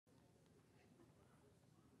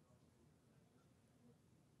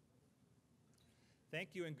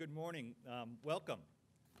Thank you and good morning. Welcome.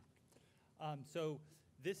 So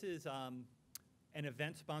this is an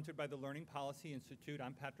event sponsored by the Learning Policy Institute.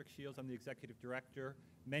 I'm Patrick Shields. I'm the executive director.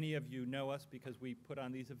 Many of you know us because we put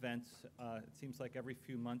on these events, it seems like every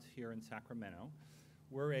few months here in Sacramento.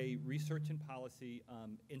 We're a research and policy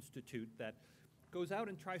institute that goes out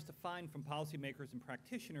and tries to find from policymakers and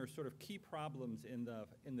practitioners sort of key problems in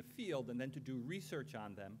the field, and then to do research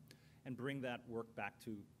on them and bring that work back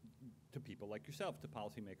to people like yourself, to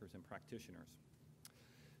policymakers and practitioners.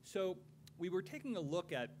 So we were taking a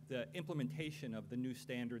look at the implementation of the new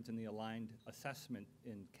standards in the aligned assessment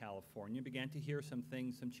in California, began to hear some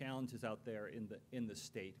things, some challenges out there in the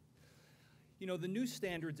state. You know, the new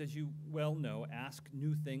standards, as you well know, ask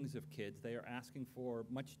new things of kids. They are asking for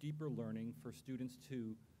much deeper learning, for students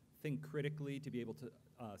to think critically, to be able to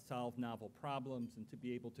solve novel problems, and to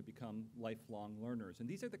be able to become lifelong learners. And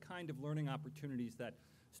these are the kind of learning opportunities that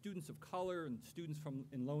students of color and students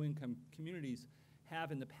in low-income communities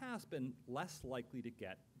have in the past been less likely to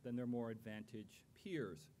get than their more advantaged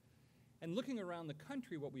peers. And looking around the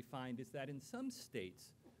country, what we find is that in some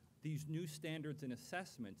states, these new standards and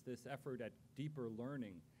assessments, this effort at deeper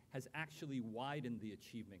learning, has actually widened the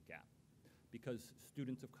achievement gap because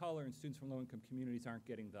students of color and students from low-income communities aren't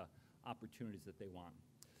getting the opportunities that they want.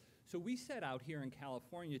 So we set out here in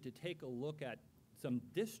California to take a look at some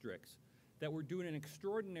districts that were doing an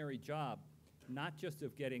extraordinary job, not just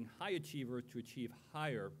of getting high achievers to achieve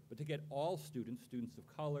higher, but to get all students, students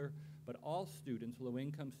of color, but all students,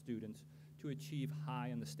 low-income students, to achieve high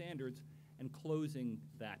on the standards and closing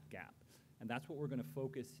that gap. And that's what we're going to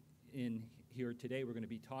focus in here today. We're going to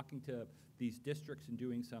be talking to these districts and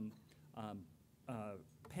doing some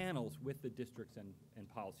panels with the districts and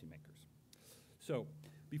policymakers. So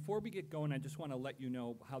before we get going, I just want to let you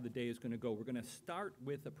know how the day is going to go. We're going to start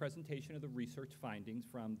with a presentation of the research findings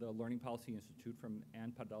from the Learning Policy Institute from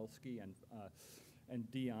Ann Podolsky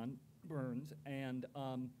and Dion Burns, and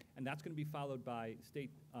that's going to be followed by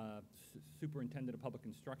State Superintendent of Public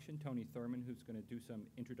Instruction, Tony Thurman, who's going to do some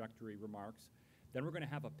introductory remarks. Then we're going to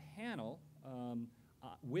have a panel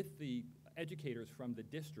with the educators from the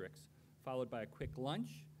districts, followed by a quick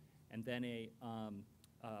lunch, and then a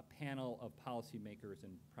panel of policymakers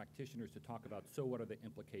and practitioners to talk about, so what are the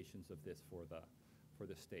implications of this for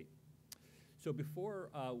the state. So before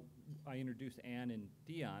I introduce Ann and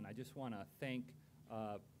Dion, I just want to thank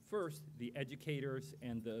first the educators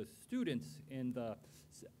and the students in the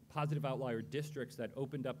Positive Outlier Districts that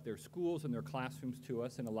opened up their schools and their classrooms to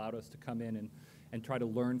us and allowed us to come in and try to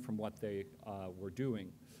learn from what they were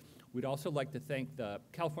doing. We'd also like to thank the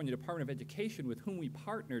California Department of Education, with whom we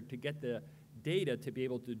partnered to get the data to be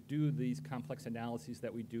able to do these complex analyses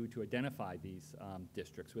that we do to identify these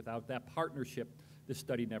districts. Without that partnership, this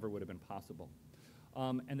study never would have been possible.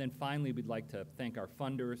 And then finally, we'd like to thank our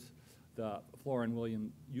funders, the Flora and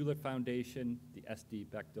William Hewlett Foundation, the S.D.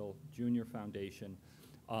 Bechtel Jr. Foundation,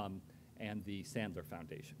 and the Sandler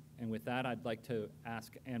Foundation. And with that, I'd like to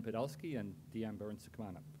ask Ann Podolsky and Dion Burns to come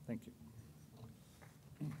on up. Thank you.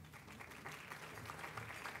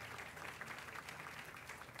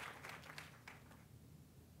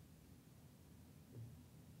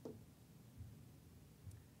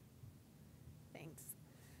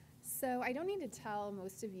 So I don't need to tell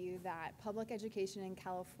most of you that public education in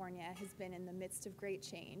California has been in the midst of great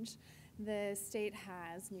change. The state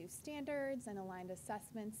has new standards and aligned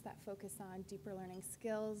assessments that focus on deeper learning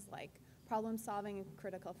skills like problem solving and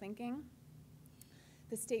critical thinking.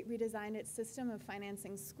 The state redesigned its system of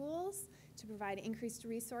financing schools to provide increased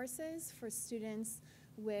resources for students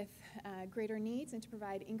with greater needs and to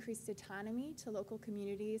provide increased autonomy to local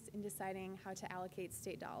communities in deciding how to allocate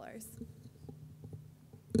state dollars.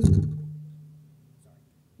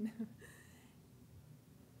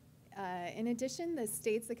 In addition, the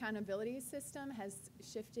state's accountability system has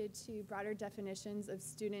shifted to broader definitions of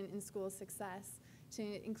student and school success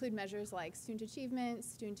to include measures like student achievement,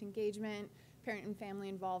 student engagement, parent and family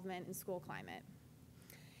involvement, and school climate.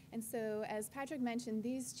 And so, as Patrick mentioned,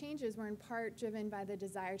 these changes were in part driven by the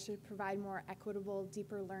desire to provide more equitable,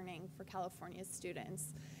 deeper learning for California's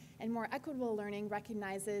students. And more equitable learning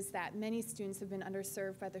recognizes that many students have been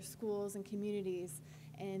underserved by their schools and communities,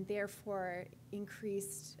 and therefore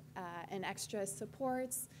increased and extra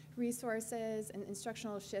supports, resources, and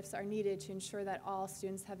instructional shifts are needed to ensure that all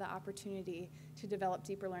students have the opportunity to develop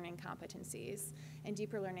deeper learning competencies. And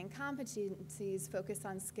deeper learning competencies focus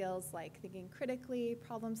on skills like thinking critically,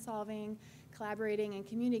 problem solving, collaborating, and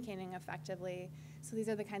communicating effectively. So these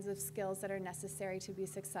are the kinds of skills that are necessary to be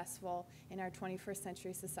successful in our 21st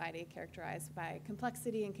century society characterized by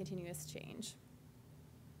complexity and continuous change.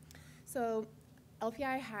 So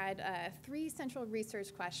LPI had 3 central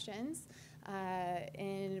research questions,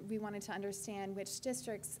 and we wanted to understand which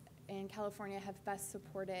districts in California have best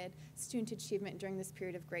supported student achievement during this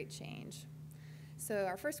period of great change. So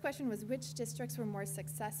our first question was, which districts were more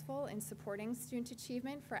successful in supporting student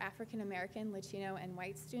achievement for African American, Latino, and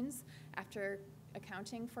white students after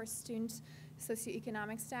accounting for student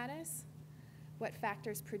socioeconomic status? What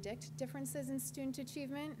factors predict differences in student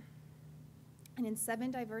achievement? And in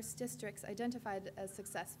 7 diverse districts identified as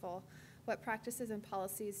successful, what practices and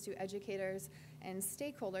policies do educators and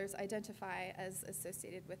stakeholders identify as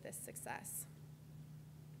associated with this success?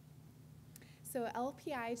 So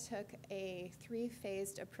LPI took a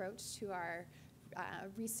 3-phased approach to our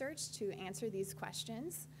research to answer these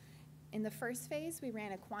questions. In the first phase, we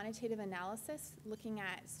ran a quantitative analysis looking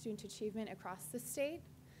at student achievement across the state.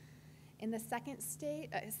 In the second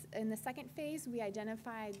phase, we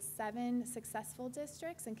identified 7 successful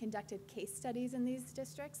districts and conducted case studies in these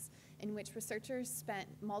districts in which researchers spent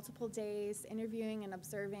multiple days interviewing and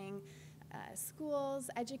observing schools,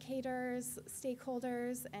 educators,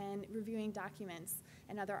 stakeholders, and reviewing documents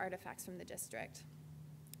and other artifacts from the district.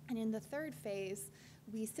 And in the third phase,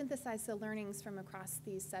 we synthesized the learnings from across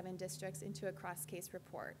these 7 districts into a cross-case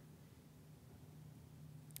report.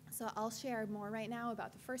 So I'll share more right now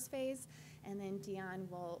about the first phase, and then Dion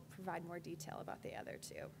will provide more detail about the other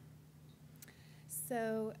 2.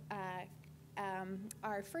 So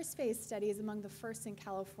our first phase study is among the first in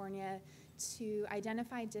California to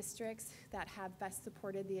identify districts that have best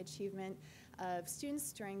supported the achievement of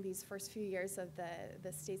students during these first few years of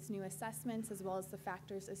the state's new assessments, as well as the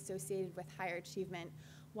factors associated with higher achievement,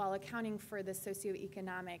 while accounting for the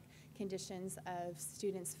socioeconomic conditions of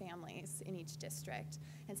students' families in each district.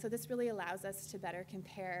 And so this really allows us to better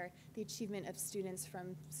compare the achievement of students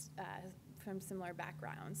from similar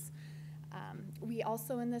backgrounds. We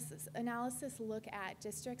also, in this analysis, look at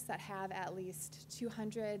districts that have at least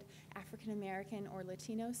 200 African American or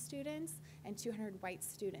Latino students and 200 white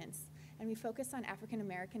students. And we focus on African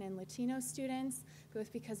American and Latino students,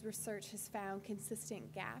 both because research has found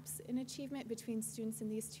consistent gaps in achievement between students in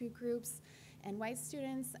these 2 groups and white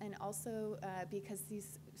students, and also because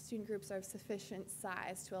these student groups are of sufficient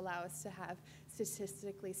size to allow us to have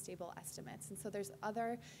statistically stable estimates. And so there's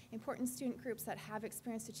other important student groups that have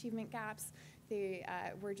experienced achievement gaps. They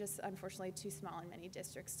were just unfortunately too small in many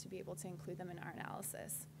districts to be able to include them in our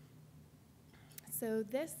analysis. So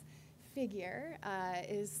this figure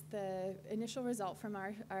is the initial result from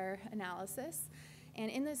our analysis. And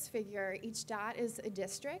in this figure, each dot is a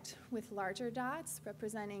district with larger dots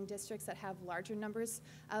representing districts that have larger numbers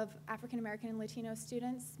of African American and Latino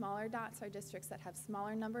students. Smaller dots are districts that have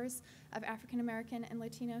smaller numbers of African American and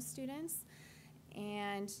Latino students.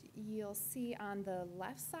 And you'll see on the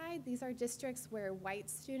left side, these are districts where white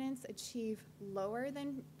students achieve lower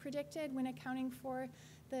than predicted when accounting for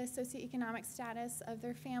the socioeconomic status of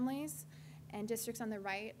their families. And districts on the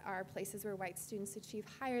right are places where white students achieve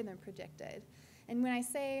higher than predicted. And when I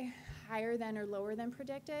say higher than or lower than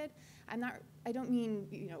predicted, I don't mean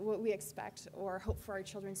what we expect or hope for our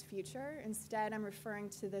children's future. Instead, I'm referring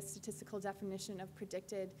to the statistical definition of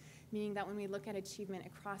predicted, meaning that when we look at achievement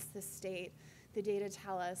across the state, the data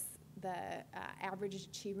tell us the average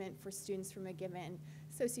achievement for students from a given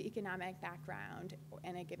socioeconomic background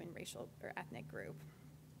and a given racial or ethnic group.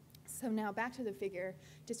 So now back to the figure.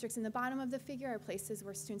 Districts in the bottom of the figure are places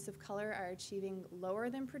where students of color are achieving lower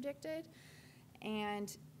than predicted.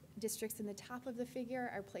 And districts in the top of the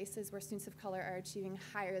figure are places where students of color are achieving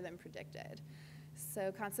higher than predicted.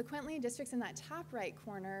 So consequently, districts in that top right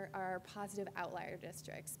corner are positive outlier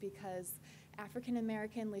districts because African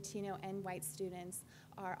American, Latino, and white students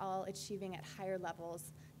are all achieving at higher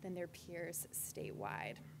levels than their peers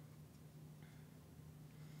statewide.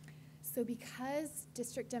 So because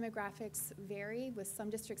district demographics vary, with some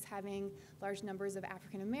districts having large numbers of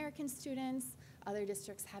African American students, other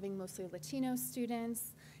districts having mostly Latino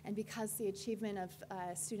students, and because the achievement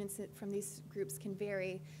of students from these groups can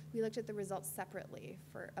vary, we looked at the results separately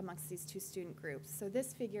amongst these 2 student groups. So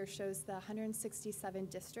this figure shows the 167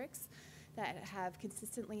 districts that have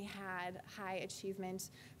consistently had high achievement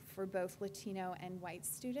for both Latino and white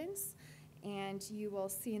students. And you will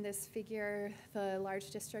see in this figure the large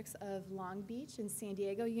districts of Long Beach and San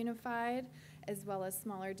Diego Unified, as well as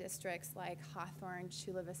smaller districts like Hawthorne,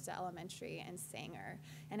 Chula Vista Elementary, and Sanger.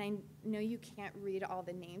 And I know you can't read all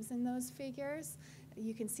the names in those figures.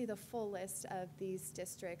 You can see the full list of these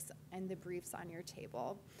districts and the briefs on your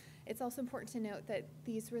table. It's also important to note that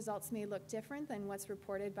these results may look different than what's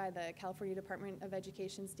reported by the California Department of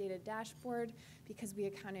Education's data dashboard because we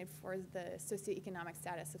accounted for the socioeconomic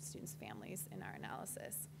status of students' families in our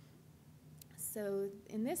analysis. So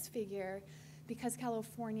in this figure, because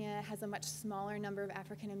California has a much smaller number of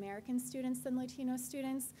African American students than Latino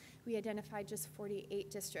students, we identified just 48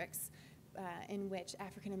 districts in which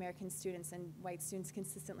African American students and white students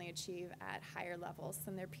consistently achieve at higher levels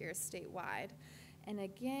than their peers statewide. And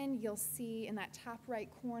again, you'll see in that top right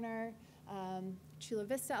corner, Chula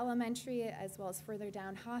Vista Elementary, as well as further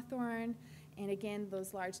down Hawthorne, and again,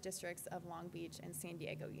 those large districts of Long Beach and San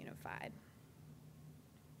Diego Unified.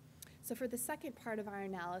 So for the second part of our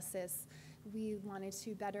analysis, we wanted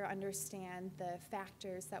to better understand the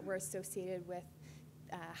factors that were associated with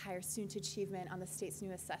higher student achievement on the state's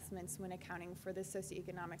new assessments when accounting for the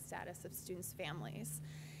socioeconomic status of students' families.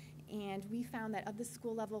 And we found that of the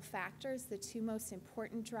school level factors, the two most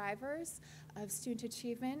important drivers of student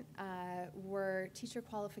achievement were teacher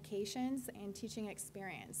qualifications and teaching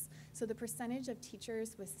experience. So the percentage of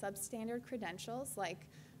teachers with substandard credentials, like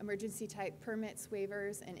emergency type permits,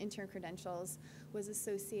 waivers, and intern credentials, was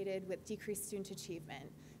associated with decreased student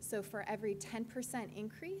achievement. So for every 10%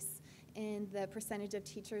 increase in the percentage of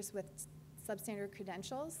teachers with substandard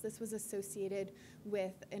credentials, this was associated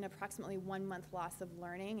with an approximately 1 month loss of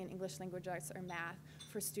learning in English language arts or math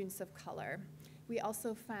for students of color. We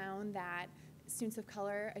also found that students of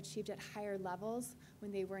color achieved at higher levels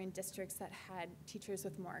when they were in districts that had teachers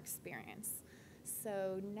with more experience.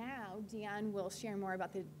 So now Dion will share more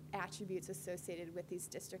about the attributes associated with these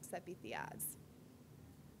districts that beat the odds.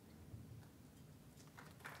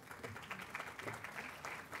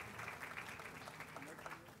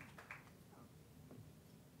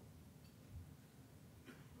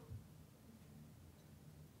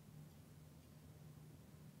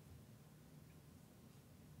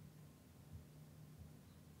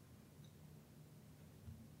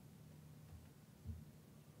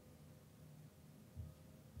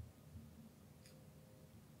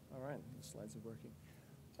 All right, the slides are working.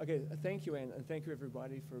 Okay, thank you, Anne, and thank you,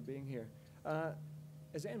 everybody, for being here.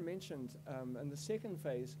 As Anne mentioned, in the second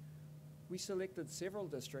phase, we selected several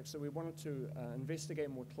districts that we wanted to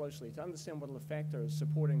investigate more closely to understand what are the factors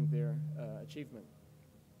supporting their achievement.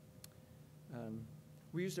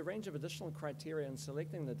 We used a range of additional criteria in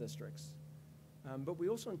selecting the districts, but we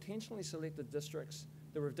also intentionally selected districts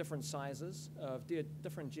that were of different sizes, of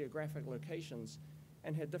different geographic locations,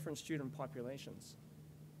 and had different student populations.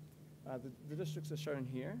 The districts are shown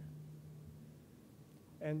here.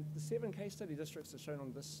 And the 7 case study districts are shown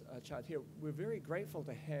on this chart here. We're very grateful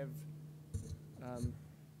to have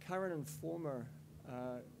current and former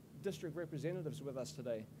district representatives with us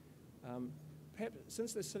today. Perhaps,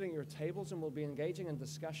 since they're sitting at your tables and we'll be engaging in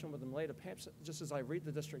discussion with them later, perhaps just as I read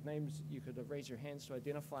the district names, you could raise your hands to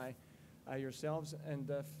identify yourselves. And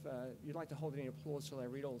if you'd like to hold any applause till I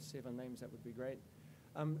read all 7 names, that would be great.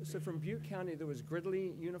 So from Butte County, there was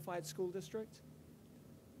Gridley Unified School District.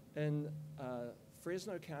 In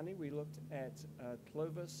Fresno County, we looked at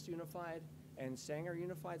Clovis Unified and Sanger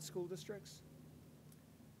Unified School Districts.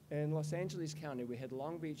 In Los Angeles County, we had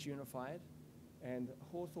Long Beach Unified and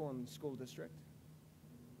Hawthorne School District.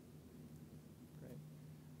 Great.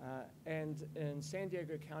 And in San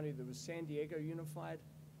Diego County, there was San Diego Unified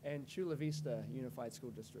and Chula Vista Unified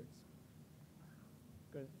School Districts.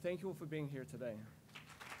 Good. Thank you all for being here today.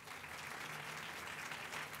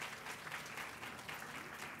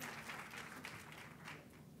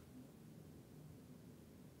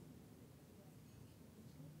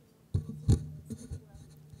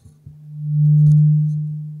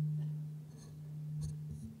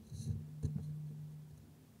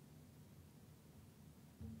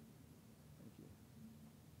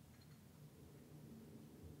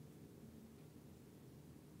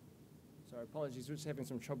 Sorry, apologies, we're just having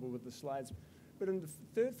some trouble with the slides. But in the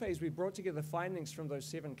third phase, we brought together findings from those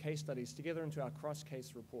 7 case studies together into our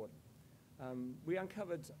cross-case report. We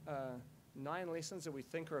uncovered 9 lessons that we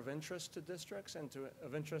think are of interest to districts and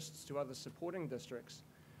of interest to other supporting districts.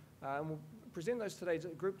 And we'll present those today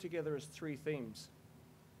grouped together as 3 themes.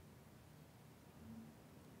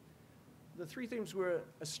 The 3 themes were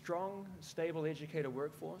a strong, stable educator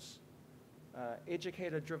workforce,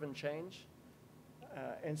 educator-driven change,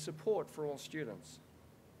 and support for all students.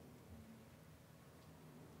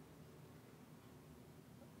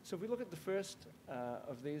 So if we look at the first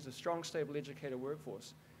of these, a strong, stable educator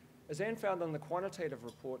workforce, as Anne found in the quantitative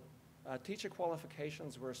report, teacher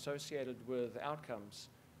qualifications were associated with outcomes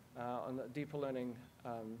on the deeper learning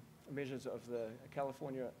measures of the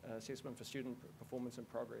California Assessment for Student Performance and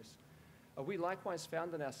Progress. We likewise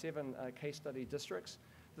found in our 7 case study districts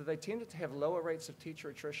that they tended to have lower rates of teacher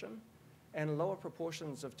attrition and lower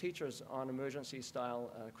proportions of teachers on emergency-style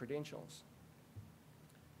credentials.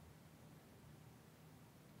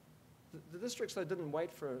 The districts, though, didn't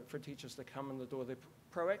wait for teachers to come in the door. They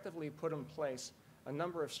proactively put in place a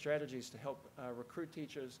number of strategies to help recruit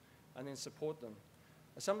teachers and then support them.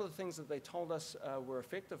 Some of the things that they told us were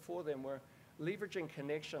effective for them were leveraging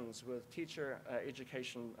connections with teacher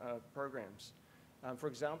education programs. For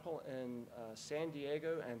example, in San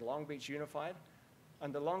Diego and Long Beach Unified,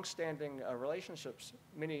 under long-standing relationships,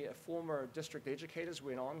 many former district educators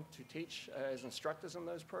went on to teach as instructors in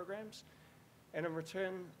those programs. And in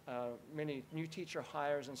return, many new teacher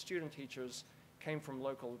hires and student teachers came from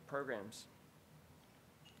local programs.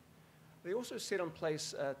 They also set in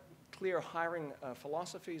place clear hiring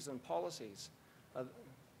philosophies and policies.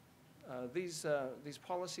 These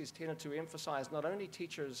policies tended to emphasize not only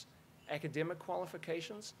teachers' academic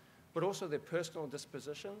qualifications, but also their personal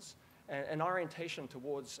dispositions and orientation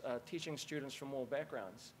towards teaching students from all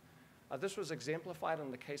backgrounds. This was exemplified in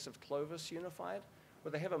the case of Clovis Unified,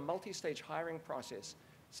 where they have a multi-stage hiring process,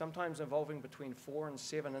 sometimes involving between 4 and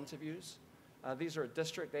 7 interviews. These are at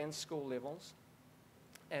district and school levels.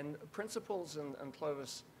 And principals in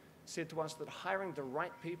Clovis said to us that hiring the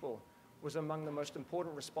right people was among the most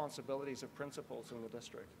important responsibilities of principals in the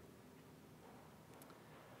district.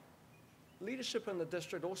 Leadership in the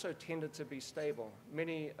district also tended to be stable.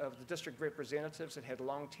 Many of the district representatives had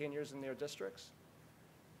long tenures in their districts.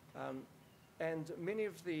 And many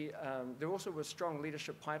of there also were strong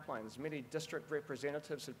leadership pipelines. Many district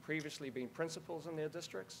representatives had previously been principals in their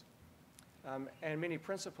districts, and many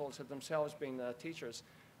principals had themselves been teachers.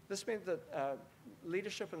 This meant that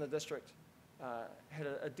leadership in the district had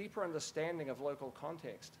a deeper understanding of local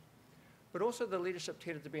context. But also the leadership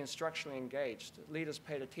tended to be instructionally engaged. Leaders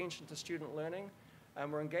paid attention to student learning and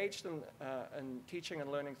were engaged in teaching and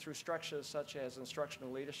learning through structures such as instructional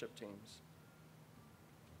leadership teams.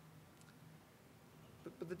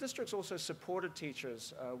 But the districts also supported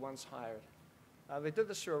teachers once hired. They did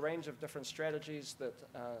this through a range of different strategies that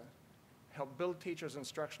help build teachers'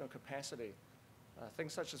 instructional capacity.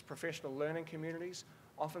 Things such as professional learning communities,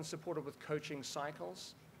 often supported with coaching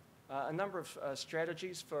cycles. A number of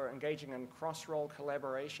strategies for engaging in cross-role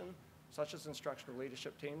collaboration, such as instructional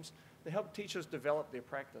leadership teams, that help teachers develop their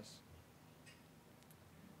practice.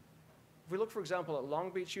 If we look, for example, at Long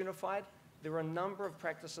Beach Unified, there were a number of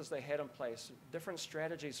practices they had in place, different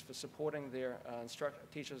strategies for supporting their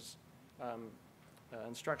teachers'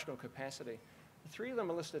 instructional capacity. 3 of them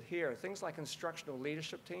are listed here, things like instructional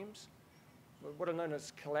leadership teams, what are known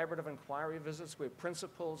as collaborative inquiry visits, where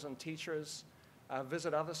principals and teachers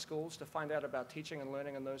visit other schools to find out about teaching and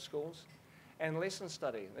learning in those schools. And lesson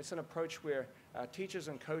study. It's an approach where teachers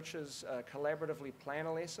and coaches collaboratively plan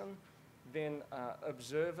a lesson, then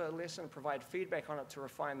observe a lesson, provide feedback on it to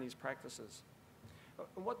refine these practices.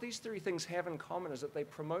 And what these 3 things have in common is that they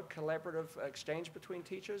promote collaborative exchange between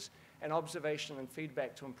teachers and observation and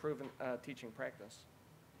feedback to improve teaching practice.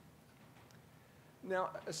 Now,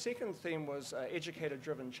 a second theme was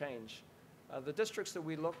educator-driven change. The districts that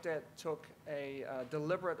we looked at took a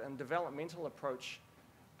deliberate and developmental approach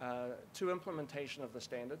to implementation of the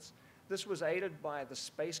standards. This was aided by the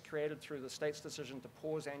space created through the state's decision to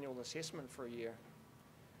pause annual assessment for a year.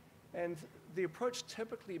 And the approach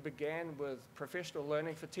typically began with professional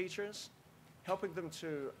learning for teachers, helping them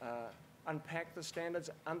to unpack the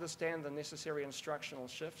standards, understand the necessary instructional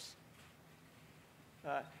shifts,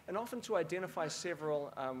 and often to identify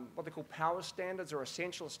several what they call power standards or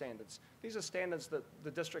essential standards. These are standards that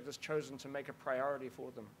the district has chosen to make a priority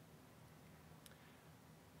for them.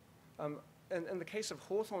 In the case of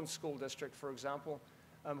Hawthorne School District, for example,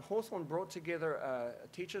 Hawthorne brought together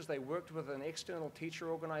teachers. They worked with an external teacher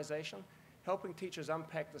organization, helping teachers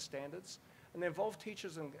unpack the standards, and they involved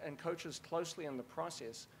teachers and coaches closely in the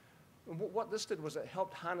process. And what this did was it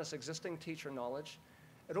helped harness existing teacher knowledge.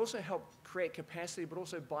 It also helped create capacity, but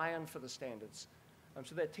also buy-in for the standards.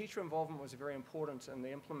 So that teacher involvement was very important in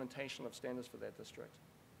the implementation of standards for that district.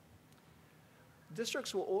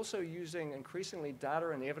 Districts were also using increasingly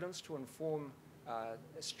data and evidence to inform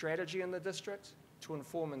strategy in the district, to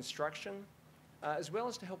inform instruction, as well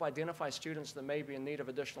as to help identify students that may be in need of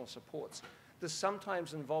additional supports. This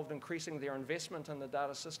sometimes involved increasing their investment in the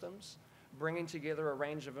data systems, bringing together a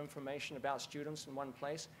range of information about students in one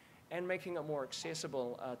place, and making it more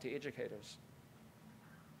accessible to educators.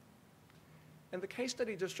 And the case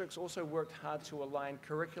study districts also worked hard to align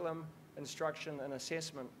curriculum, instruction, and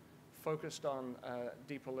assessment focused on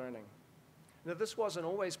deeper learning. Now, this wasn't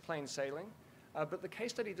always plain sailing, but the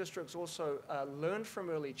case study districts also learned from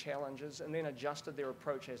early challenges and then adjusted their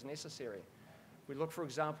approach as necessary. We look, for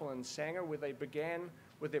example, in Sanger, where they began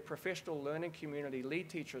with their professional learning community lead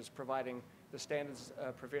teachers providing the standards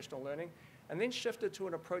professional learning, and then shifted to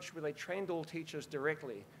an approach where they trained all teachers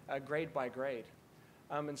directly, grade by grade.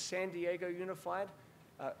 In San Diego Unified,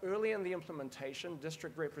 early in the implementation,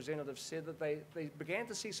 district representatives said that they began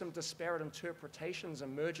to see some disparate interpretations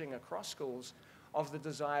emerging across schools of the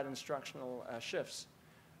desired instructional shifts.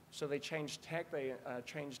 So they changed tack. They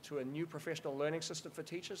changed to a new professional learning system for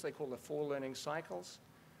teachers. They call the 4 learning cycles.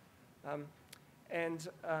 There's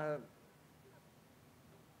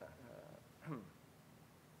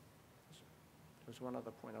one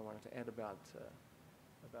other point I wanted to add about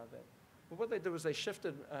that. Well, what they did was they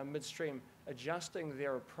shifted midstream, adjusting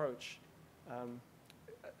their approach,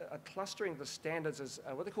 clustering the standards as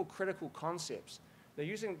what they call critical concepts. They're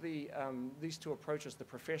using these 2 approaches, the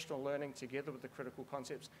professional learning together with the critical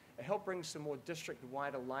concepts, to help bring some more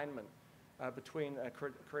district-wide alignment between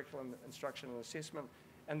curriculum, instruction, and assessment,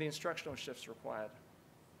 and the instructional shifts required.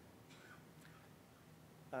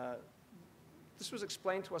 This was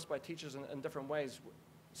explained to us by teachers in different ways.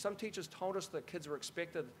 Some teachers told us that kids were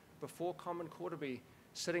expected before Common Core to be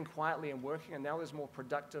sitting quietly and working, and now there's more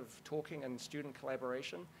productive talking and student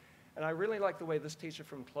collaboration. And I really like the way this teacher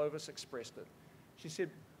from Clovis expressed it. She said,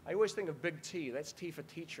 I always think of big T, that's T for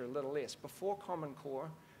teacher, little s. Before Common Core,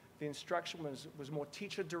 the instruction was more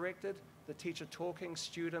teacher-directed, the teacher talking,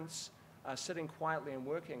 students sitting quietly and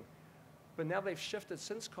working. But now they've shifted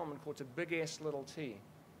since Common Core to big S, little t.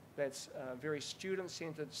 That's very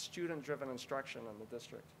student-centered, student-driven instruction in the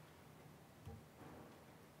district.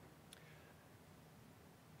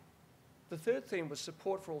 The third theme was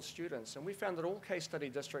support for all students, and we found that all case study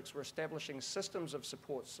districts were establishing systems of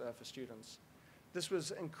supports for students. This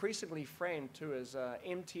was increasingly framed too as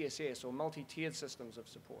MTSS, or multi-tiered systems of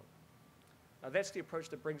support. That's the approach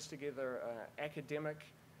that brings together academic,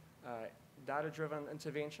 data-driven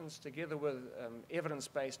interventions together with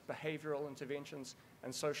evidence-based behavioral interventions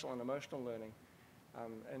and social and emotional learning.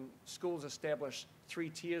 And schools establish 3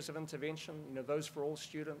 tiers of intervention, those for all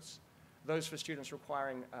students, those for students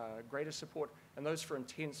requiring greater support, and those for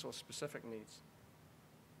intense or specific needs.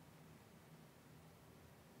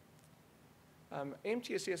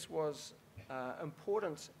 MTSS was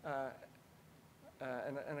important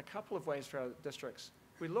in a couple of ways for our districts.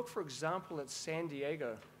 We look, for example, at San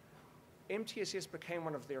Diego. MTSS became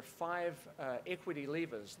one of their 5 equity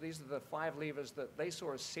levers. These are the 5 levers that they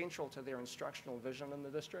saw as central to their instructional vision in the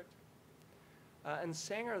district. In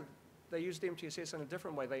Sanger, they used MTSS in a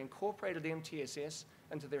different way. They incorporated MTSS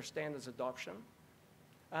into their standards adoption.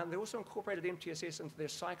 They also incorporated MTSS into their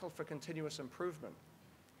cycle for continuous improvement.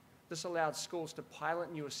 This allowed schools to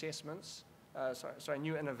pilot new assessments,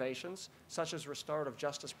 new innovations, such as restorative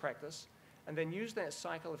justice practice, and then use that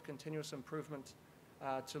cycle of continuous improvement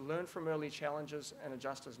to learn from early challenges and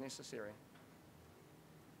adjust as necessary.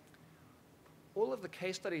 All of the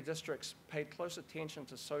case study districts paid close attention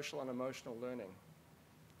to social and emotional learning.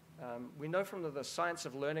 We know from the science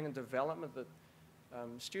of learning and development that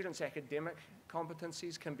students' academic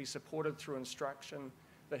competencies can be supported through instruction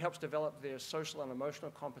that helps develop their social and emotional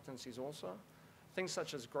competencies also, things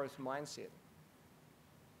such as growth mindset.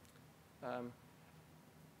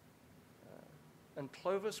 In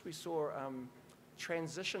Clovis, we saw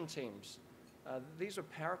transition teams. These are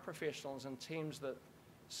paraprofessionals and teams that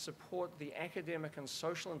support the academic and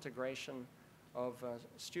social integration of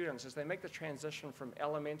students as they make the transition from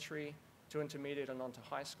elementary to intermediate and onto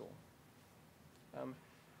high school.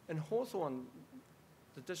 In Hawthorne,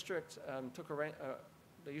 the district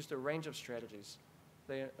they used a range of strategies.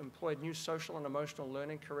 They employed new social and emotional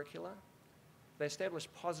learning curricula. They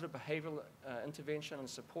established positive behavioral intervention and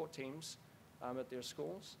support teams at their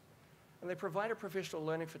schools. And they provided professional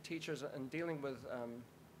learning for teachers in dealing with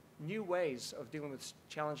new ways of dealing with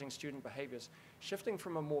challenging student behaviors, shifting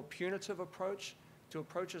from a more punitive approach to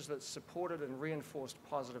approaches that supported and reinforced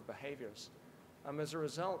positive behaviors. As a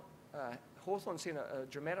result, Hawthorne's seen a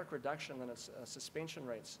dramatic reduction in its suspension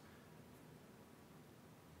rates.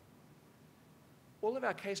 All of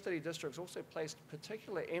our case study districts also placed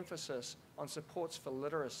particular emphasis on supports for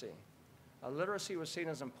literacy. Literacy was seen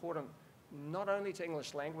as important not only to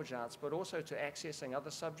English language arts, but also to accessing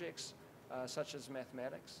other subjects such as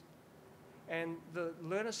mathematics. And the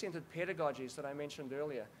learner-centered pedagogies that I mentioned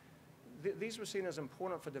earlier, these were seen as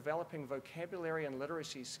important for developing vocabulary and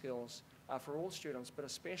literacy skills for all students, but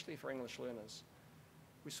especially for English learners.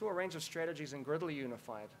 We saw a range of strategies in Gridley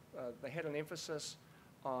Unified. They had an emphasis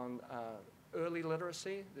on early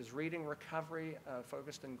literacy. There's reading recovery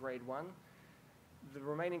focused in grade 1. The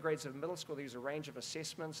remaining grades of middle school, they use a range of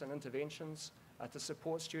assessments and interventions to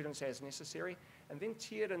support students as necessary, and then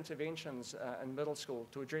tiered interventions in middle school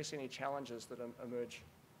to address any challenges that emerge.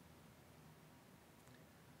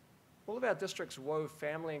 All of our districts wove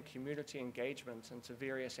family and community engagement into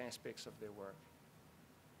various aspects of their work.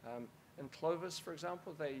 In Clovis, for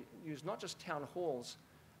example, they use not just town halls,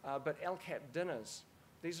 but LCAP dinners.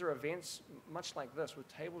 These are events much like this, with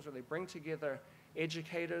tables where they bring together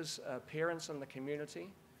educators, parents in the community.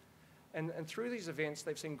 And through these events,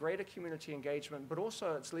 they've seen greater community engagement, but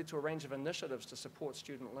also it's led to a range of initiatives to support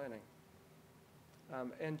student learning.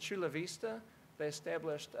 In Chula Vista, they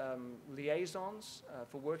established liaisons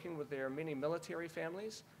for working with their many military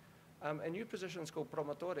families, and new positions called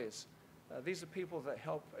promotores. These are people that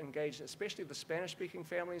help engage, especially the Spanish-speaking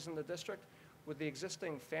families in the district, with the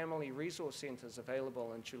existing family resource centers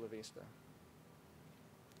available in Chula Vista.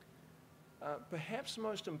 Perhaps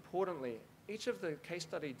most importantly, each of the case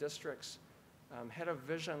study districts had a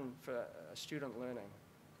vision for student learning.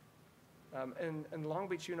 In Long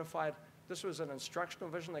Beach Unified, this was an instructional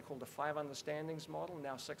vision they called the 5 understandings model,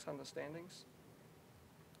 now 6 understandings.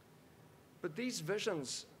 But these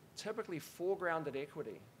visions typically foregrounded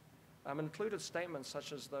equity, included statements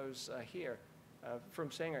such as those here, from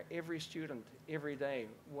saying every student, every day,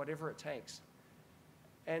 whatever it takes.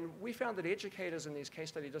 And we found that educators in these case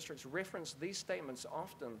study districts reference these statements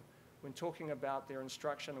often when talking about their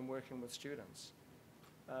instruction and working with students.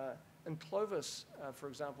 In Clovis, for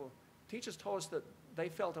example, teachers told us that they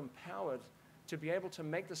felt empowered to be able to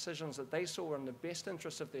make decisions that they saw were in the best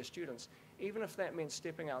interests of their students, even if that meant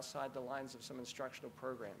stepping outside the lines of some instructional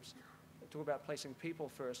programs. They talk about placing people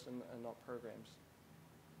first and not programs.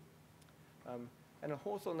 And in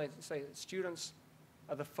Hawthorne, they say students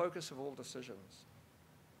are the focus of all decisions.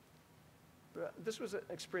 But this was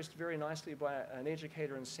expressed very nicely by an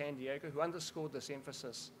educator in San Diego who underscored this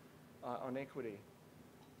emphasis on equity.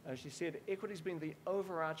 She said, equity's been the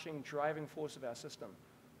overarching driving force of our system.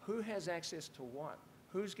 Who has access to what?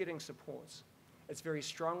 Who's getting supports? It's very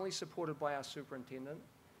strongly supported by our superintendent,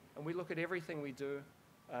 and we look at everything we do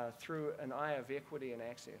through an eye of equity and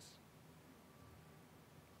access.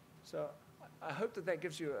 So I hope that that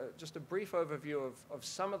gives you just a brief overview of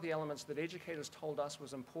some of the elements that educators told us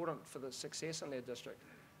was important for the success in their district.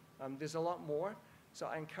 There's a lot more, so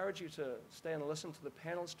I encourage you to stay and listen to the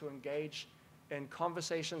panels, to engage in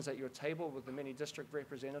conversations at your table with the many district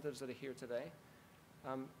representatives that are here today.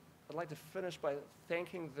 I'd like to finish by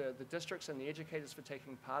thanking the districts and the educators for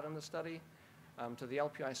taking part in the study, to the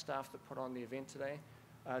LPI staff that put on the event today,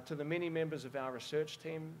 to the many members of our research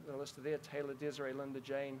team that are listed there, Taylor, Desiree, Linda,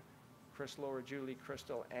 Jane, Chris, Laura, Julie,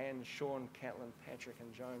 Crystal, Anne, Sean, Catlin, Patrick,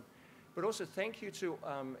 and Joan. But also thank you to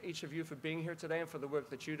each of you for being here today and for the work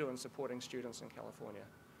that you do in supporting students in California.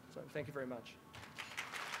 So thank you very much.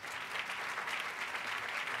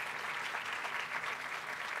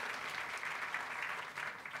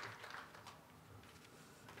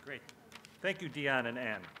 Great. Thank you, Dion and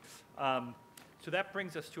Anne. So that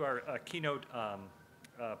brings us to our keynote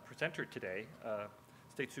presenter today,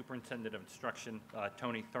 State Superintendent of Instruction,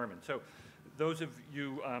 Tony Thurmond. So those of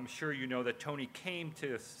you, I'm sure you know that Tony came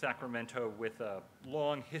to Sacramento with a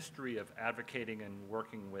long history of advocating and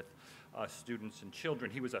working with students and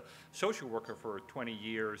children. He was a social worker for 20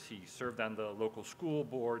 years. He served on the local school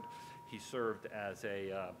board. He served as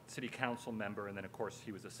a city council member, and then, of course,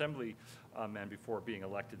 he was assemblyman before being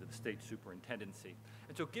elected to the state superintendency.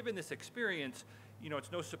 And so given this experience, you know,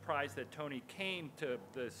 it's no surprise that Tony came to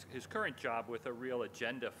his current job with a real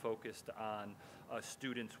agenda focused on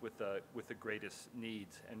students with the greatest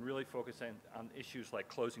needs, and really focusing on issues like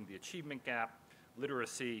closing the achievement gap,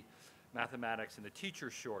 literacy, mathematics, and the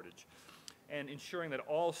teacher shortage, and ensuring that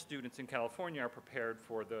all students in California are prepared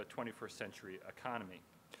for the 21st century economy.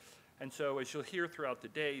 And so, as you'll hear throughout the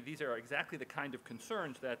day, these are exactly the kind of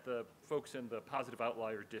concerns that the folks in the Positive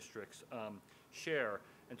Outlier Districts share.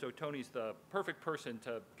 And so Tony's the perfect person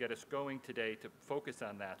to get us going today to focus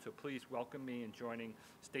on that. So please welcome me in joining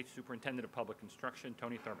State Superintendent of Public Instruction,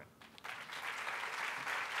 Tony Thurmond.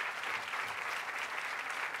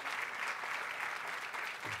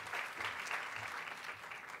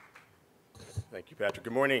 Thank you, Patrick.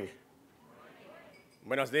 Good morning.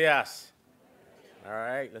 Buenos dias. All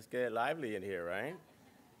right, let's get lively in here, right?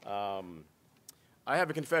 I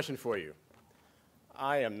have a confession for you.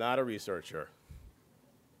 I am not a researcher.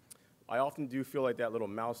 I often do feel like that little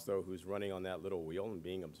mouse, though, who's running on that little wheel and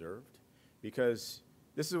being observed, because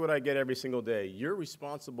this is what I get every single day. You're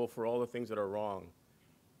responsible for all the things that are wrong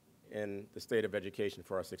in the state of education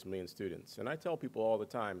for our 6 million students. And I tell people all the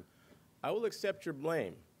time, I will accept your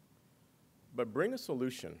blame, but bring a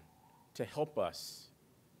solution to help us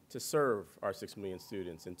to serve our 6 million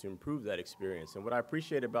students and to improve that experience. And what I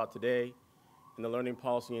appreciate about today in the Learning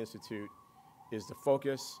Policy Institute is the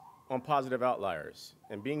focus on positive outliers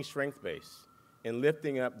and being strength-based in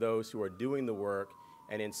lifting up those who are doing the work,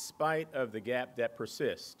 and in spite of the gap that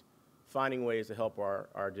persists, finding ways to help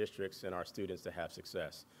our districts and our students to have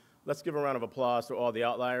success. Let's give a round of applause to all the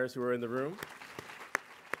outliers who are in the room,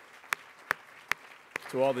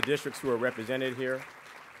 to all the districts who are represented here.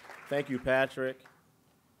 Thank you, Patrick.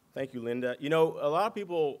 Thank you, Linda. You know, a lot of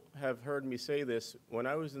people have heard me say this. When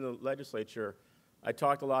I was in the legislature, I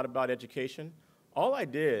talked a lot about education. All I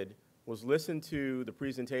did was listen to the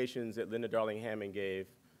presentations that Linda Darling-Hammond gave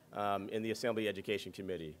in the Assembly Education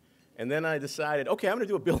Committee. And then I decided, okay, I'm going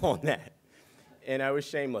to do a bill on that. And I was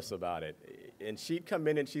shameless about it. And she'd come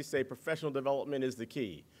in and she'd say professional development is the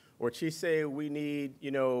key. Or she'd say we need,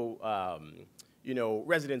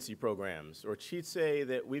 residency programs. Or she'd say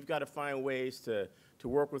that we've got to find ways to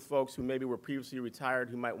work with folks who maybe were previously retired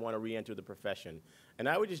who might want to re-enter the profession. And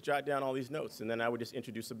I would just jot down all these notes, and then I would just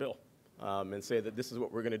introduce a bill and say that this is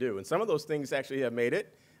what we're going to do. And some of those things actually have made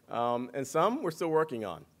it, and some we're still working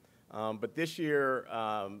on. But this year,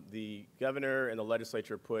 the governor and the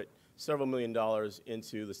legislature put several $1 million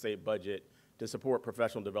into the state budget to support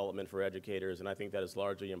professional development for educators, and I think that is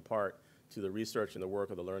largely in part to the research and the work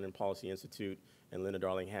of the Learning Policy Institute and Linda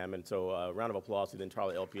Darling-Hammond. So a round of applause to the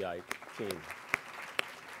entire LPI team.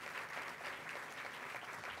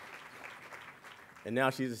 And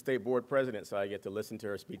now she's a state board president, so I get to listen to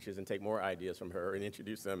her speeches and take more ideas from her and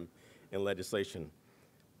introduce them in legislation.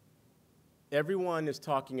 Everyone is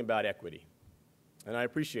talking about equity, and I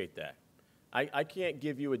appreciate that. I can't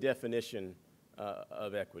give you a definition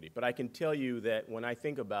of equity, but I can tell you that when I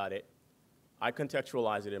think about it, I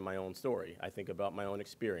contextualize it in my own story. I think about my own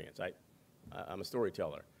experience. I'm a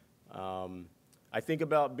storyteller. I think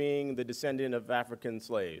about being the descendant of African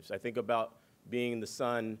slaves. I think about being the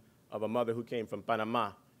son of a mother who came from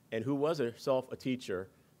Panama and who was herself a teacher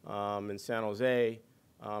in San Jose,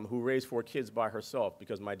 who raised 4 kids by herself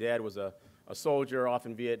because my dad was a soldier off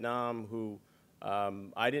in Vietnam who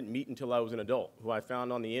I didn't meet until I was an adult, who I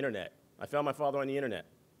found on the internet. I found my father on the internet.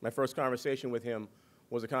 My first conversation with him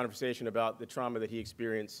was a conversation about the trauma that he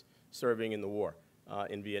experienced serving in the war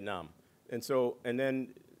in Vietnam. And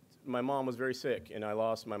then my mom was very sick, and I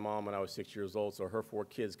lost my mom when I was 6 years old, so her 4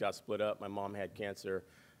 kids got split up. My mom had cancer.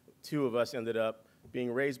 2 of us ended up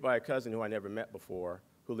being raised by a cousin who I never met before,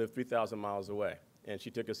 who lived 3,000 miles away, and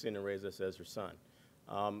she took us in and raised us as her son.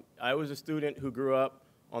 I was a student who grew up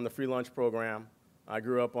on the free lunch program. I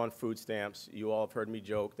grew up on food stamps. You all have heard me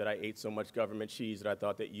joke that I ate so much government cheese that I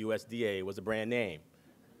thought that USDA was a brand name.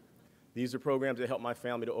 These are programs that helped my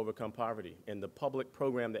family to overcome poverty, and the public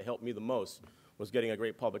program that helped me the most was getting a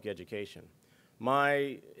great public education.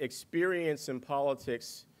 My experience in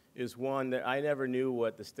politics is one that I never knew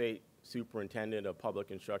what the state superintendent of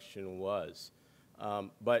public instruction was.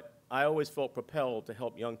 But I always felt propelled to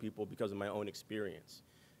help young people because of my own experience.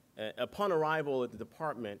 Upon arrival at the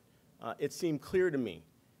department, it seemed clear to me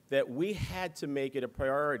that we had to make it a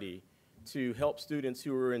priority to help students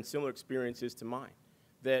who were in similar experiences to mine,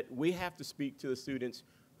 that we have to speak to the students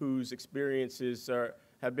whose experiences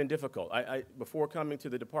have been difficult. Before coming to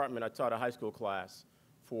the department, I taught a high school class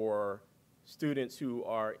for students who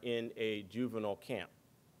are in a juvenile camp.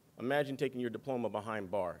 Imagine taking your diploma behind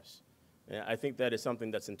bars. And I think that is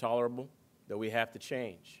something that's intolerable, that we have to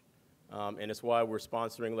change. And it's why we're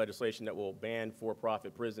sponsoring legislation that will ban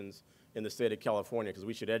for-profit prisons in the state of California, because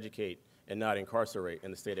we should educate and not incarcerate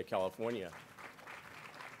in the state of California.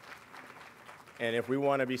 And if we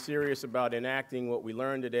want to be serious about enacting what we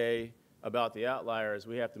learned today about the outliers,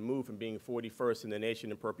 we have to move from being 41st in the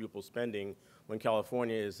nation in per pupil spending when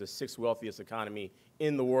California is the 6th wealthiest economy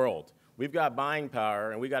in the world. We've got buying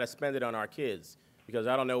power, and we got to spend it on our kids, because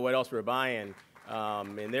I don't know what else we're buying,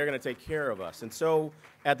 and they're going to take care of us. And so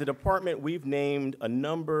at the department, we've named a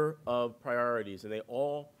number of priorities, and they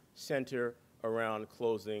all center around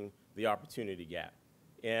closing the opportunity gap.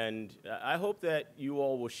 And I hope that you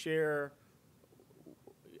all will share.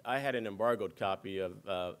 I had an embargoed copy of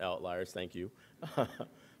Outliers, thank you.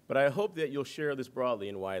 But I hope that you'll share this broadly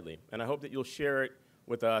and widely. And I hope that you'll share it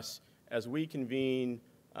with us as we convene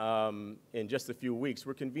in just a few weeks.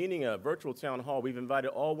 We're convening a virtual town hall. We've invited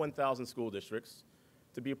all 1,000 school districts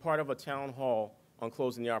to be a part of a town hall on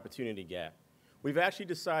closing the opportunity gap. We've actually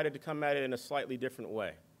decided to come at it in a slightly different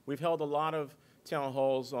way. We've held a lot of town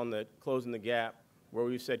halls on the closing the gap where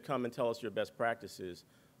we've said, come and tell us your best practices.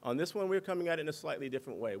 On this one, we're coming at it in a slightly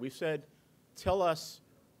different way. We've said, tell us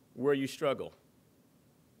where you struggle,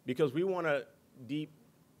 because we want to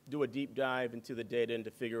do a deep dive into the data and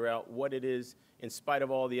to figure out what it is, in spite of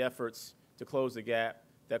all the efforts to close the gap,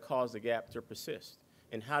 that cause the gap to persist,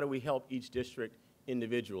 and how do we help each district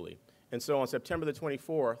individually. And so on September the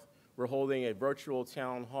 24th, we're holding a virtual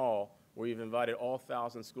town hall We've invited all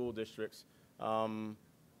 1,000 school districts.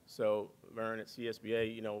 So Vern at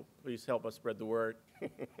CSBA, you know, please help us spread the word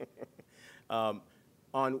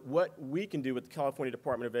on what we can do with the California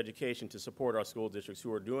Department of Education to support our school districts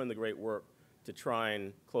who are doing the great work to try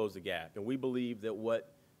and close the gap. And we believe that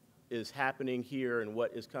what is happening here and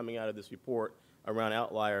what is coming out of this report around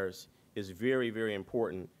outliers is very, very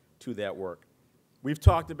important to that work. We've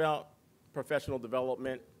talked about professional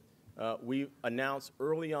development. We announced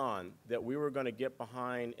early on that we were going to get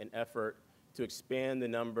behind an effort to expand the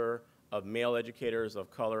number of male educators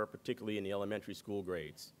of color, particularly in the elementary school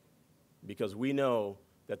grades, because we know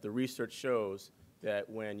that the research shows that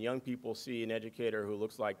when young people see an educator who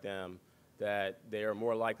looks like them, that they are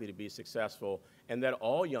more likely to be successful, and that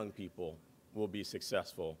all young people will be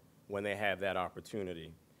successful when they have that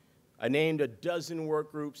opportunity. I named a dozen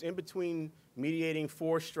work groups in between mediating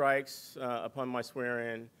 4 strikes upon my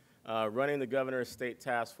swearing, running the governor's state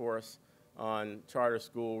task force on charter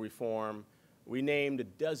school reform. We named a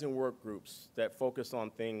dozen work groups that focus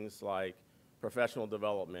on things like professional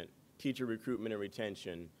development, teacher recruitment and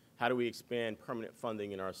retention, how do we expand permanent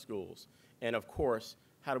funding in our schools, and of course,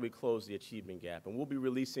 how do we close the achievement gap? And we'll be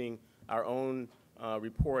releasing our own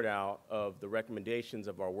report out of the recommendations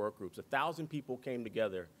of our work groups. 1,000 people came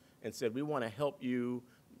together and said, we want to help you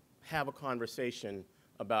have a conversation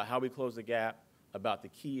about how we close the gap, about the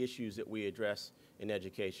key issues that we address in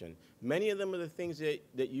education. Many of them are the things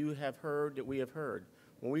that you have heard, that we have heard.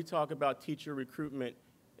 When we talk about teacher recruitment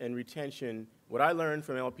and retention, what I learned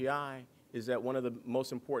from LPI is that one of the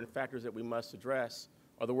most important factors that we must address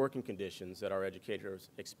are the working conditions that our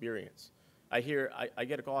educators experience. I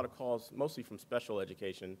get a lot of calls, mostly from special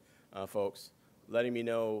education folks, letting me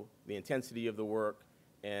know the intensity of the work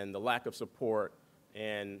and the lack of support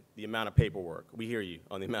and the amount of paperwork. We hear you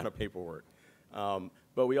on the amount of paperwork.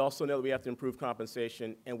 But we also know that we have to improve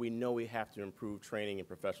compensation, and we know we have to improve training and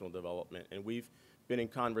professional development. And we've been in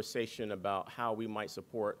conversation about how we might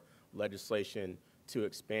support legislation to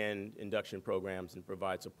expand induction programs and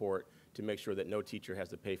provide support to make sure that no teacher has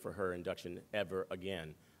to pay for her induction ever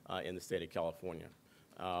again in the state of California.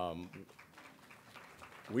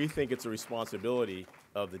 We think it's a responsibility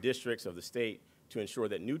of the districts, of the state, to ensure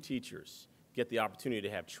that new teachers get the opportunity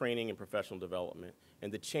to have training and professional development,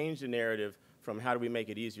 and to change the narrative from how do we make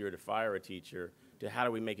it easier to fire a teacher to how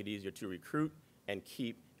do we make it easier to recruit and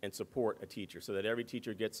keep and support a teacher, so that every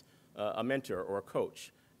teacher gets a mentor or a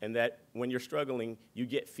coach, and that when you're struggling, you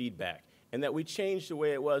get feedback. And that we change the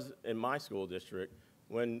way it was in my school district.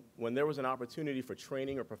 When there was an opportunity for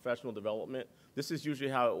training or professional development, this is usually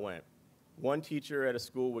how it went. One teacher at a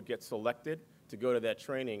school would get selected to go to that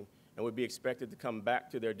training and would be expected to come back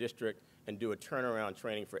to their district and do a turnaround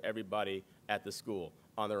training for everybody at the school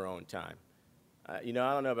on their own time. You know,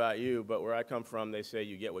 I don't know about you, but where I come from, they say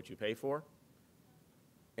you get what you pay for.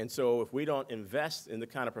 And so if we don't invest in the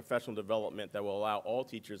kind of professional development that will allow all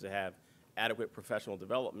teachers to have adequate professional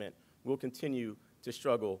development, we'll continue to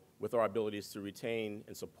struggle with our abilities to retain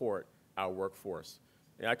and support our workforce.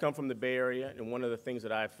 And I come from the Bay Area, and one of the things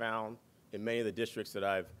that I've found in many of the districts that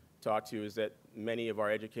I've talked to is that many of our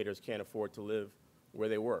educators can't afford to live where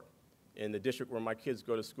they work. In the district where my kids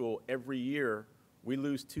go to school, every year we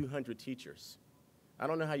lose 200 teachers. I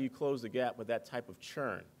don't know how you close the gap with that type of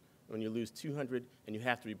churn when you lose 200 and you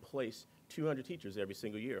have to replace 200 teachers every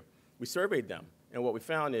single year. We surveyed them, and what we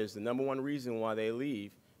found is the #1 reason why they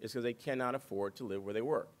leave is because they cannot afford to live where they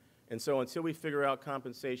work. And so until we figure out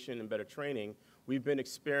compensation and better training, we've been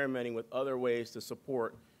experimenting with other ways to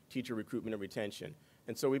support teacher recruitment and retention.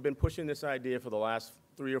 And so we've been pushing this idea for the last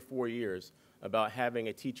 3 or 4 years about having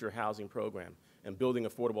a teacher housing program and building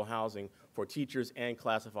affordable housing for teachers and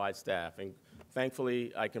classified staff. And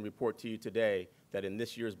thankfully, I can report to you today that in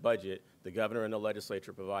this year's budget, the governor and the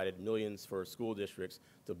legislature provided millions for school districts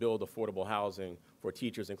to build affordable housing for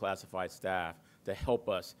teachers and classified staff to help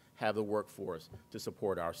us have the workforce to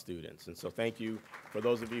support our students. And so thank you for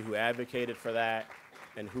those of you who advocated for that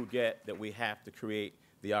and who get that we have to create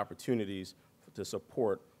the opportunities to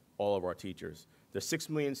support all of our teachers. There's 6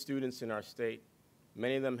 million students in our state.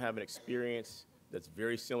 Many of them have an experience that's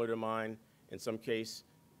very similar to mine, in some case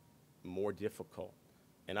more difficult.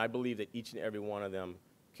 And I believe that each and every one of them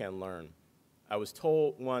can learn. I was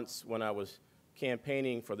told once when I was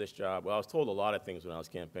campaigning for this job, well, I was told a lot of things when I was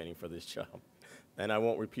campaigning for this job, and I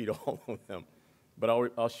won't repeat all of them, but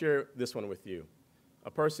I'll share this one with you.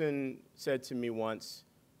 A person said to me once,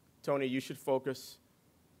 Tony, you should focus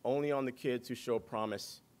only on the kids who show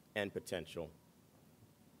promise and potential.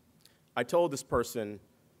 I told this person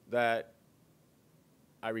that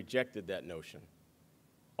I rejected that notion.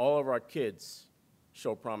 All of our kids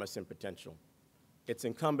show promise and potential. it's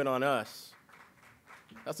incumbent on us.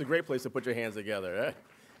 That's a great place to put your hands together. Eh?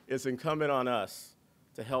 It's incumbent on us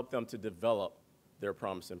to help them to develop their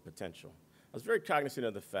promise and potential. I was very cognizant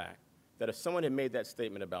of the fact that if someone had made that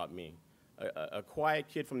statement about me, a quiet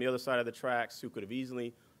kid from the other side of the tracks who could have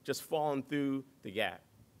easily just fallen through the gap,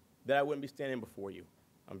 that I wouldn't be standing before you.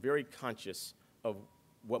 I'm very conscious of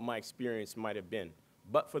what my experience might have been,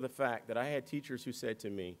 but for the fact that I had teachers who said to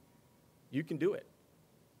me, you can do it.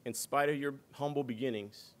 In spite of your humble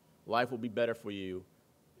beginnings, life will be better for you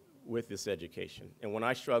with this education. And when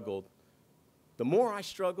I struggled, the more I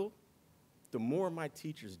struggled, the more my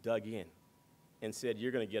teachers dug in and said,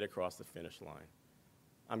 you're going to get across the finish line.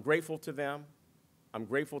 I'm grateful to them. I'm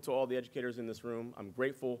grateful to all the educators in this room. I'm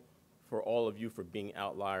grateful for all of you for being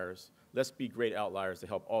outliers. Let's be great outliers to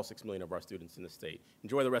help all 6 million of our students in the state.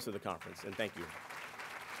 Enjoy the rest of the conference, and thank you.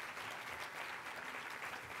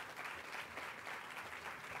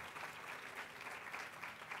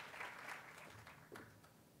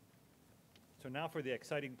 So now for the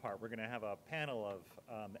exciting part, we're going to have a panel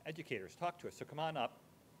of educators talk to us. So come on up.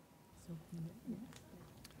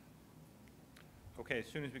 Okay, as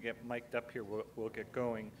soon as we get mic'd up here, we'll get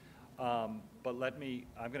going. But I'm going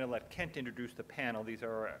to let Kent introduce the panel. These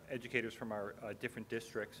are our educators from our different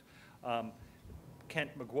districts.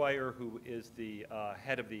 Kent McGuire, who is the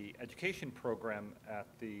head of the education program at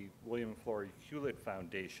the William and Flora Hewlett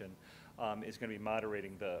Foundation, is going to be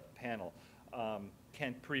moderating the panel.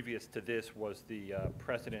 Kent, previous to this, was the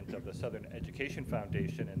president of the Southern Education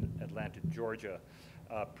Foundation in Atlanta, Georgia.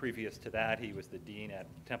 Previous to that, he was the dean at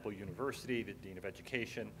Temple University, the dean of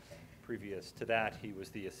education. Previous to that, he was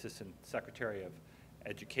the assistant secretary of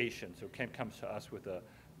education. So Kent comes to us with a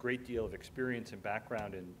great deal of experience and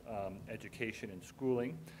background in education and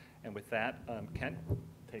schooling. And with that, Kent,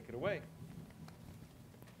 take it away.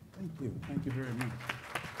 Thank you. Thank you very much.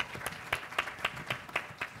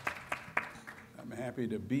 I'm happy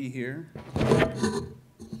to be here.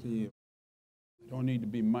 See, don't need to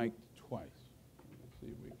be mic'd twice. Let's see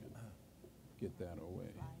if we can get that away.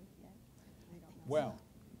 Well,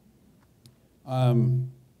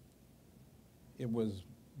 it was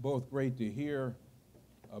both great to hear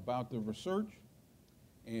about the research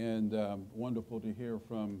and wonderful to hear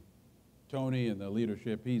from Tony and the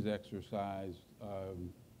leadership he's exercised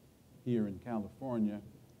here in California.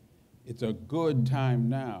 It's a good time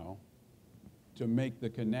now to make the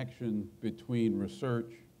connection between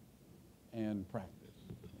research and practice.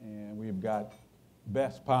 And we've got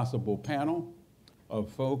best possible panel of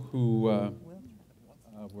folk who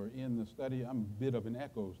were in the study. I'm a bit of an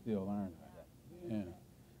echo still, aren't I? Yeah.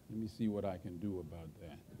 Let me see what I can do about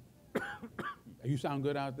that. You sound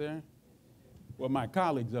good out there? Well, my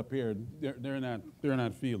colleagues up here, they're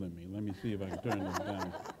not feeling me. Let me see if I can turn this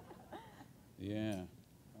down. Yeah.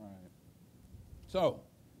 All right. So,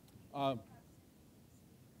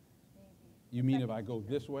 you mean if I go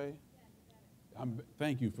this way?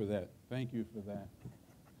 Thank you for that. Thank you for that.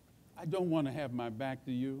 I don't want to have my back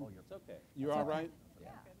to you. Oh, it's okay. You're all right? Yeah.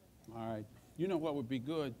 All right. You know what would be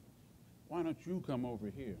good? Why don't you come over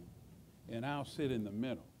here, and I'll sit in the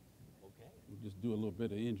middle. Okay. We'll just do a little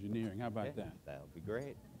bit of engineering. How about that? That would be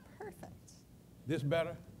great. Perfect. This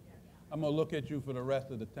better? I'm going to look at you for the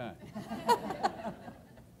rest of the time.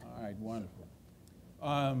 All right, wonderful.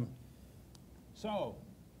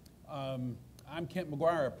 I'm Kent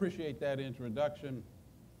McGuire. I appreciate that introduction.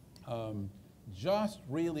 Just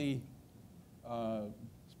really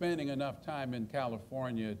spending enough time in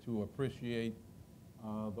California to appreciate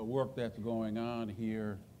the work that's going on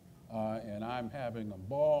here, and I'm having a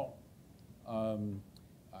ball. I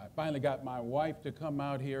finally got my wife to come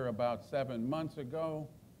out here about 7 months ago.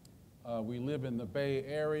 We live in the Bay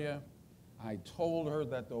Area. I told her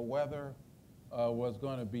that the weather was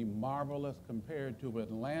going to be marvelous compared to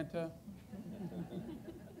Atlanta.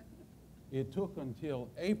 It took until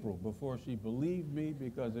April before she believed me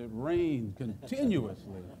because it rained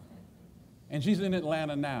continuously. And she's in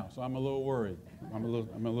Atlanta now, so I'm a little worried. I'm a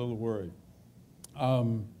little worried.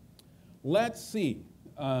 Let's see.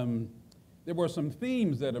 There were some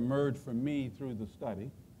themes that emerged for me through the study.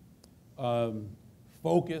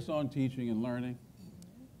 Focus on teaching and learning.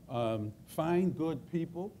 Find good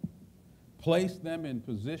people. Place them in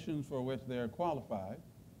positions for which they're qualified.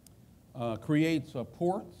 Create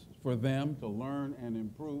supports for them to learn and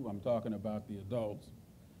improve. I'm talking about the adults.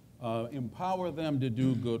 Empower them to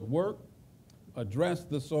do good work. Address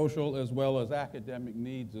the social as well as academic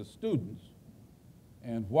needs of students.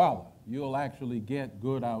 And voila, you'll actually get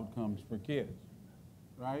good outcomes for kids,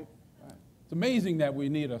 right? It's amazing that we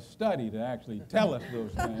need a study to actually tell us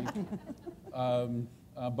those things,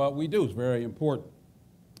 but we do. It's very important.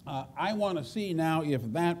 I want to see now if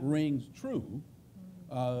that rings true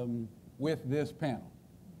with this panel.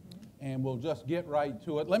 And we'll just get right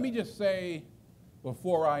to it. Let me just say,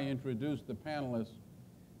 before I introduce the panelists,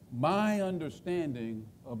 my understanding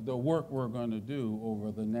of the work we're going to do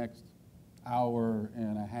over the next hour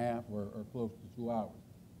and a half or close to 2 hours.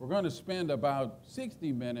 We're going to spend about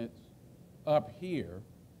 60 minutes up here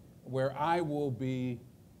where I will be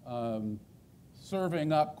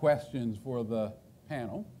serving up questions for the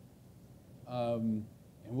panel. And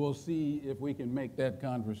we'll see if we can make that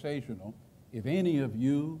conversational. If any of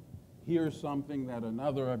you hear something that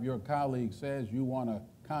another of your colleagues says you want to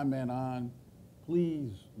comment on,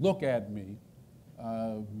 please look at me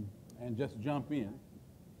and just jump in.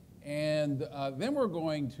 And then we're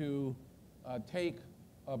going to take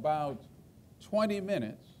about 20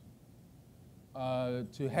 minutes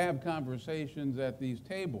to have conversations at these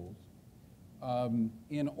tables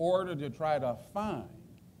in order to try to find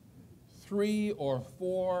 3 or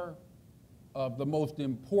 4 of the most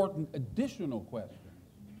important additional questions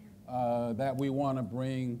that we want to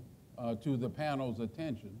bring to the panel's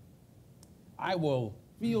attention. I will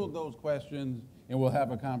field those questions and we'll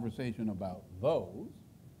have a conversation about those.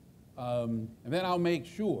 And then I'll make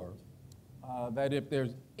sure that if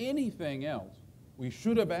there's anything else we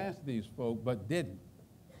should have asked these folk but didn't,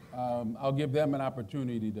 I'll give them an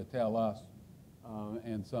opportunity to tell us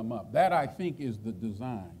and sum up. That, I think, is the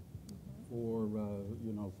design for,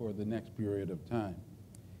 for the next period of time.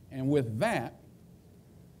 And with that,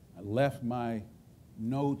 I left my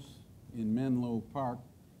notes in Menlo Park,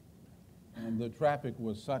 and the traffic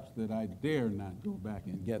was such that I dare not go back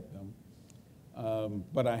and get them,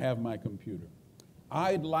 but I have my computer.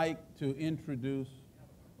 I'd like to introduce,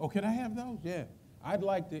 oh, can I have those? Yeah. I'd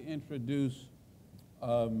like to introduce,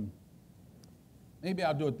 maybe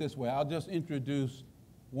I'll do it this way. I'll just introduce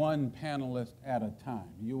one panelist at a time.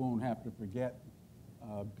 You won't have to forget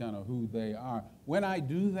kind of who they are. When I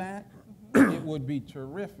do that, it would be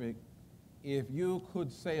terrific if you could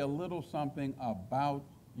say a little something about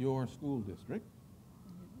your school district,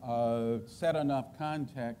 set enough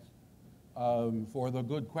context for the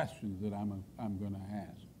good questions that I'm going to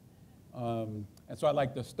ask. And so I'd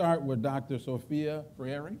like to start with Dr. Sophia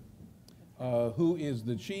Freire, who is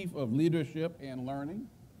the Chief of Leadership and Learning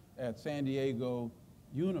at San Diego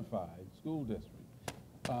Unified School District.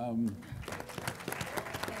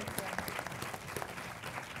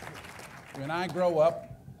 When I grow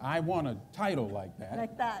up, I want a title like that.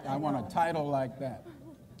 Like that. I want a title like that.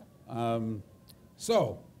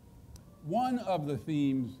 So, one of the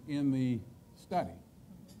themes in the study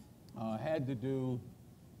had to do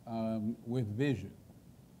with vision.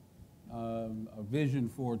 A vision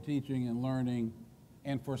for teaching and learning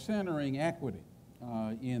and for centering equity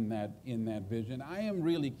in that vision. I am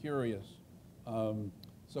really curious,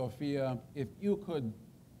 Sophia, if you could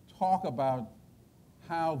talk about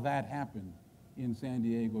how that happened in San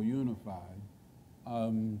Diego Unified.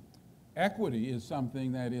 Equity is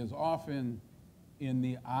something that is often in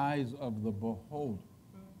the eyes of the beholder,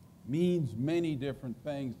 means many different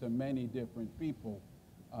things to many different people.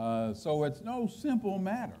 So it's no simple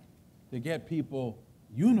matter to get people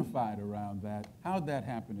unified around that. How'd that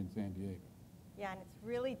happen in San Diego? Yeah, and it's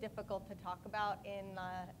really difficult to talk about in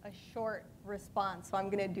a short response, so I'm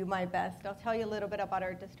going to do my best. I'll tell you a little bit about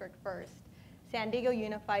our district first. San Diego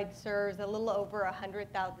Unified serves a little over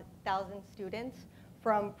 100,000 students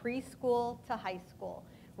from preschool to high school.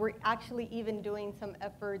 We're actually even doing some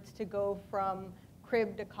efforts to go from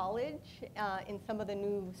crib to college in some of the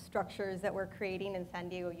new structures that we're creating in San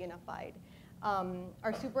Diego Unified.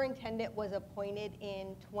 Our superintendent was appointed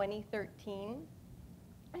in 2013,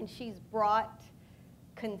 and she's brought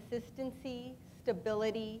consistency,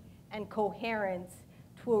 stability, and coherence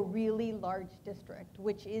to a really large district,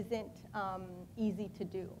 which isn't easy to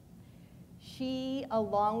do. She,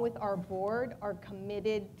 along with our board, are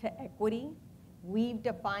committed to equity. We've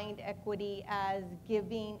defined equity as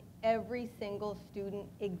giving every single student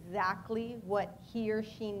exactly what he or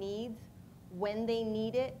she needs, when they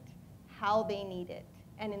need it, how they need it,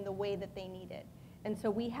 and in the way that they need it. And so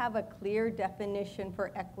we have a clear definition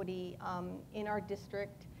for equity in our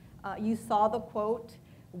district. You saw the quote.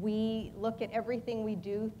 We look at everything we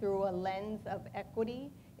do through a lens of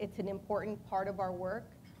equity. It's an important part of our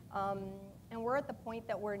work. And we're at the point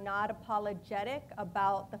that we're not apologetic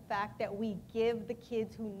about the fact that we give the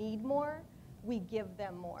kids who need more, we give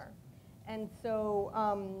them more. And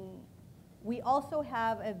so we also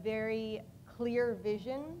have a very clear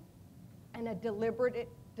vision and a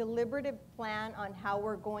deliberative plan on how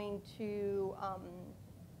we're going to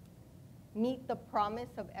meet the promise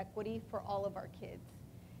of equity for all of our kids.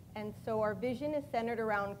 And so our vision is centered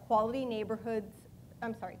around quality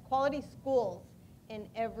schools in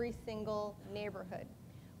every single neighborhood.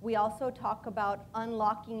 We also talk about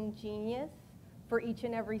unlocking genius for each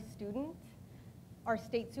and every student. Our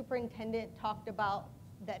state superintendent talked about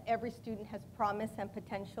that every student has promise and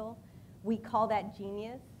potential. We call that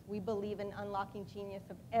genius. We believe in unlocking genius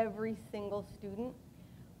of every single student.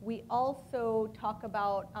 We also talk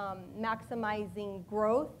about maximizing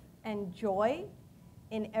growth and joy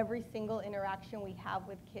in every single interaction we have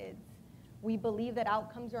with kids. We believe that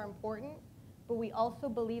outcomes are important, but we also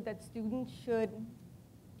believe that students should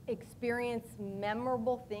experience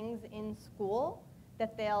memorable things in school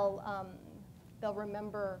that they'll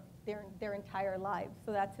remember their entire lives.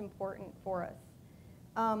 So that's important for us.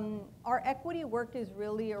 Our equity work is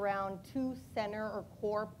really around two center or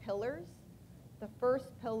core pillars. The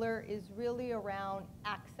first pillar is really around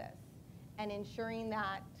access and ensuring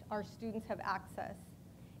that our students have access.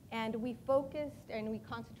 And we focused and we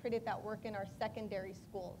concentrated that work in our secondary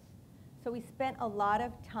schools. So we spent a lot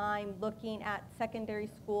of time looking at secondary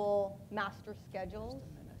school master schedules.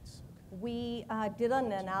 We did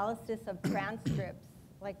an analysis of transcripts.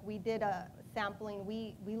 Like we did a sampling.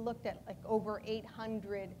 We looked at like over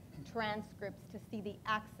 800 transcripts to see the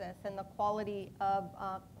access and the quality of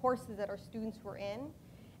courses that our students were in.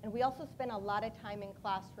 And we also spent a lot of time in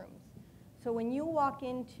classrooms. So when you walk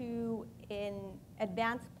into an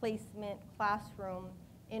advanced placement classroom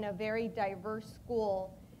in a very diverse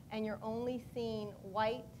school and you're only seeing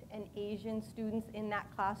white and Asian students in that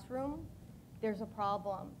classroom, there's a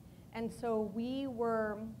problem. And so we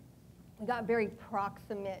got very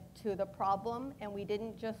proximate to the problem, and we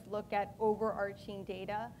didn't just look at overarching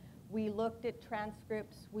data. We looked at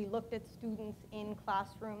transcripts, we looked at students in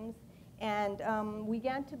classrooms, and we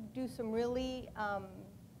began to do some really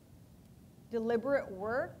deliberate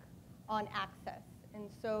work on access. And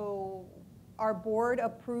so our board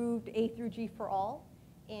approved A through G for all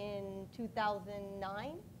in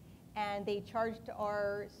 2009, and they charged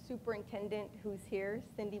our superintendent, who's here,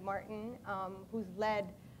 Cindy Martin, who's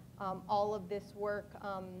led all of this work.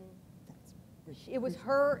 It was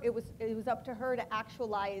up to her to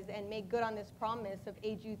actualize and make good on this promise of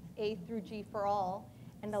A through G for all.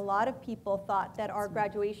 And a lot of people thought that our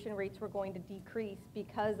graduation rates were going to decrease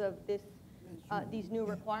because of these new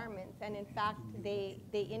requirements, and in fact, they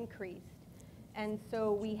increased. And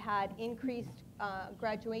so we had increased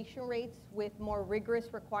graduation rates with more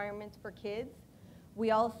rigorous requirements for kids.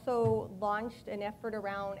 We also launched an effort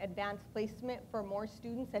around advanced placement for more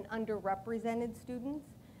students and underrepresented students.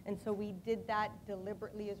 And so we did that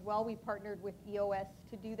deliberately as well. We partnered with EOS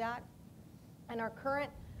to do that. And our current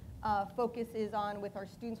focus is on with our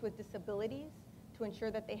students with disabilities to ensure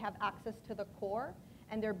that they have access to the core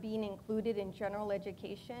and they're being included in general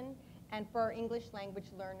education, and for our English language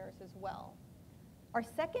learners as well. Our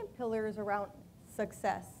second pillar is around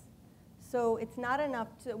success. So it's not enough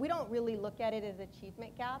we don't really look at it as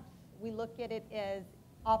achievement gaps. We look at it as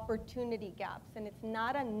opportunity gaps, and it's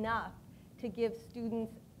not enough to give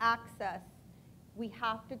students access. We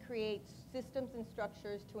have to create systems and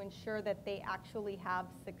structures to ensure that they actually have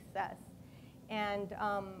success. And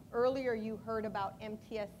earlier you heard about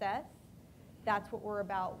MTSS. That's what we're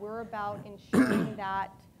about. We're about ensuring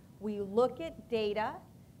that we look at data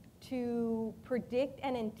to predict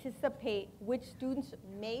and anticipate which students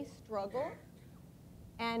may struggle,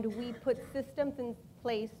 and we put systems in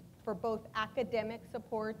place for both academic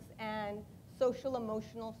supports and social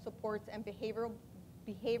emotional supports and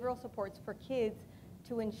behavioral supports for kids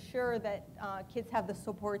to ensure that kids have the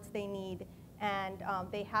supports they need and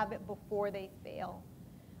they have it before they fail.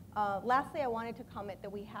 Lastly, I wanted to comment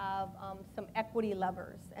that we have some equity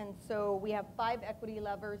levers. And so we have 5 equity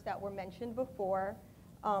levers that were mentioned before.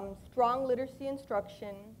 Strong literacy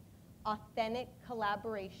instruction, authentic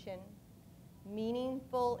collaboration,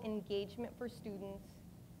 meaningful engagement for students,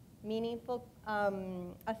 meaningful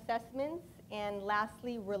assessments, and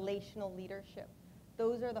lastly, relational leadership.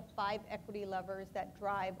 Those are the 5 equity levers that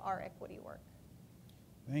drive our equity work.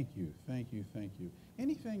 Thank you, thank you, thank you.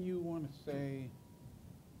 Anything you want to say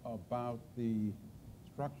about the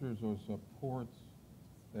structures or supports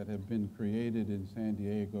that have been created in San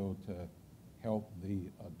Diego to help the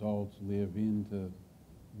adults live into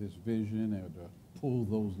this vision or to pull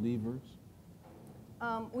those levers?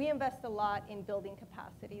 We invest a lot in building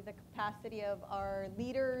capacity, the capacity of our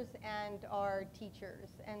leaders and our teachers.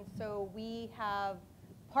 And so we have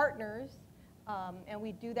partners, and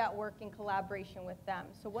we do that work in collaboration with them.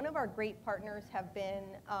 So one of our great partners have been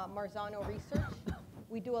Marzano Research.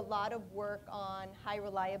 We do a lot of work on high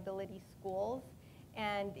reliability schools.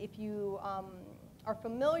 And if you are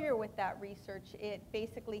familiar with that research, it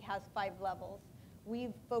basically has 5 levels.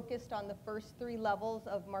 We've focused on the first 3 levels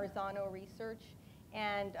of Marzano research,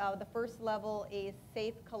 and the first level is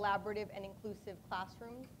safe, collaborative, and inclusive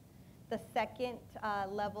classrooms. The second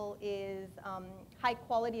level is high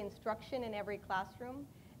quality instruction in every classroom.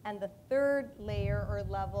 And the third layer or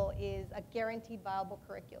level is a guaranteed viable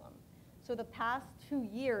curriculum. So the past 2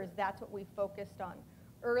 years, that's what we focused on.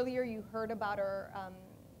 Earlier, you heard about our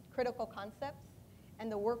critical concepts.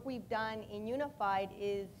 And the work we've done in Unified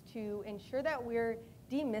is to ensure that we're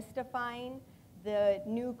demystifying the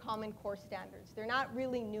new Common Core standards. They're not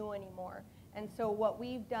really new anymore. And so what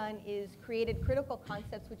we've done is created critical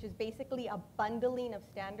concepts, which is basically a bundling of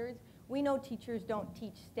standards. We know teachers don't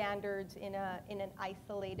teach standards in an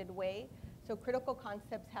isolated way. So critical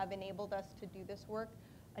concepts have enabled us to do this work.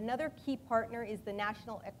 Another key partner is the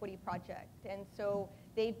National Equity Project. And so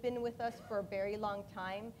they've been with us for a very long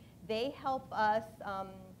time. They help us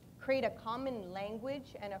create a common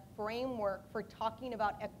language and a framework for talking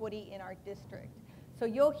about equity in our district. So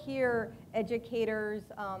you'll hear educators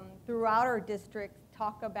throughout our district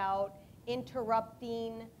talk about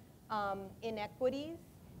interrupting inequities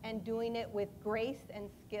and doing it with grace and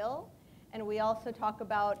skill. And we also talk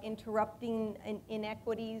about interrupting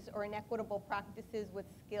inequities or inequitable practices with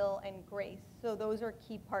skill and grace. So those are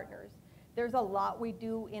key partners. There's a lot we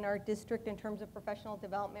do in our district in terms of professional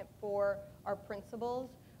development for our principals.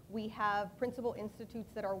 We have principal institutes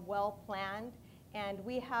that are well planned, and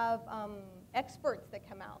we have experts that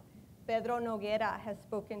come out. Pedro Noguera has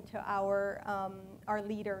spoken to our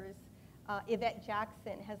leaders. Yvette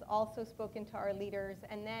Jackson has also spoken to our leaders.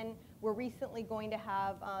 And then we're recently going to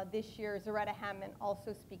have, this year, Zaretta Hammond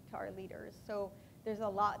also speak to our leaders. So there's a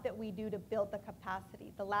lot that we do to build the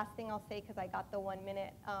capacity. The last thing I'll say, because I got the 1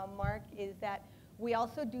 minute mark, is that we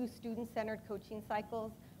also do student-centered coaching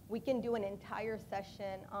cycles. We can do an entire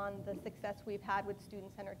session on the success we've had with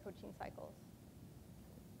student-centered coaching cycles.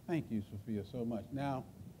 Thank you, Sophia, so much. Now,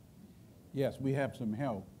 yes, we have some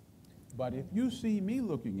help, but if you see me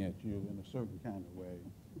looking at you in a certain kind of way,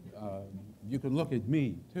 you can look at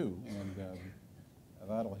me too, and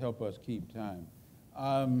that'll help us keep time.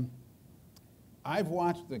 I've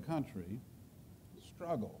watched the country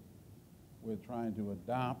struggle with trying to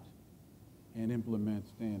adopt and implement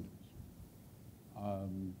standards.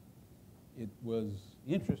 It was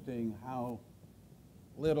interesting how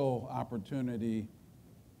little opportunity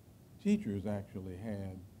teachers actually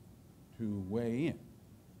had to weigh in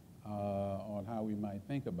on how we might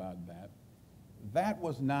think about that. That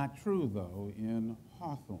was not true, though, in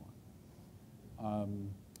Hawthorne.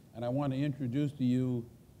 And I want to introduce to you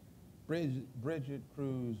Bridget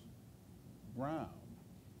Cruz Brown.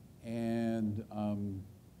 And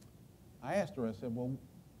I asked her, I said, well,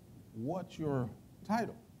 what's your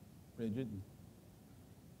title, Bridget? And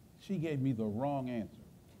she gave me the wrong answer.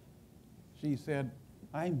 She said,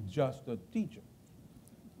 I'm just a teacher.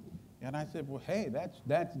 And I said, well, hey,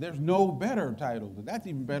 there's no better title. That's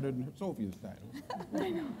even better than Sophia's title.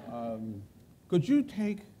 Could you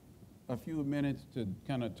take a few minutes to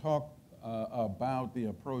kind of talk about the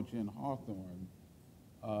approach in Hawthorne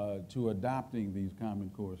to adopting these Common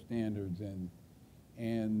Core standards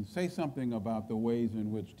and say something about the ways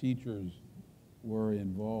in which teachers were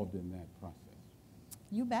involved in that process?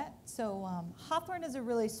 You bet. So Hawthorne is a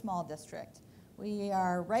really small district. We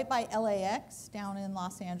are right by LAX down in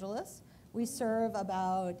Los Angeles. We serve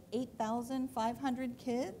about 8,500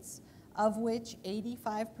 kids, of which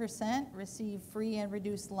 85% receive free and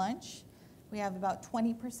reduced lunch. We have about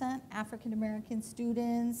 20% African American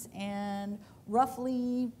students and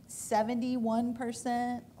roughly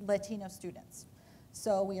 71% Latino students.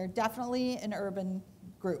 So we are definitely an urban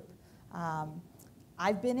group.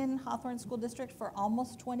 I've been in Hawthorne School District for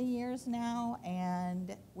almost 20 years now,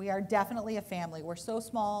 and we are definitely a family. We're so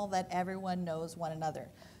small that everyone knows one another.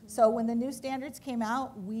 So when the new standards came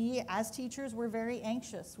out, we as teachers were very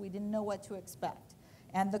anxious. We didn't know what to expect.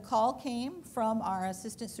 And the call came from our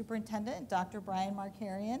assistant superintendent, Dr. Brian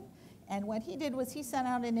Markarian, and what he did was he sent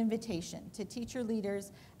out an invitation to teacher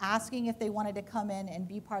leaders asking if they wanted to come in and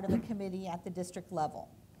be part of a committee at the district level.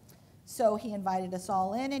 So he invited us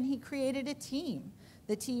all in, and he created a team.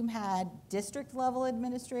 The team had district-level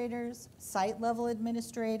administrators, site-level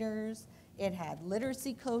administrators. It had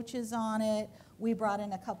literacy coaches on it. We brought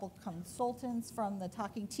in a couple consultants from the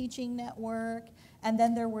Talking Teaching Network, and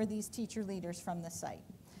then there were these teacher leaders from the site.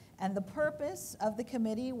 And the purpose of the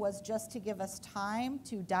committee was just to give us time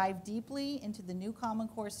to dive deeply into the new Common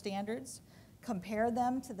Core standards, compare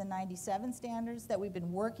them to the 97 standards that we've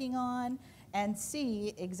been working on, and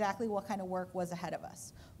see exactly what kind of work was ahead of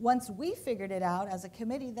us. Once we figured it out as a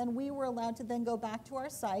committee, then we were allowed to then go back to our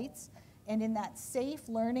sites, and in that safe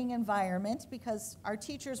learning environment, because our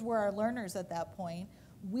teachers were our learners at that point,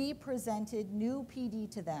 we presented new PD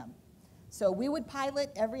to them. So we would pilot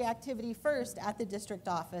every activity first at the district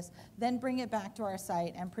office, then bring it back to our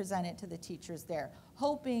site and present it to the teachers there,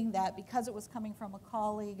 hoping that because it was coming from a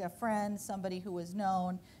colleague, a friend, somebody who was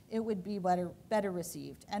known, it would be better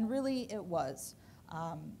received. And really it was.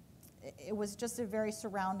 It was just a very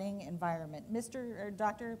surrounding environment.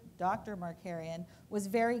 Dr. Markarian was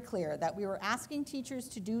very clear that we were asking teachers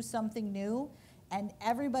to do something new, and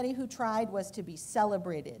everybody who tried was to be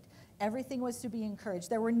celebrated. Everything was to be encouraged.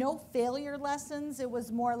 There were no failure lessons. It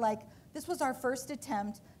was more like, this was our first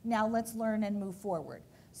attempt, now let's learn and move forward.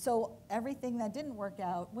 So everything that didn't work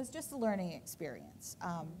out was just a learning experience.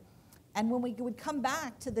 And when we would come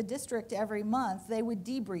back to the district every month, they would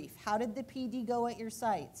debrief. How did the PD go at your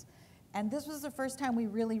sites? And this was the first time we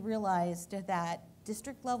really realized that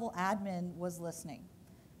district level admin was listening.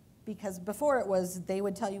 Because before it was, they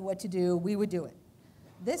would tell you what to do, we would do it.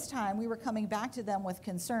 This time, we were coming back to them with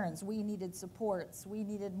concerns. We needed supports. We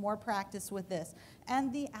needed more practice with this.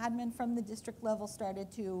 And the admin from the district level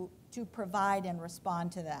started to provide and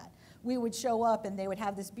respond to that. We would show up, and they would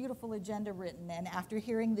have this beautiful agenda written, and after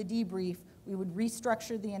hearing the debrief, we would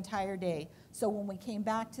restructure the entire day. So when we came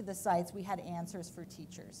back to the sites, we had answers for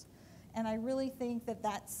teachers. And I really think that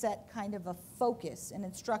that set kind of a focus, an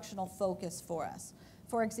instructional focus for us.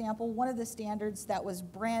 For example, one of the standards that was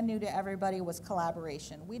brand new to everybody was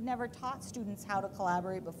collaboration. We'd never taught students how to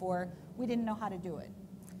collaborate before. We didn't know how to do it.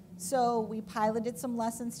 So we piloted some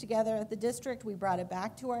lessons together at the district. We brought it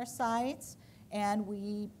back to our sites, and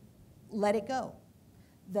we let it go.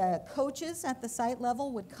 The coaches at the site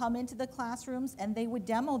level would come into the classrooms, and they would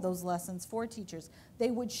demo those lessons for teachers.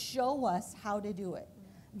 They would show us how to do it.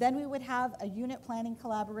 Then we would have a unit planning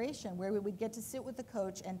collaboration where we would get to sit with the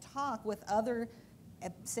coach and talk with other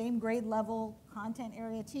at same grade level content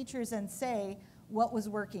area teachers and say what was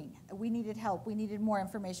working. We needed help, we needed more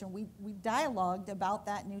information. We dialogued about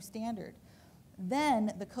that new standard.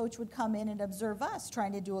 Then the coach would come in and observe us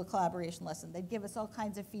trying to do a collaboration lesson. They'd give us all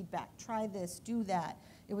kinds of feedback. Try this, do that.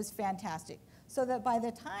 It was fantastic. So that by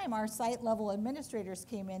the time our site level administrators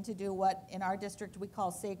came in to do what in our district we call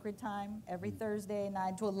sacred time, every Thursday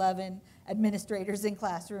 9 to 11, administrators in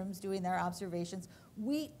classrooms doing their observations,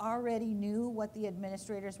 we already knew what the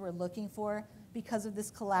administrators were looking for because of this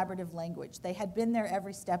collaborative language. They had been there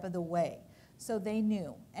every step of the way, so they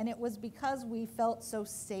knew. And it was because we felt so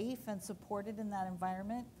safe and supported in that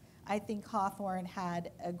environment, I think Hawthorne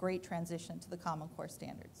had a great transition to the Common Core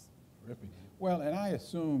standards. Terrific. Well, and I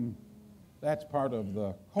assume that's part of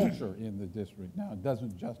the culture in the district. Now, it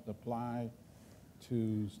doesn't just apply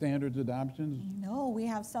to standards adoptions? No, we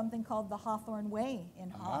have something called the Hawthorne Way in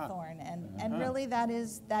Hawthorne, and really that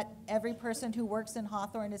is that every person who works in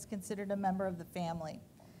Hawthorne is considered a member of the family.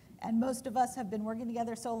 And most of us have been working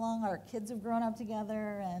together so long, our kids have grown up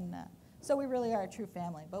together, and so we really are a true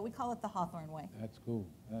family, but we call it the Hawthorne Way. That's cool.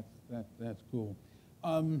 That's cool.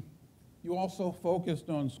 You also focused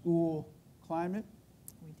on school climate.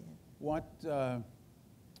 We did.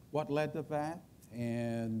 What led to that,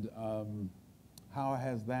 and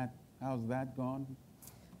how's that gone?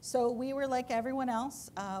 So we were like everyone else.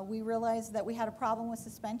 We realized that we had a problem with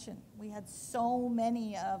suspension. We had so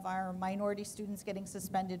many of our minority students getting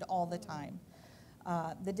suspended all the time.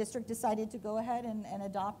 The district decided to go ahead and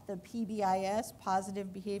adopt the PBIS,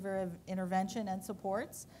 Positive Behavior Intervention and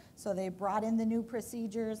Supports. So they brought in the new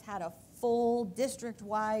procedures, had a full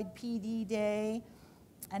district-wide PD day,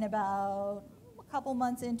 and about a couple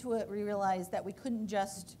months into it, we realized that we couldn't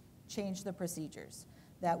just change the procedures,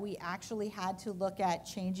 that we actually had to look at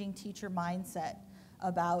changing teacher mindset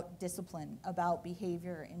about discipline, about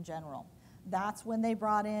behavior in general. That's when they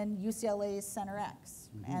brought in UCLA's Center X,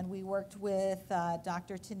 and we worked with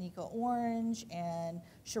Dr. Tanika Orange and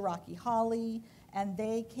Shiraki Hawley, and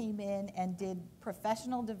they came in and did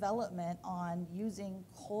professional development on using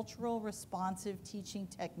cultural responsive teaching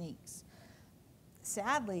techniques.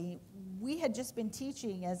 Sadly, we had just been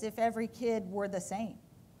teaching as if every kid were the same.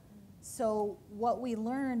 So what we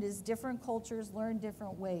learned is different cultures learn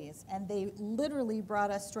different ways, and they literally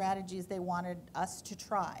brought us strategies they wanted us to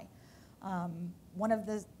try. One of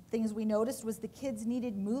the things we noticed was the kids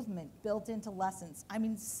needed movement built into lessons. I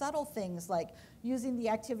mean, subtle things like using the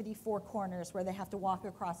activity 4 corners where they have to walk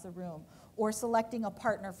across the room, or selecting a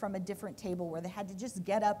partner from a different table where they had to just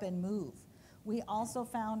get up and move. We also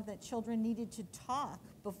found that children needed to talk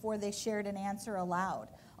before they shared an answer aloud.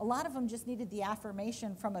 A lot of them just needed the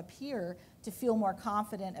affirmation from a peer to feel more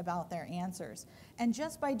confident about their answers. And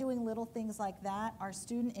just by doing little things like that, our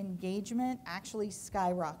student engagement actually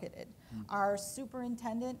skyrocketed. Our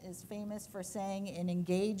superintendent is famous for saying an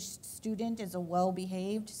engaged student is a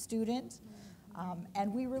well-behaved student.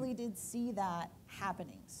 And we really did see that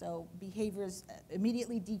happening. So behaviors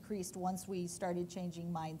immediately decreased once we started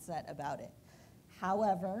changing mindset about it.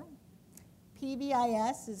 However,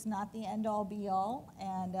 PBIS is not the end-all be-all,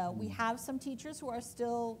 and we have some teachers who are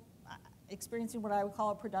still experiencing what I would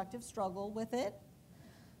call a productive struggle with it.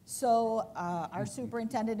 So our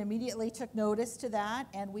superintendent immediately took notice to that,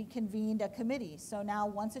 and we convened a committee. So now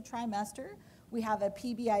once a trimester, we have a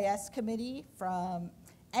PBIS committee from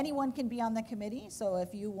anyone can be on the committee. So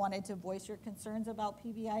if you wanted to voice your concerns about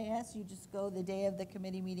PBIS, you just go the day of the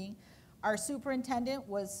committee meeting. Our superintendent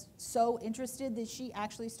was so interested that she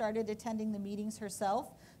actually started attending the meetings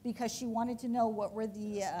herself because she wanted to know what were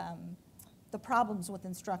the problems with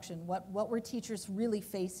instruction, what were teachers really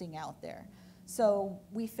facing out there. So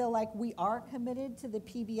we feel like we are committed to the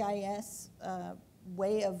PBIS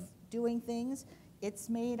way of doing things. It's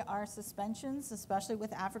made our suspensions, especially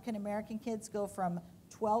with African American kids, go from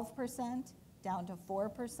 12% down to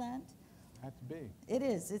 4%. That's big. It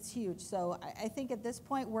is, it's huge. So I think at this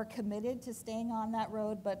point we're committed to staying on that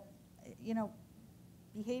road, but you know,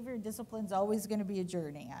 behavior discipline is always going to be a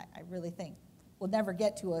journey. I really think we'll never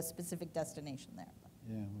get to a specific destination there.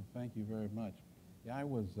 Yeah, well, thank you very much. Yeah, I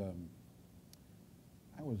was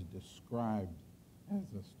described as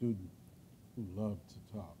a student who loved to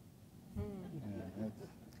talk. Yeah,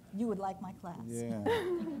 You would like my class. yeah,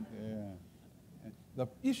 yeah. And the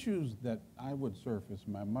issues that I would surface,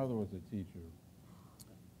 my mother was a teacher.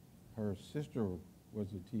 Her sister was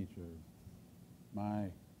a teacher. I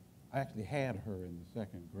actually had her in the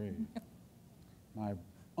second grade. My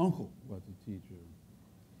uncle was a teacher.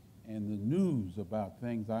 And the news about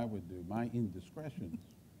things I would do, my indiscretions,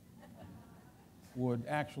 would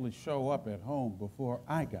actually show up at home before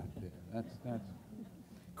I got there. That's.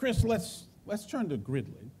 Chris, let's turn to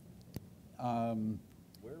Gridley.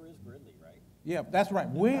 Where is Gridley, right? Yeah, that's right.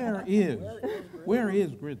 Where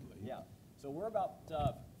is Gridley? Yeah, so we're about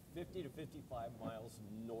 50 to 55 miles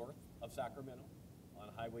north of Sacramento on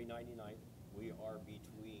Highway 99. We are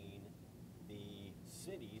between the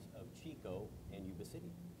cities of Chico and Yuba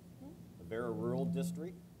City. A very rural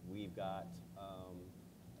district. We've got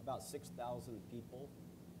about 6,000 people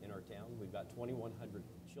in our town. We've got 2,100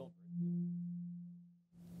 children.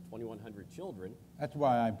 2,100 children. That's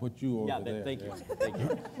why I put you over there. Thank you. Thank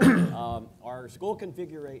you. Our school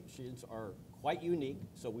configurations are quite unique.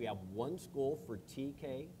 So we have one school for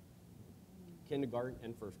TK, kindergarten,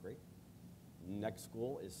 and first grade. Next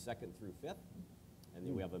school is 2nd through 5th. And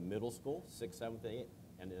then we have a middle school, 6th, 7th, 8th,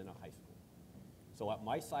 and then a high school. So at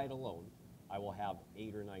my site alone, I will have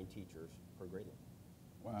 8 or 9 teachers per grade level.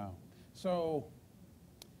 Wow. So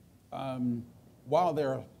while there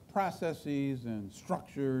are processes and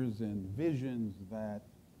structures and visions that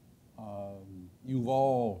you've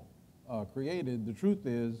all created, the truth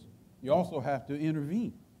is you also have to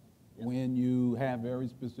intervene when you have very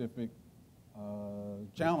specific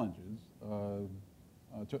challenges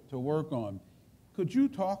to work on. Could you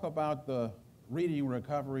talk about the reading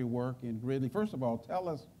recovery work in Gridley? First of all, tell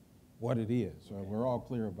us what it is, so we're all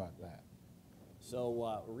clear about that.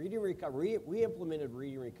 So reading recovery, we implemented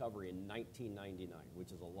reading recovery in 1999,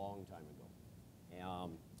 which is a long time ago.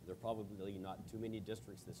 There are probably not too many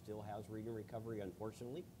districts that still has reading recovery,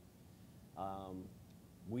 unfortunately.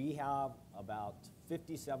 We have about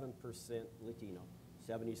 57% Latino,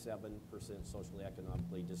 77% socially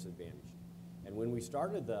economically disadvantaged. And when we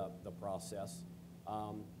started the process,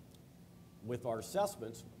 with our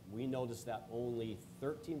assessments, we noticed that only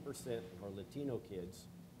 13% of our Latino kids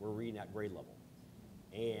were reading at grade level.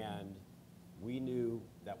 And we knew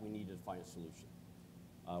that we needed to find a solution.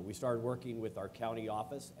 We started working with our county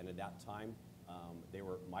office, and at that time,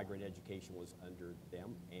 Migrant Education was under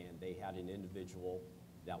them, and they had an individual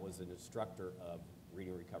that was an instructor of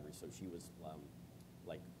reading recovery. So she was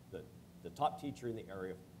like the top teacher in the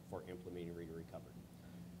area for implementing reading recovery.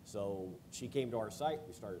 So she came to our site,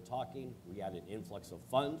 we started talking, we had an influx of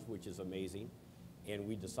funds, which is amazing, and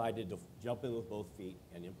we decided to jump in with both feet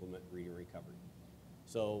and implement reading recovery.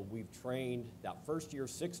 So we've trained that first year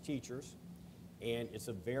 6 teachers, and it's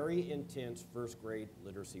a very intense first grade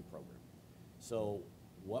literacy program. So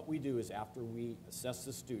what we do is after we assess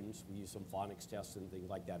the students, we use some phonics tests and things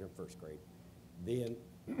like that in first grade. Then,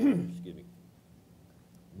 excuse me,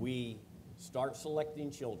 we start selecting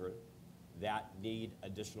children that need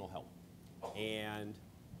additional help. And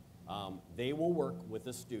they will work with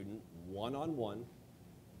a student one-on-one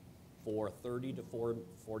for 30 to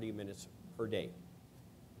 40 minutes per day,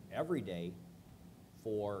 every day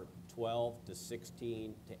for 12 to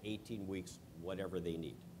 16 to 18 weeks, whatever they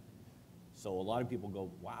need. So a lot of people go,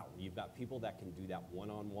 wow, you've got people that can do that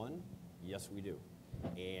one-on-one? Yes, we do.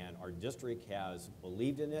 And our district has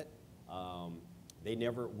believed in it. They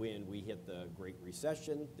never, when we hit the Great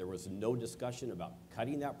Recession, there was no discussion about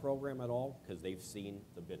cutting that program at all because they've seen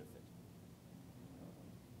the benefit.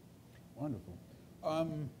 Wonderful.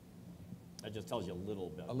 That just tells you a little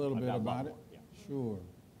bit. A little bit about it? Yeah. Sure.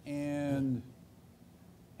 And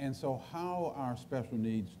so how are special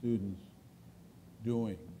needs students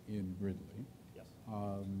doing in Gridley? Yes.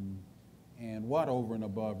 And what over and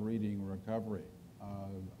above reading recovery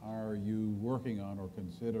are you working on or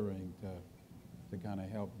considering to kind of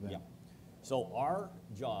help them? Yeah. So our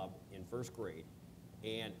job in first grade,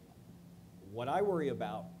 and what I worry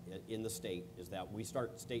about in the state is that we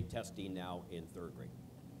start state testing now in third grade.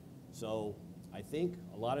 So I think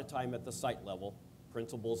a lot of time at the site level,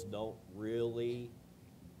 principals don't really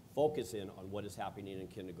focus in on what is happening in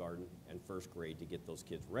kindergarten and first grade to get those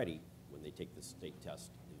kids ready when they take the state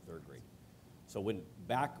test in third grade. So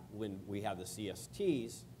back when we had the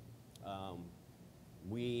CSTs,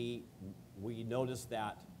 we noticed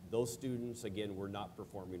that those students, again, were not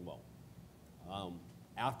performing well.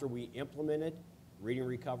 After we implemented reading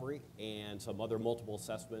recovery and some other multiple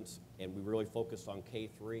assessments, and we really focused on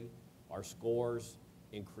K-3, our scores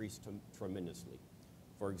increased tremendously.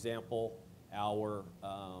 For example, our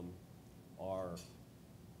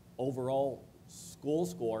overall school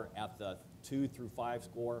score at the 2 through 5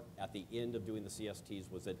 score at the end of doing the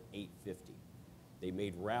CSTs was at 850. They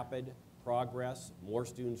made rapid progress. More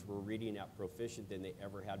students were reading at proficient than they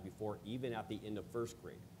ever had before, even at the end of first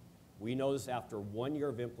grade. We noticed after 1 year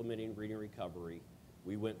of implementing reading recovery,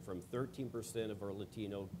 we went from 13% of our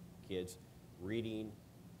Latino kids reading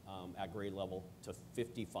at grade level to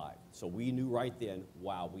 55. So we knew right then,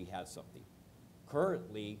 wow, we had something.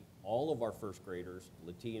 Currently, all of our first graders,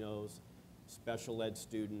 Latinos, special ed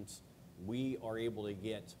students, we are able to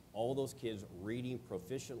get all those kids reading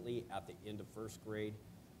proficiently at the end of first grade,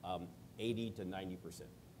 80 to 90%.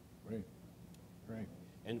 Great, great.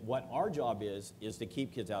 And what our job is to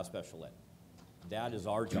keep kids out of special ed. That is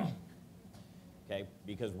our job, okay?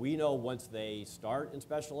 Because we know once they start in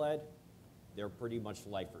special ed, they're pretty much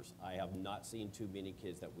lifers. I have not seen too many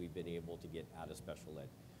kids that we've been able to get out of special ed.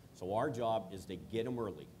 So our job is to get them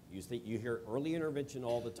early. You hear early intervention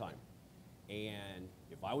all the time. And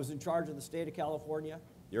if I was in charge of the state of California,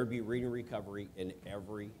 there'd be reading recovery in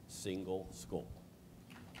every single school.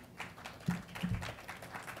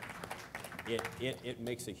 It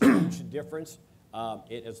makes a huge difference.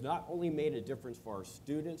 It has not only made a difference for our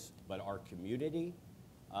students, but our community,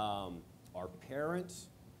 our parents.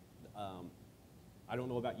 I don't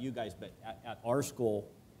know about you guys, but at our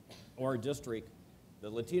school or our district, the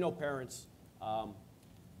Latino parents,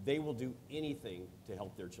 they will do anything to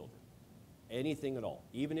help their children. Anything at all,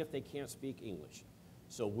 even if they can't speak English.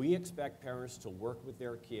 So we expect parents to work with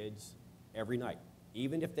their kids every night,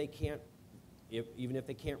 even if they can't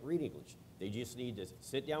read English. They just need to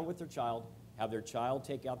sit down with their child, have their child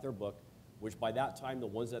take out their book, which by that time, the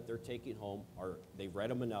ones that they're taking home they've read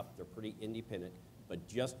them enough, they're pretty independent, but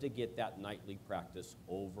just to get that nightly practice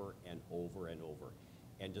over and over and over,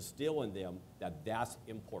 and to still in them that that's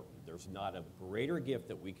important. There's not a greater gift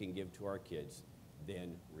that we can give to our kids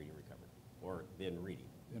than reading recovery, or than reading.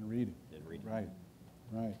 Than reading. Than reading. Right,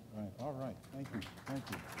 right, right. All right, thank you, thank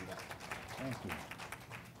you. Thank you.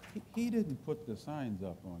 He didn't put the signs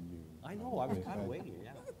up on you. I know, I was Chris. kind of waiting,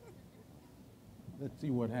 yeah. Let's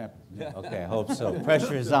see what happens next. Okay, I hope so.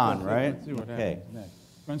 Pressure is on, right? Let's see what Okay, happens next.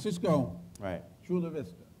 Francisco, right. Chula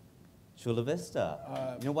Vista. Chula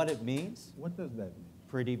Vista. You know what it means? What does that mean?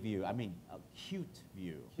 Pretty view. I mean, a cute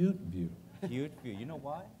view. Cute view. Cute view. You know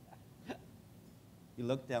why? You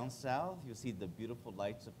look down south, you see the beautiful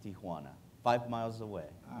lights of Tijuana, 5 miles away.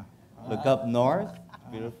 Look up north,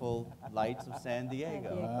 beautiful lights of San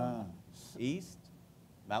Diego. East,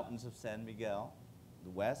 mountains of San Miguel. The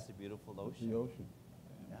west, the beautiful ocean. The ocean.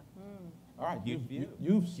 Yeah. All right, Cute view.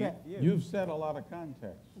 you've set a lot of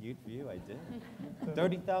context. Cute view, I did.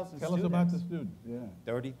 30,000 students. Tell us about the students, yeah.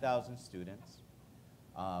 30,000 students.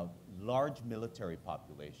 Large military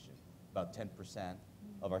population. About 10%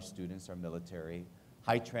 of our students are military.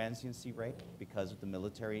 High transiency rate because of the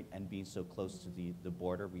military and being so close to the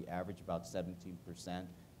border. We average about 17%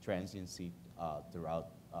 transiency throughout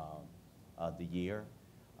the year.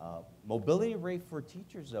 Mobility rate for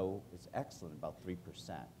teachers, though, is excellent, about 3%.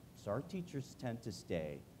 So our teachers tend to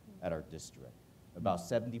stay at our district. About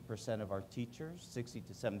 70% of our teachers, 60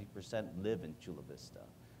 to 70% live in Chula Vista.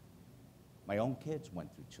 My own kids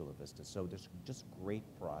went through Chula Vista, so there's just great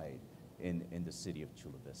pride in the city of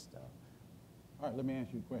Chula Vista. All right, let me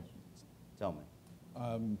ask you a question. Tell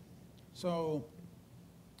me. So,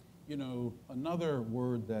 you know, another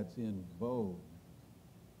word that's in vogue,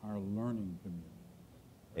 our learning community.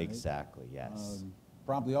 Right? Exactly, yes.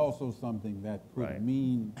 Probably also something that could Right.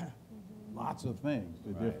 mean lots of things to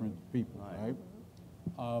Right. different people, Right.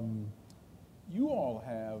 right? You all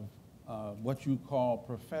have what you call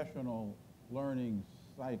professional learning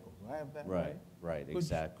cycles. I have that right? Right, Could-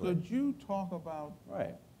 exactly. Could you talk about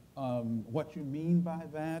Right. what you mean by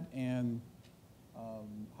that and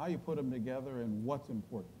how you put them together and what's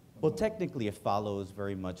important? Well, about it? technically, it follows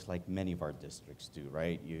very much like many of our districts do,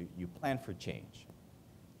 right? You plan for change,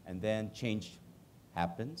 and then change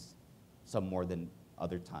happens, some more than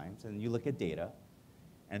other times, and you look at data,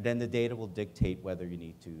 and then the data will dictate whether you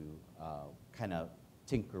need to kind of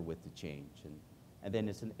tinker with the change, and then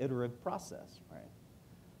it's an iterative process, right?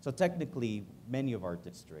 So technically, many of our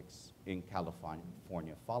districts in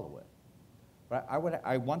California follow it. But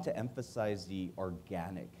I want to emphasize the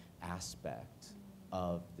organic aspect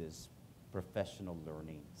of this professional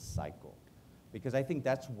learning cycle, because I think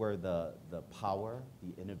that's where the power,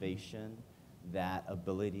 the innovation, that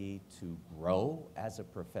ability to grow as a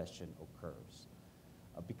profession occurs.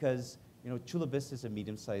 Because, you know, Chula Vista is a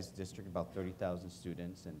medium-sized district, about 30,000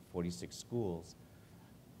 students and 46 schools.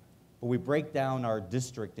 But we break down our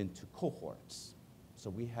district into cohorts. So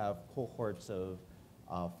we have cohorts of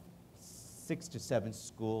 6 to 7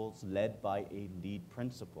 schools led by a lead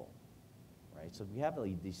principal, right? So we have a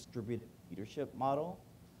distributed leadership model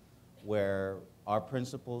where our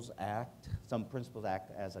principals some principals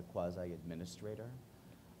act as a quasi-administrator.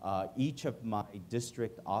 Each of my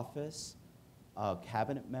district office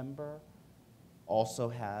cabinet member also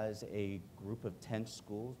has a group of 10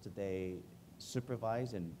 schools that they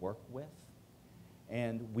supervise and work with.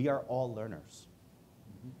 And we are all learners.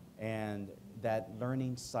 And that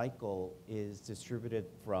learning cycle is distributed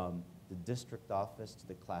from the district office to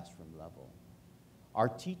the classroom level. Our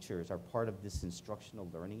teachers are part of this instructional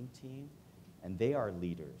learning team, and they are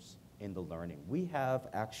leaders in the learning. We have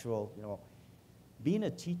actual, you know, being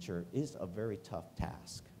a teacher is a very tough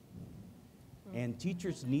task. And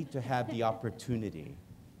teachers need to have the opportunity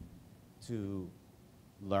to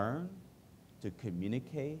learn, to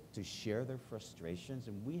communicate, to share their frustrations.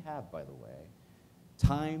 And we have, by the way,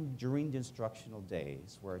 time during the instructional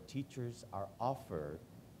days where teachers are offered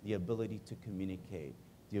the ability to communicate,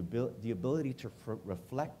 the ability to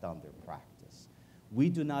reflect on their practice. We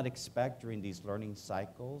do not expect during these learning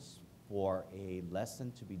cycles for a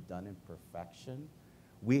lesson to be done in perfection.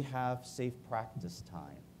 We have safe practice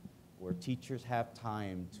time where teachers have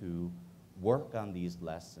time to work on these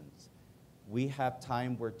lessons. We have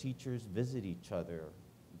time where teachers visit each other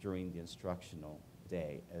during the instructional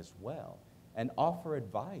day as well and offer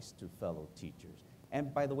advice to fellow teachers.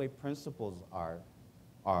 And by the way, principals are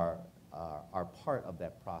part of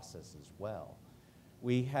that process as well.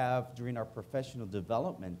 We have, during our professional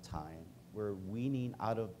development time, we're weaning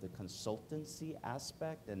out of the consultancy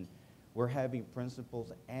aspect, and we're having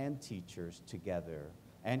principals and teachers together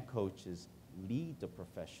and coaches lead the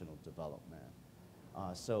professional development.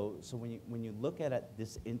 So when you look at it,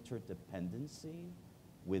 this interdependency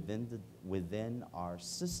within our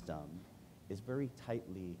system is very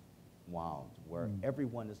tightly wound, where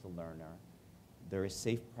everyone is a learner. There is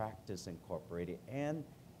safe practice incorporated, and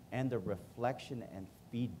the reflection and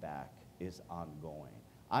feedback is ongoing.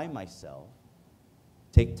 I myself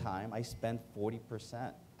take time. I spend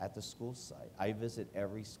 40% at the school site. I visit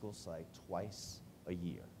every school site twice a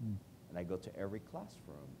year. And I go to every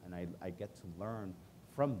classroom, and I get to learn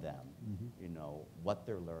from them, you know, what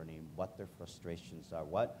they're learning, what their frustrations are,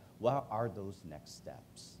 what are those next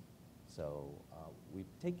steps. So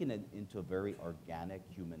we've taken it into a very organic,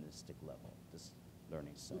 humanistic level, this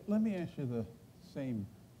learning cycle. Let me ask you the same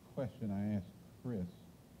question I asked Chris.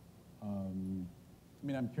 I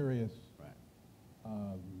mean, I'm curious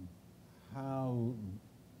how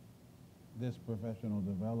this professional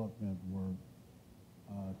development work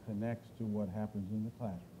connects to what happens in the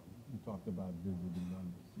classroom. You talked about visiting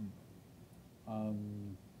on the seat.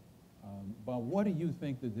 But what do you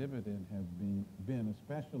think the dividend has been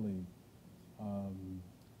especially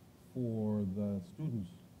for the students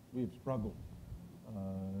we've struggled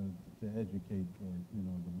to educate for, you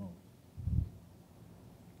know, the most?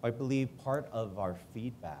 I believe part of our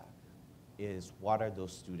feedback is what are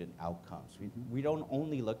those student outcomes. We don't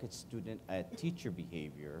only look at teacher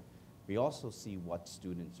behavior, we also see what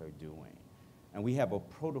students are doing. And we have a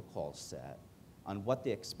protocol set on what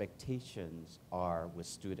the expectations are with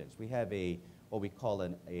students. We have what we call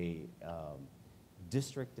a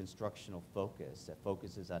district instructional focus that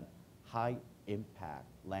focuses on high impact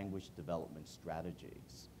language development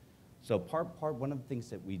strategies. So one of the things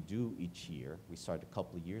that we do each year, we started a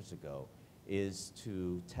couple of years ago, is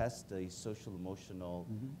to test the social emotional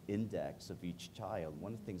index of each child.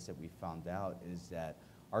 One of the things that we found out is that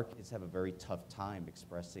our kids have a very tough time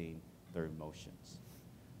expressing their emotions.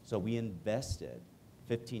 So we invested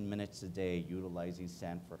 15 minutes a day utilizing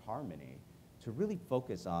Sanford Harmony to really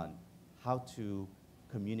focus on how to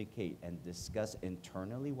communicate and discuss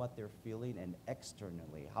internally what they're feeling and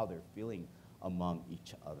externally how they're feeling among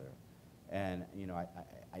each other. And you know,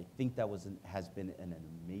 I think that has been an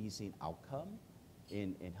amazing outcome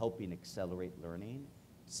in helping accelerate learning,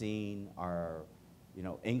 seeing our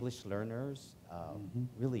English learners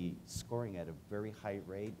really scoring at a very high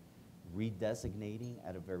rate, redesignating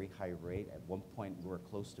at a very high rate. At one point, we were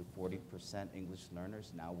close to 40% English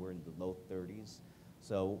learners. Now we're in the low 30s.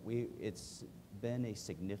 So it's been a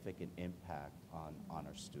significant impact on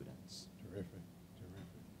our students. Terrific,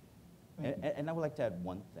 terrific. And I would like to add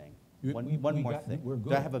one thing. We One more got- thing. we're Do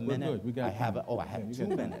I good. have a We're minute? good. We got I have. time. I have Yeah, you 2 got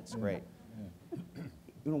time. minutes. Yeah. Great. Yeah.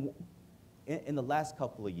 You know, in the last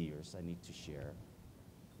couple of years, I need to share,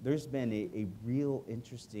 there's been a real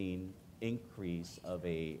interesting increase of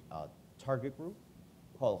a target group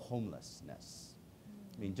called homelessness.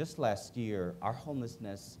 I mean, just last year, our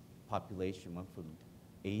homelessness population went from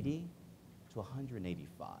 80 to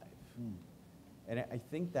 185. And I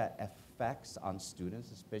think that effects on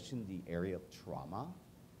students, especially in the area of trauma,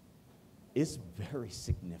 is very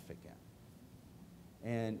significant.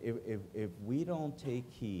 And if we don't take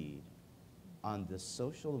heed on the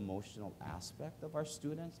social emotional aspect of our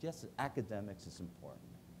students, yes, academics is important,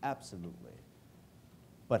 absolutely.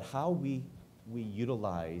 But how we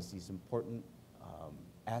utilize these important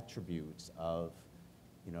attributes of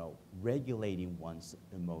regulating one's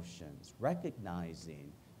emotions,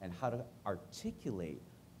 recognizing and how to articulate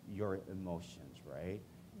your emotions, right?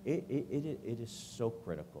 It is so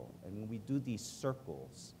critical. And when we do these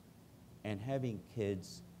circles and having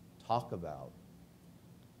kids talk about,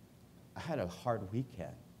 I had a hard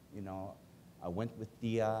weekend, I went with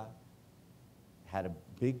Thea, had a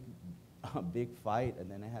big fight, and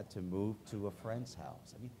then I had to move to a friend's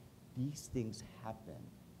house. I mean, these things happen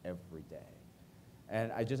every day.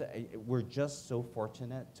 And we're just so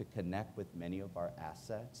fortunate to connect with many of our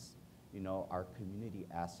assets, our community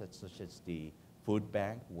assets, such as the food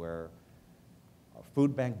bank, where our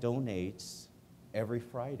food bank donates every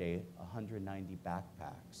Friday 190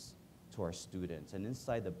 backpacks to our students. And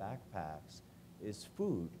inside the backpacks is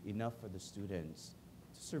food, enough for the students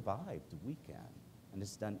to survive the weekend. And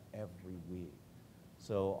it's done every week.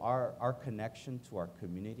 So our connection to our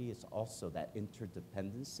community is also that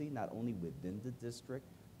interdependency, not only within the district,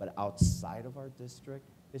 but outside of our district,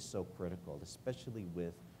 is so critical, especially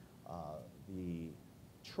with the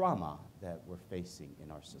trauma that we're facing in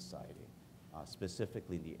our society,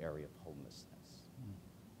 specifically in the area of homelessness.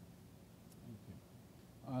 Thank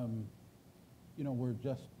you.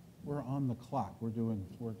 We're on the clock. We're doing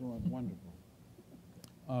wonderful.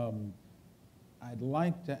 I'd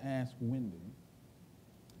like to ask Wendy,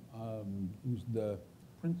 who's the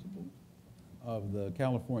principal of the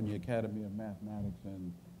California Academy of Mathematics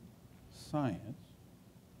and Science,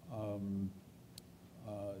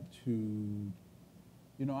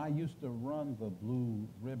 I used to run the Blue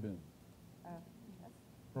Ribbon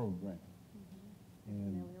program.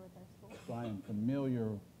 And Familiar with our school? so I am familiar,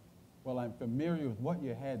 I'm familiar with what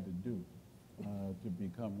you had to do to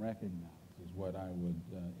become recognized, is what I would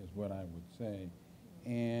say.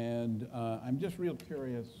 And I'm just real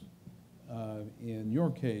curious, in your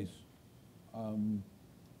case,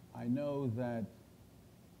 I know that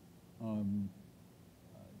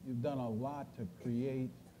you've done a lot to create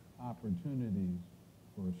opportunities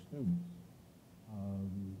for students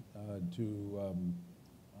to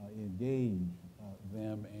engage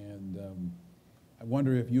them, and I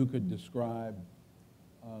wonder if you could describe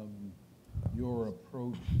your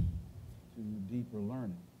approach to deeper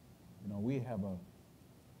learning. We have a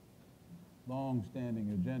long-standing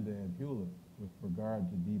agenda at Hewlett with regard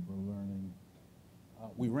to deeper learning.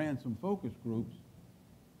 We ran some focus groups.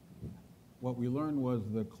 What we learned was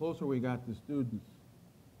the closer we got to students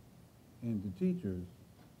and to teachers,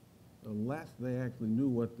 the less they actually knew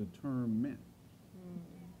what the term meant,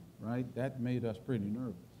 right? That made us pretty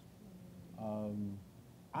nervous.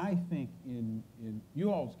 I think in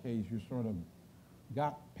you all's case, you sort of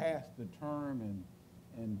got past the term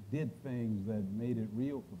and did things that made it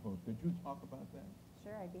real for folks. Could you talk about that?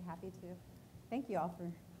 Sure, I'd be happy to. Thank you all for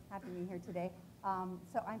having me here today.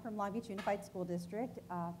 So I'm from Long Beach Unified School District.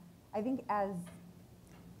 I think as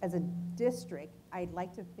a district, I'd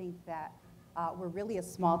like to think that we're really a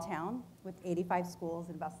small town with 85 schools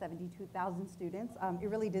and about 72,000 students. It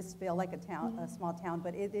really does feel like a small town,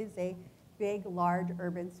 but it is a big, large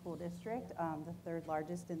urban school district, the third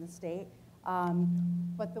largest in the state.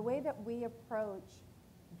 But the way that we approach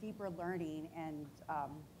deeper learning and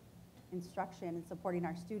instruction and supporting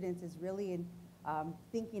our students is really in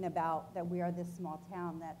thinking about that we are this small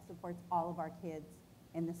town that supports all of our kids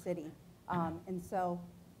in the city. And so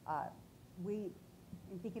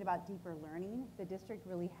in thinking about deeper learning, the district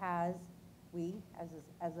really has, we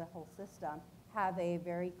as a whole system, have a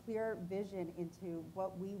very clear vision into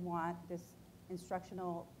what we want this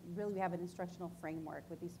instructional, really we have an instructional framework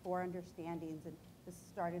with these 4 understandings, and this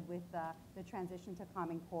started with the transition to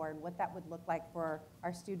Common Core and what that would look like for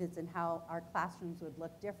our students and how our classrooms would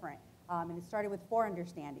look different. And it started with 4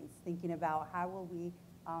 understandings, thinking about how will we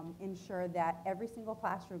ensure that every single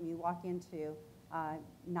classroom you walk into,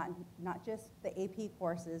 not just the AP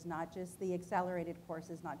courses, not just the accelerated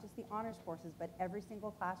courses, not just the honors courses, but every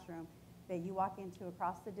single classroom that you walk into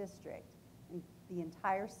across the district, and the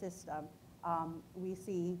entire system, we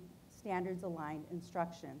see standards aligned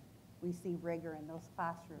instruction. We see rigor in those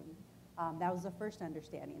classrooms. That was the first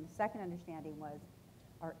understanding. The second understanding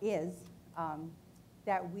is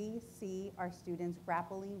that we see our students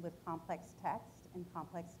grappling with complex text and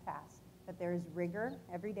complex tasks, that there is rigor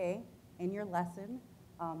every day in your lesson.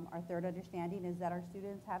 Our third understanding is that our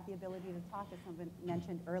students have the ability to talk, as someone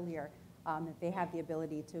mentioned earlier, that they have the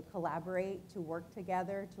ability to collaborate, to work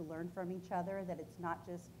together, to learn from each other, that it's not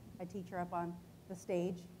just a teacher up on the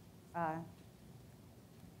stage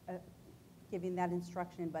giving that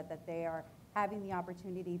instruction, but that they are having the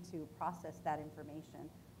opportunity to process that information.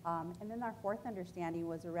 And then our fourth understanding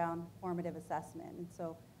was around formative assessment. And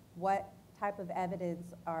so what type of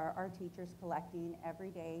evidence are our teachers collecting every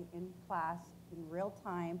day in class in real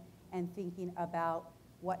time and thinking about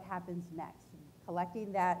what happens next,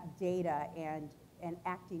 collecting that data and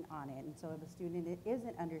acting on it. And so if a student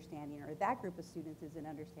isn't understanding, or that group of students isn't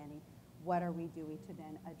understanding, what are we doing to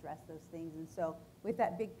then address those things? And so with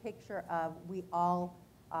that big picture of we all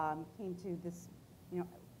came to this,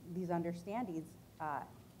 these understandings,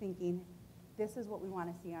 thinking this is what we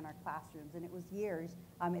want to see on our classrooms. And it was years,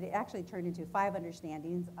 it actually turned into 5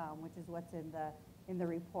 understandings, which is what's in the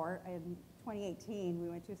report. In 2018, we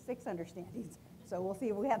went to 6 understandings. So we'll see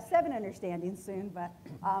if we have 7 understandings soon. But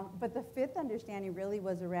the 5th understanding really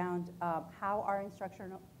was around how our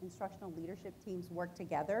instructional leadership teams work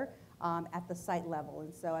together at the site level.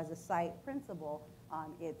 And so as a site principal,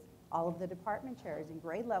 it's all of the department chairs and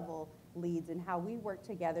grade level leads and how we work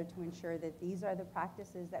together to ensure that these are the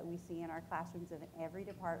practices that we see in our classrooms in every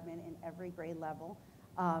department and every grade level.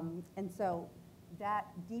 And so that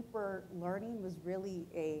deeper learning was really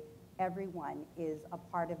everyone is a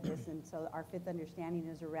part of this. And so our 5th understanding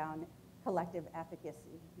is around collective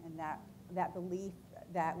efficacy, and that belief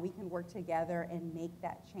that we can work together and make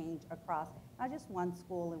that change across not just one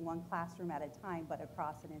school and one classroom at a time, but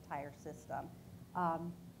across an entire system.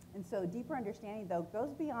 And so deeper understanding, though,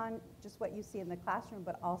 goes beyond just what you see in the classroom,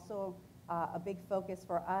 but also a big focus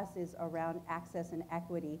for us is around access and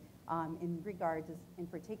equity in regards, in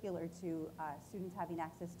particular, to students having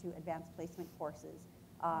access to advanced placement courses,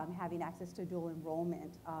 having access to dual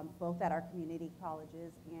enrollment, both at our community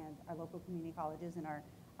colleges and our local community colleges and our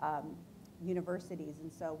universities.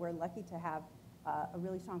 And so we're lucky to have a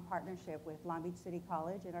really strong partnership with Long Beach City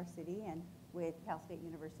College in our city and with Cal State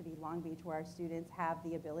University Long Beach, where our students have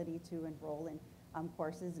the ability to enroll in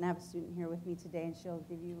courses. And I have a student here with me today, and she'll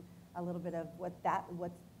give you a little bit of what that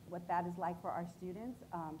is like for our students.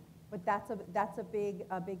 But that's a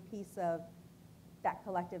big piece of that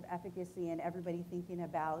collective efficacy and everybody thinking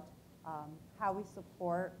about how we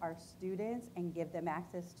support our students and give them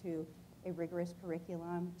access to a rigorous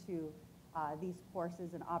curriculum, to these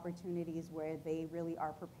courses and opportunities where they really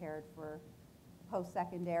are prepared for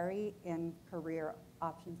post-secondary and career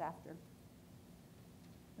options after.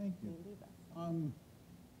 Thank you.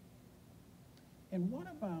 And what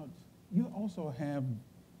about, you also have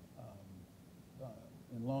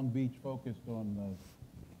in Long Beach focused on the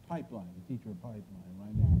pipeline, the teacher pipeline,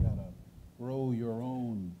 right? Yes. You've got to grow your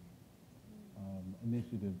own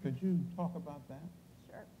initiative. Could you talk about that?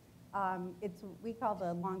 Sure. We call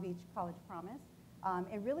the Long Beach College Promise.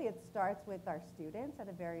 And really it starts with our students at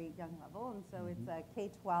a very young level. And so it's a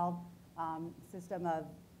K-12 system of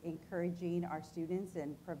encouraging our students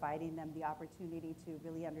and providing them the opportunity to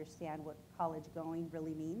really understand what college going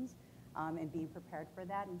really means and being prepared for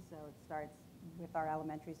that. And so it starts with our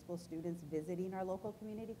elementary school students visiting our local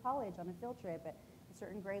community college on a field trip at a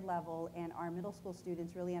certain grade level, and our middle school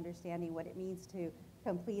students really understanding what it means to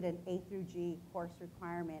complete an A through G course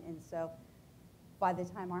requirement. And so by the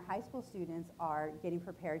time our high school students are getting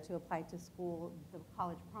prepared to apply to school, the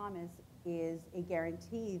College Promise is a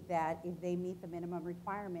guarantee that if they meet the minimum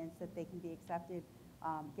requirements, that they can be accepted,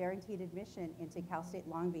 guaranteed admission into Cal State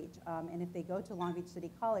Long Beach. And if they go to Long Beach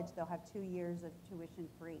City College, they'll have 2 years of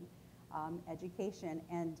tuition-free education.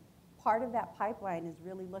 And part of that pipeline is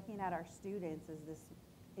really looking at our students as this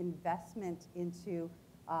investment into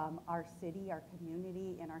our city, our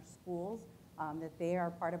community, and our schools, that they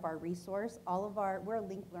are part of our resource. We're a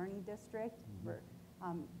linked learning district.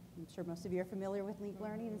 I'm sure most of you are familiar with linked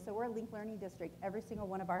learning, and so we're a linked learning district. Every single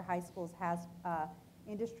one of our high schools has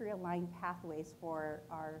industry-aligned pathways for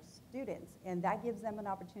our students, and that gives them an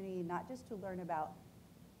opportunity not just to learn about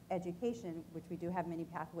education, which we do have many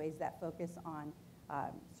pathways that focus on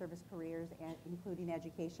service careers and including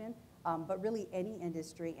education, but really any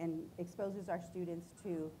industry, and exposes our students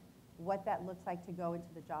to what that looks like to go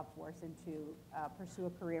into the job force and to pursue a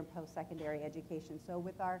career in post-secondary education. So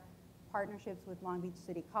with our partnerships with Long Beach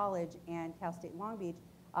City College and Cal State Long Beach,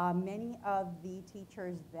 many of the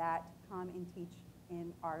teachers that come and teach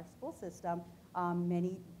in our school system,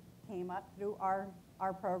 many came up through our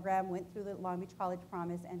program, went through the Long Beach College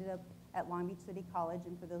Promise, ended up at Long Beach City College,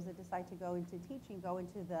 and for those that decide to go into teaching, go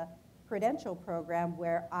into the credential program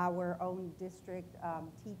where our own district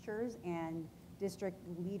teachers and district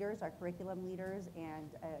leaders, our curriculum leaders, and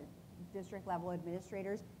district level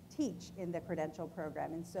administrators teach in the credential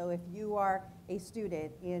program. And so if you are a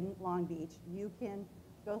student in Long Beach, you can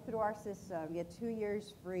go through our system, get 2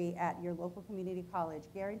 years free at your local community college,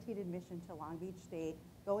 guaranteed admission to Long Beach State,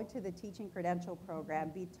 go into the teaching credential program,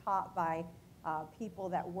 be taught by people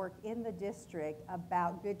that work in the district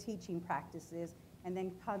about good teaching practices, and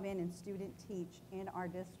then come in and student teach in our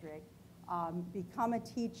district, become a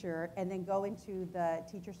teacher, and then go into the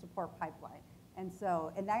teacher support pipeline. And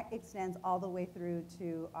that extends all the way through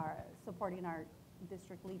to supporting our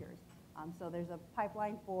district leaders. So there's a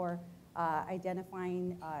pipeline for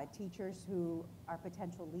identifying teachers who are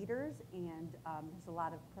potential leaders, and there's a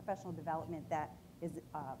lot of professional development that is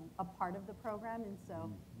a part of the program. And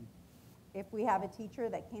so if we have a teacher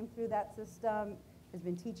that came through that system, has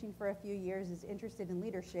been teaching for a few years, is interested in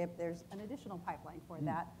leadership, there's an additional pipeline for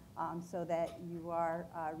that, so that you are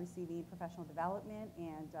receiving professional development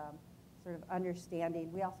and sort of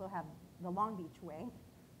understanding. We also have the Long Beach Way.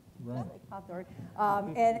 Right.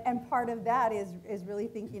 And part of that is really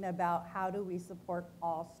thinking about how do we support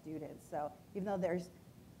all students. So even though there's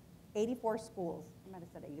 84 schools, I might have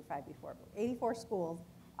said 85 before, but 84 schools,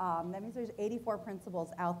 that means there's 84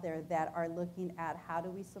 principals out there that are looking at how do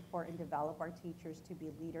we support and develop our teachers to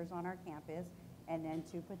be leaders on our campus, and then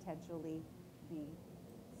to potentially be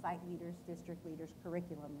site leaders, district leaders,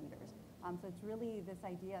 curriculum leaders. So it's really this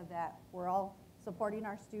idea that we're all supporting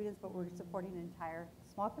our students, but we're supporting an entire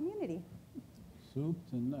small community. Soup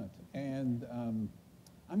to nuts. And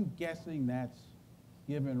I'm guessing that's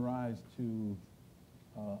given rise to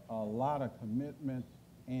a lot of commitment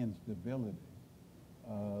and stability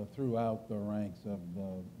throughout the ranks of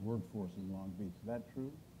the workforce in Long Beach. Is that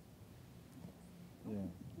true? Yeah.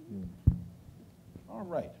 Good. All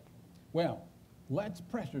right. Well, let's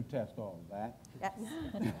pressure test all of that. Yes.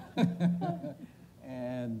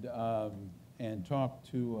 And talk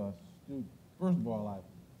to a student. First of all,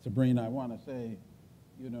 Sabrina, I want to say,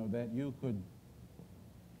 that you could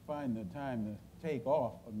find the time to take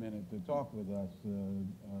off a minute to talk with us.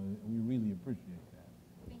 We really appreciate that.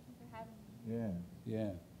 Thank you for having me.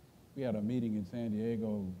 Yeah. We had a meeting in San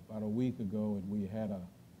Diego about a week ago, and we had a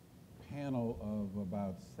panel of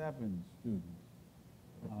about 7 students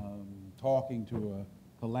talking to a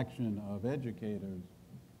collection of educators,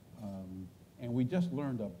 and we just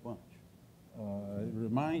learned a bunch. It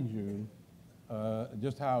reminds you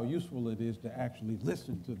just how useful it is to actually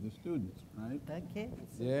listen to the students, right? That kids.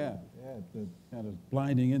 Yeah, the kind of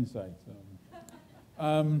blinding insights.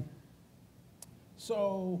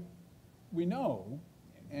 So we know,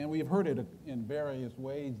 and we've heard it in various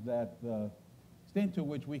ways, that the extent to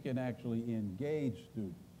which we can actually engage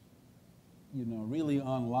students, really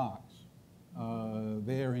unlocks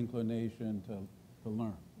their inclination to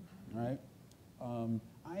learn, right?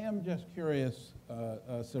 I am just curious,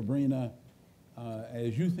 Sabrina,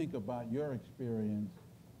 as you think about your experience,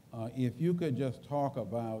 if you could just talk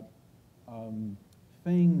about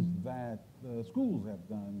things that the schools have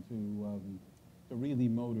done to really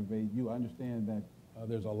motivate you. I understand that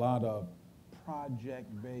there's a lot of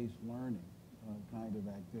project-based learning kind of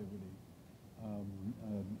activity.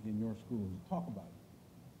 in your schools? Talk about it.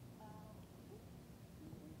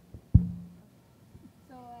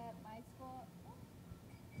 So at my school,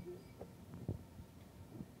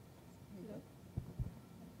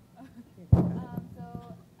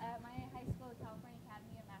 so at my high school, California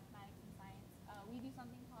Academy of Mathematics and Science, we do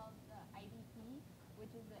something called the IDP,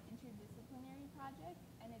 which is an interdisciplinary project,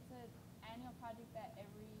 and it's an annual project that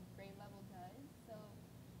every grade level does. So,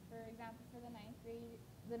 for example, for the ninth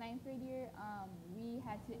grade year, we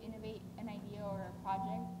had to innovate an idea or a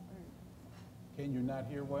project. Can you not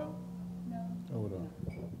hear well? No. Hold on.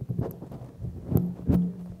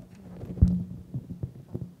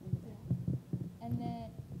 And then,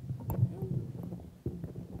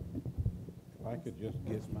 If I could just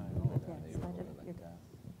get mine on.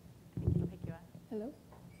 hello?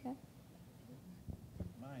 Yeah?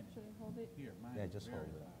 Mine Should I hold it? here, mine Yeah, is just very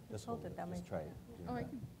hold it. loud. Just hold it. Just try it. Oh, I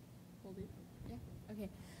can hold it. Yeah. Okay.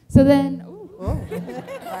 So then, All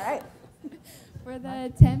right. for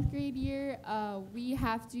the 10th grade year, we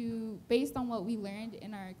have to, based on what we learned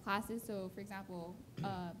in our classes, so for example,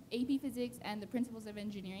 AP Physics and the Principles of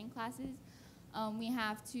Engineering classes, we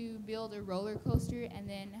have to build a roller coaster and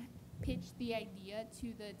then pitch the idea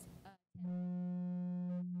to the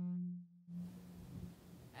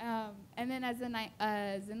and then as an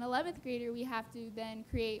 11th grader, we have to then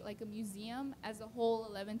create like a museum as a whole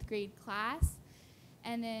 11th grade class,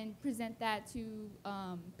 and then present that to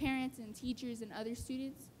parents and teachers and other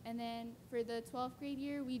students. And then for the 12th grade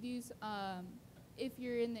year, we do, if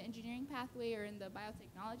you're in the engineering pathway or in the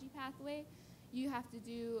biotechnology pathway, you have to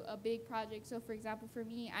do a big project. So for example, for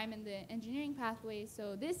me, I'm in the engineering pathway.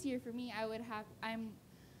 So this year for me, I'm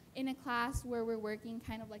in a class where we're working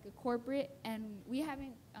kind of like a corporate, and we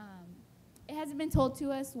haven't, it hasn't been told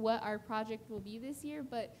to us what our project will be this year,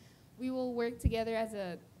 but we will work together as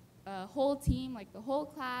a whole team, like the whole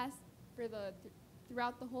class, for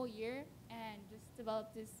throughout the whole year, and just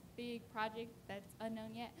develop this big project that's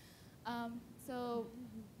unknown yet. So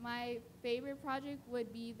my favorite project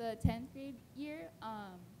would be the 10th grade year,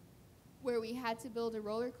 where we had to build a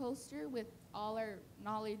roller coaster with all our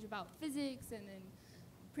knowledge about physics and then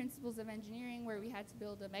principles of engineering, where we had to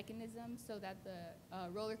build a mechanism so that the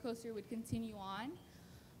roller coaster would continue on.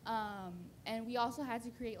 And we also had to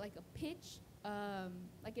create like a pitch,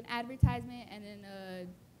 like an advertisement, and then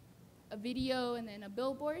a video, and then a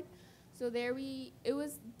billboard. So it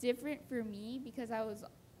was different for me because I was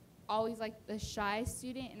always like the shy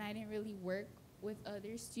student and I didn't really work with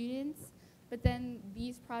other students. But then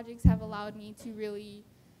these projects have allowed me to really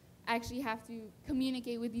actually have to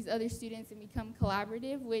communicate with these other students and become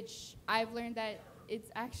collaborative, which I've learned that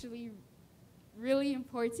it's actually really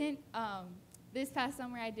important. This past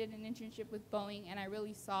summer I did an internship with Boeing, and I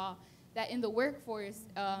really saw that in the workforce,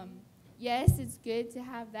 yes, it's good to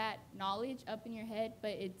have that knowledge up in your head,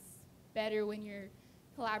 but it's better when you're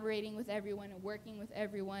collaborating with everyone and working with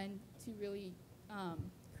everyone to really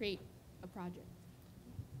create a project.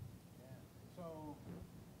 So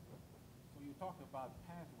you talked about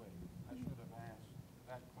pathways. I should have asked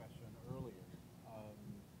that question earlier.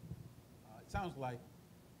 It sounds like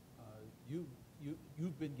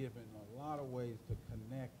you've been given a lot of ways to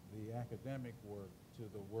connect the academic work to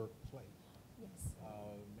the workplace. Yes.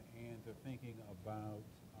 And to thinking about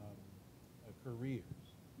careers.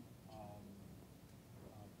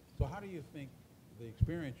 So how do you think the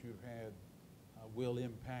experience you've had will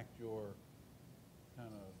impact your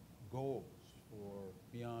kind of goals for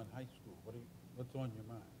beyond high school? What's on your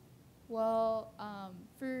mind? Well,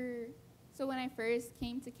 so when I first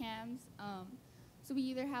came to CAMS, so we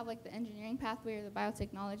either have like the engineering pathway or the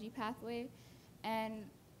biotechnology pathway, and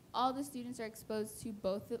all the students are exposed to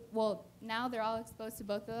both. Well, now they're all exposed to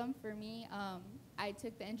both of them. For me, I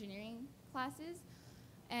took the engineering classes,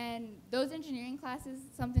 and those engineering classes,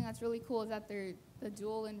 something that's really cool is that they're the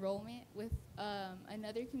dual enrollment with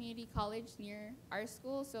another community college near our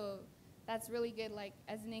school. So that's really good. Like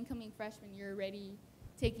as an incoming freshman, you're already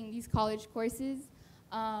taking these college courses.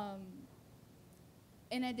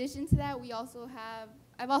 In addition to that,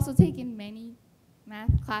 I've also taken many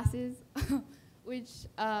math classes, which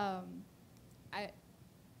that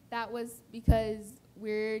was because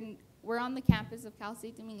we're on the campus of Cal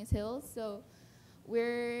State Dominguez Hills, so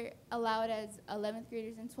we're allowed as 11th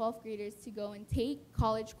graders and 12th graders to go and take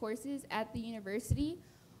college courses at the university,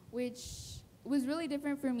 which was really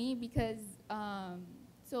different for me because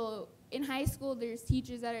so in high school, there's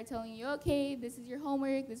teachers that are telling you, okay, this is your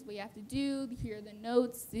homework, this is what you have to do, here are the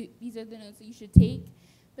notes, these are the notes that you should take.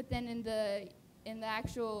 But then in the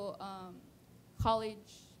actual college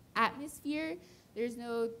atmosphere, there's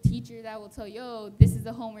no teacher that will tell you, oh, this is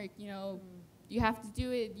the homework, you have to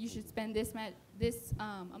do it. You should spend this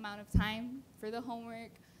amount of time for the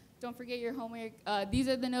homework. Don't forget your homework. These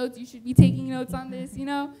are the notes. You should be taking notes on this, you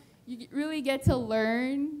know? You really get to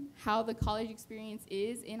learn how the college experience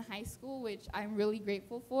is in high school, which I'm really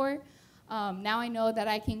grateful for. Now I know that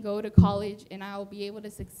I can go to college and I'll be able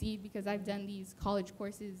to succeed because I've done these college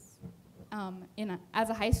courses as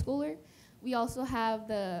a high schooler. We also have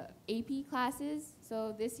the AP classes.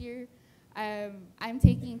 So this year, I'm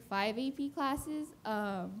taking 5 AP classes.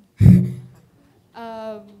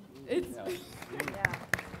 It's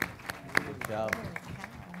Good job.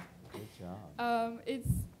 Good job. It's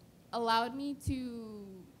allowed me to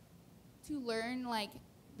learn like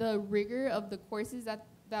the rigor of the courses that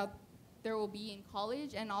there will be in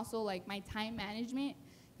college, and also like my time management,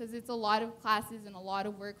 because it's a lot of classes and a lot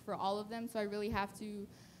of work for all of them. So I really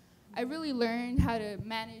learned how to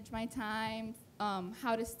manage my time,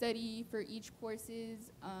 how to study for each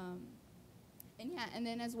courses, and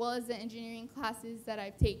then as well as the engineering classes that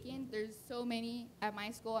I've taken. There's so many at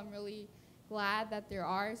my school. I'm really glad that there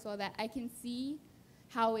are, so that I can see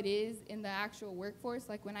how it is in the actual workforce.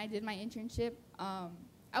 Like when I did my internship,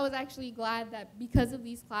 I was actually glad that because of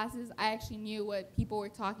these classes, I actually knew what people were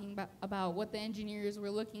talking about what the engineers were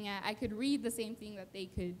looking at. I could read the same thing that they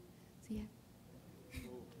could. So yeah.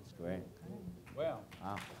 That's great. Well,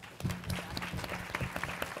 Wow.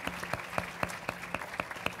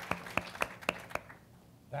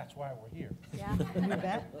 that's why we're here. Yeah. You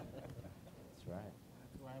bet. That's right.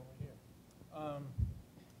 That's why we're here.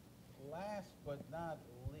 Last but not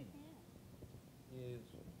least is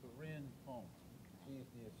Corinne Holmes. She's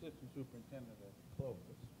the Assistant Superintendent at Clovis.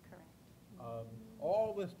 Correct.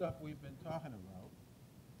 All the stuff we've been talking about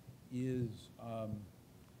is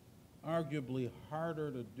arguably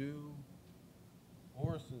harder to do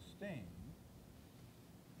or sustain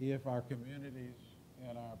if our communities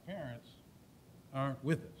and our parents aren't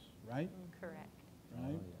with us, right? Correct.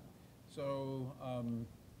 Right? Oh, yeah. So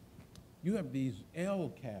you have these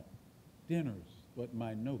LCAP dinners, what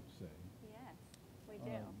my notes say. Yes, we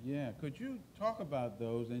do. Yeah, could you talk about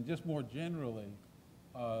those and just more generally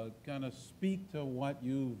kind of speak to what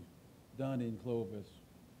you've done in Clovis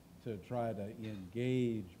to try to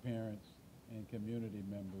engage parents and community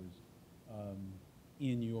members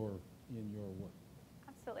in your work?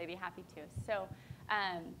 Absolutely, I'd be happy to. So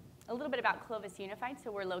a little bit about Clovis Unified.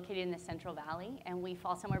 So we're located in the Central Valley, and we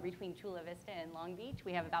fall somewhere between Chula Vista and Long Beach.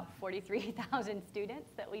 We have about 43,000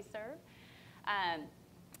 students that we serve.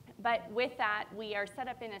 But with that, we are set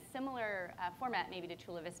up in a similar format maybe to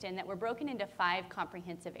Chula Vista in that we're broken into 5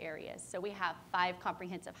 comprehensive areas. So we have 5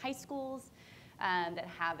 comprehensive high schools that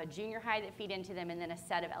have a junior high that feed into them, and then a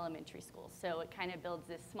set of elementary schools. So it kind of builds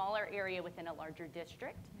this smaller area within a larger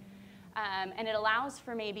district. And it allows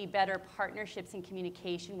for maybe better partnerships and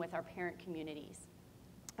communication with our parent communities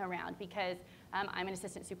around, because I'm an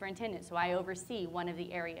assistant superintendent, so I oversee one of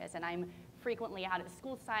the areas, and I'm frequently out at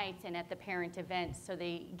school sites and at the parent events, so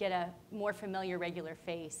they get a more familiar, regular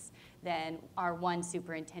face than our one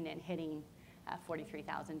superintendent hitting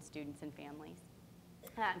 43,000 students and families.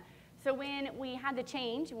 So when we had the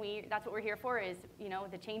change, that's what we're here for, is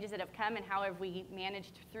the changes that have come and how have we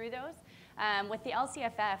managed through those. With the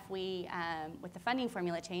LCFF, with the funding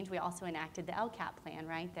formula change, we also enacted the LCAP plan,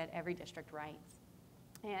 right, that every district writes.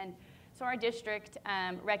 And so our district,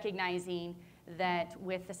 recognizing that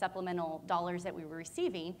with the supplemental dollars that we were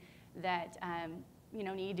receiving, that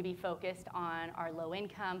needed to be focused on our low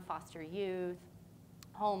income, foster youth,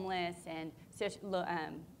 homeless, and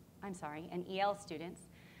and EL students.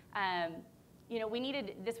 We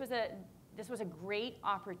needed, this was a great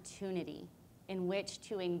opportunity in which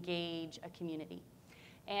to engage a community.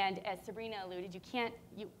 And as Sabrina alluded, you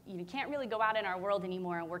can't really go out in our world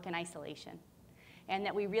anymore and work in isolation. And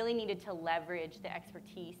that we really needed to leverage the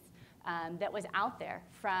expertise that was out there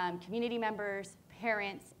from community members,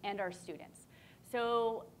 parents, and our students.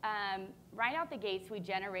 So right out the gates, we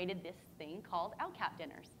generated this thing called LCAP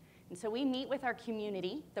dinners. And so we meet with our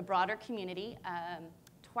community, the broader community,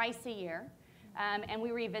 twice a year, and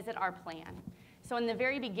we revisit our plan. So in the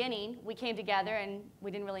very beginning, we came together and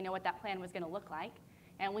we didn't really know what that plan was going to look like.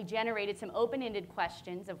 And we generated some open-ended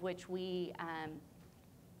questions of which we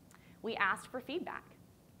asked for feedback.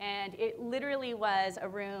 And it literally was a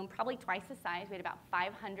room probably twice the size. We had about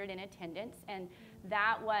 500 in attendance. And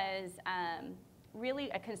that was really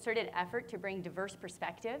a concerted effort to bring diverse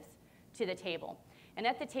perspectives to the table. And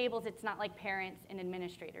at the tables, it's not like parents and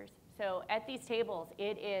administrators. So at these tables,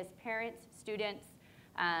 it is parents, students,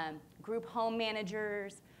 group home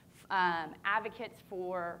managers, advocates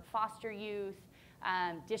for foster youth,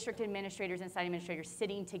 district administrators and site administrators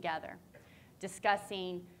sitting together,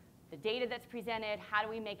 discussing the data that's presented, how do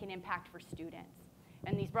we make an impact for students?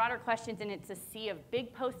 And these broader questions, and it's a sea of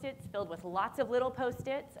big Post-its filled with lots of little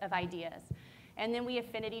Post-its of ideas. And then we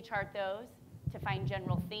affinity chart those to find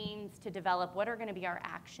general themes, to develop what are going to be our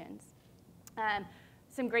actions.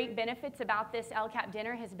 Some great benefits about this LCAP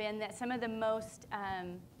dinner has been that some of the most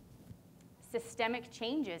systemic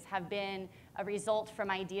changes have been a result from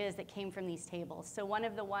ideas that came from these tables. So one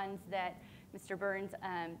of the ones that Mr. Burns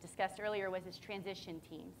discussed earlier was his transition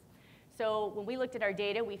teams. So when we looked at our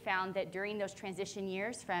data, we found that during those transition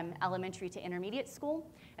years from elementary to intermediate school,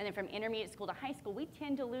 and then from intermediate school to high school, we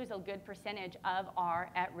tend to lose a good percentage of our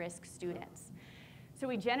at-risk students. So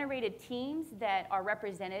we generated teams that are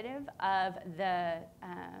representative of the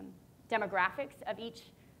demographics of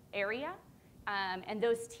each area, and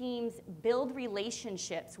those teams build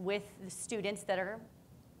relationships with the students that are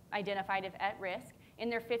identified as at risk in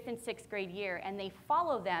their 5th and 6th grade year, and they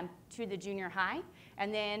follow them to the junior high,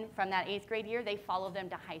 and then from that 8th grade year, they follow them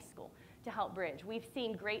to high school to help bridge. We've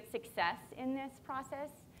seen great success in this process.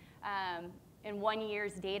 In 1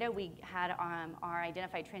 year's data, we had our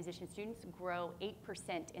identified transition students grow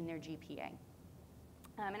 8% in their GPA.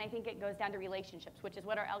 And I think it goes down to relationships, which is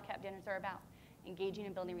what our LCAP dinners are about, engaging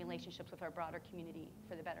and building relationships with our broader community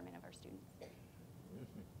for the betterment of our students.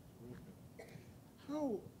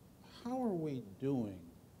 How are we doing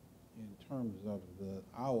in terms of the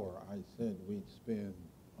hour I said we'd spend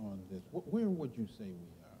on this? Where would you say we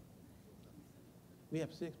are? We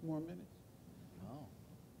have 6 more minutes? Oh,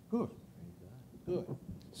 Good. Good.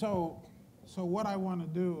 So what I want to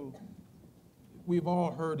do, we've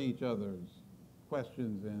all heard each other's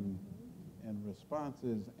questions and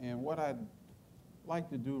responses, and what I'd like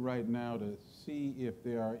to do right now to see if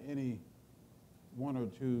there are any 1 or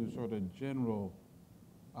 2 sort of general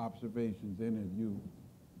observations any of you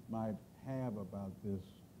might have about this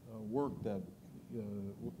work that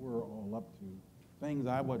we're all up to, things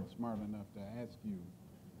I wasn't smart enough to ask you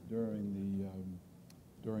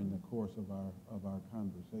during the course of our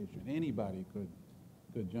conversation. Anybody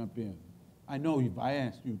could jump in. I know if I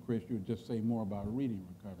asked you, Chris, you'd just say more about reading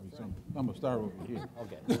recovery. Right. So I'm gonna start over here.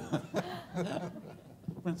 okay.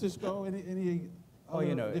 Francisco, any Oh,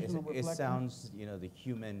 you know, additional it reflections? sounds, you know, the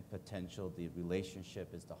human potential, the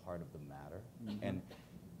relationship is the heart of the matter. Mm-hmm. And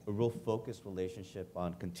a real focused relationship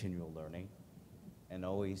on continual learning and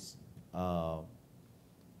always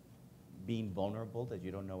being vulnerable that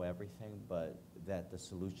you don't know everything, but that the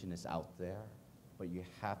solution is out there. But you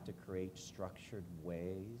have to create structured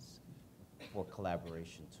ways for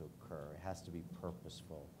collaboration to occur. It has to be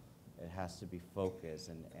purposeful. It has to be focused.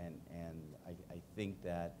 And I think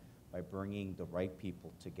that by bringing the right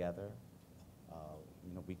people together,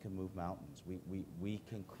 you know, we can move mountains. We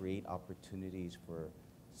can create opportunities for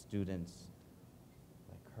students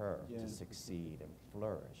like her to succeed and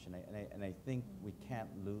flourish. And I think we can't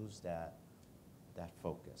lose that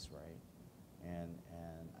focus, right?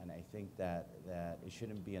 And I think that it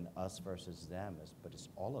shouldn't be an us versus them, but it's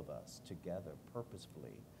all of us together,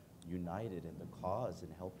 purposefully, united in the cause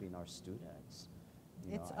and helping our students.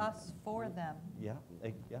 You It's know, us for them, Yeah,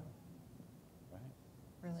 yeah, right.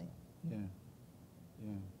 really. Yeah,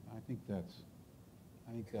 yeah. I think that's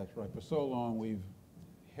right. For so long, we've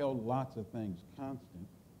held lots of things constant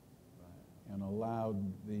and allowed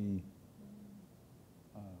the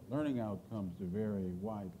learning outcomes to vary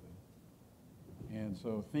widely. And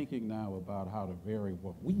so thinking now about how to vary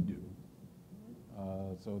what we do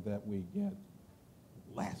so that we get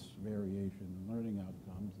less variation in learning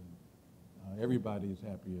outcomes and everybody's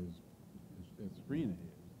happy as Sabrina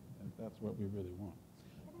is. And that's what we really want.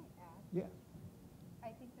 Can I add? Yeah.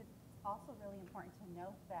 I think that it's also really important to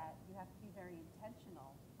note that you have to be very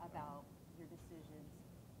intentional about your decisions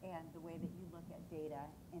and the way that you look at data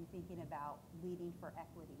and thinking about leading for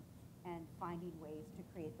equity and finding ways to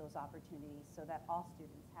create those opportunities so that all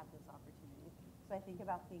students have those opportunities. So I think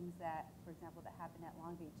about things that, for example, that happen at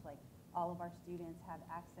Long Beach, like all of our students have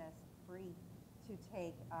access free to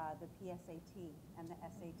take the PSAT and the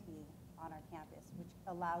SAT on our campus, which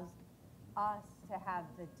allows us to have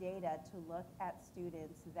the data to look at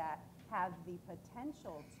students that have the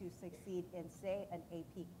potential to succeed in, say, an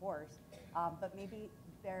AP course, but maybe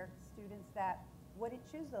they're students that wouldn't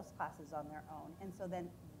choose those classes on their own. And so then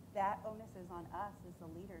that onus is on us as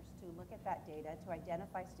the leaders to look at that data, to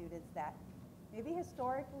identify students that maybe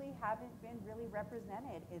historically haven't been really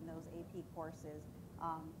represented in those AP courses,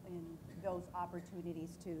 in those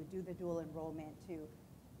opportunities to do the dual enrollment, to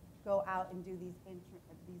go out and do these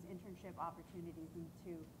internship opportunities, and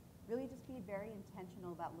to really just be very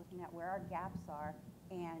intentional about looking at where our gaps are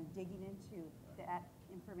and digging into that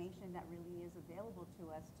information that really is available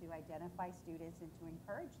to us to identify students and to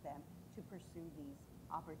encourage them to pursue these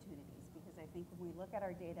opportunities. Because I think when we look at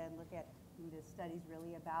our data and look at the studies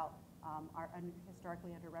really about our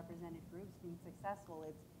historically underrepresented groups being successful,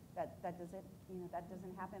 it's that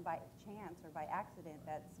doesn't happen by chance or by accident.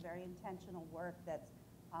 That's very intentional work. That's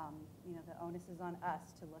the onus is on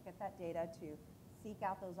us to look at that data, to seek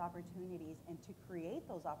out those opportunities, and to create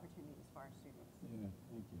those opportunities for our students. Yeah,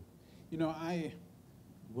 thank you. You know, I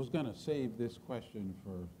was going to save this question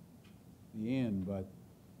for the end, but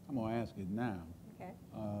I'm going to ask it now. Okay.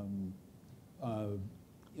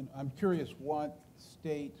 I'm curious what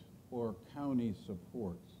state or county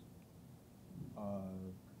supports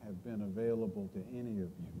have been available to any of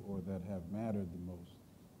you or that have mattered the most.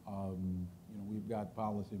 We've got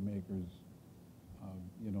policymakers,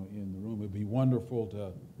 in the room. It'd be wonderful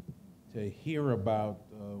to hear about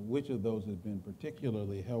which of those have been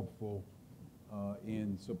particularly helpful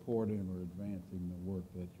in supporting or advancing the work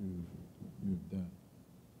that you've done.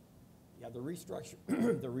 Yeah, the restructure,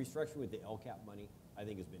 the restructure with the LCAP money, I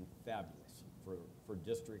think has been fabulous for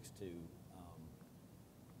districts to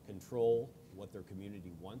control what their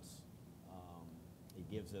community wants. It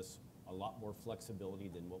gives us a lot more flexibility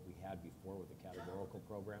than what we had before with the categorical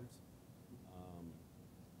programs.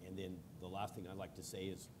 And then the last thing I'd like to say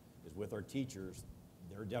is with our teachers,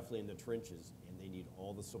 they're definitely in the trenches and they need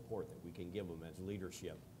all the support that we can give them as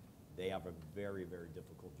leadership. They have a very, very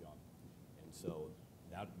difficult job. And so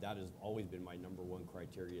that has always been my number one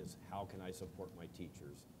criteria is how can I support my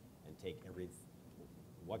teachers and take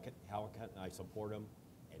how can I support them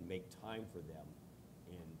and make time for them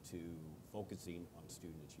into focusing on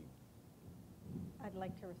student achievement. I'd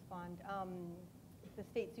like to respond. The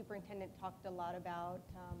state superintendent talked a lot about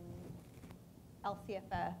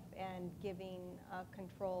LCFF and giving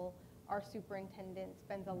control. Our superintendent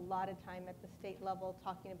spends a lot of time at the state level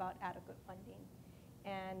talking about adequate funding.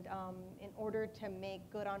 And in order to make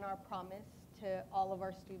good on our promise to all of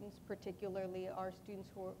our students, particularly our students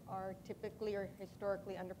who are typically or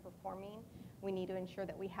historically underperforming, we need to ensure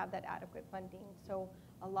that we have that adequate funding. So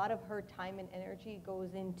a lot of her time and energy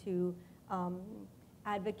goes into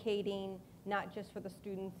advocating not just for the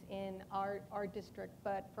students in our district,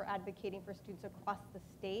 but for advocating for students across the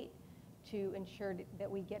state to ensure that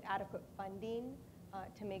we get adequate funding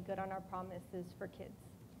to make good on our promises for kids.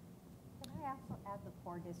 Can I also add the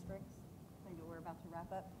poor districts? I know we're about to wrap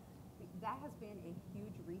up. That has been a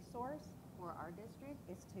huge resource for our district,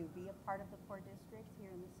 is to be a part of the poor districts here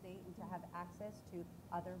in the state and to have access to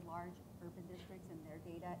other large urban districts and their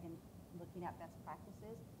data and looking at best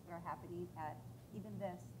practices that are happening at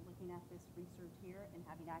looking at this research here and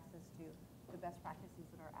having access to the best practices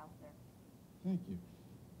that are out there. Thank you.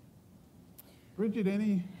 Bridget,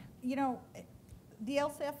 any? The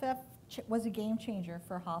LCFF was a game changer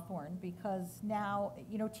for Hawthorne because now,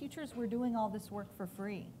 teachers were doing all this work for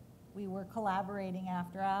free. We were collaborating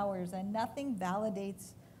after hours, and nothing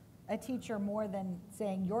validates a teacher more than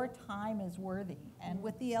saying your time is worthy. And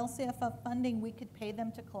with the LCFF funding, we could pay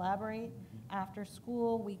them to collaborate after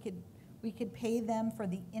school. We could pay them for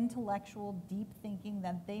the intellectual, deep thinking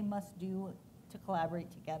that they must do to collaborate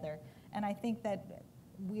together. And I think that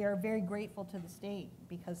we are very grateful to the state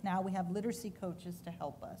because now we have literacy coaches to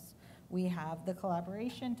help us. We have the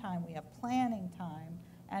collaboration time, we have planning time,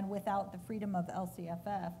 and without the freedom of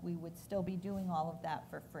LCFF, we would still be doing all of that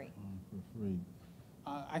for free. For free.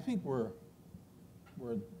 I think we're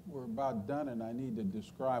about done, and I need to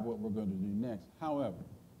describe what we're going to do next. However,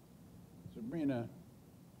 Sabrina,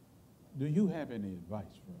 do you have any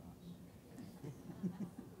advice for us?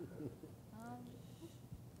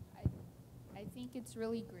 I think it's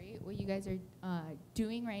really great what you guys are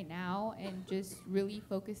doing right now and just really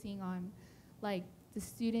focusing on like the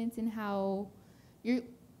students and how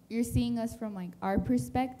you're seeing us from like our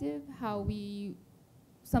perspective, how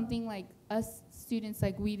something like us students,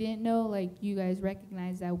 like we didn't know, like you guys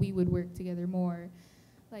recognize that we would work together more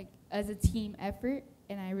like as a team effort.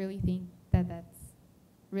 And I really think that that's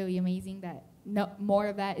really amazing that more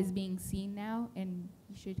of that is being seen now, and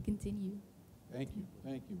you should continue. Thank you,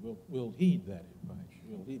 thank you. We'll heed that advice.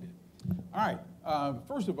 We'll heed it. All right.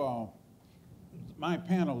 First of all, my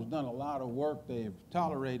panel's done a lot of work. They've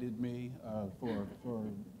tolerated me for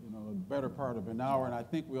a better part of an hour, and I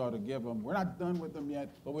think we ought to give them. We're not done with them yet,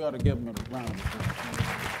 but we ought to give them a round of applause.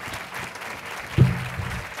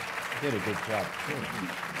 You did a good job. You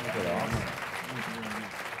did awesome. Thank you very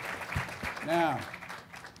much. Now,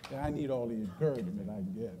 I need all the encouragement I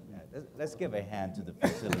can get. Yeah, let's give a hand to the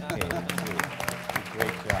facilitators, too.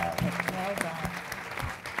 Great job. Well done.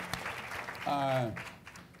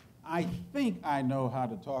 I think I know how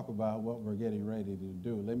to talk about what we're getting ready to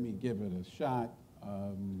do. Let me give it a shot,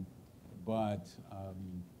 but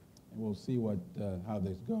we'll see how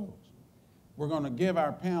this goes. We're going to give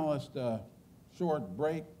our panelists a short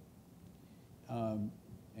break and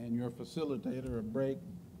your facilitator a break,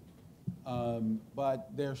 but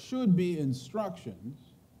there should be instructions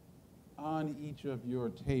on each of your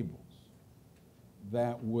tables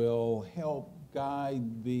that will help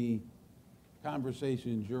guide the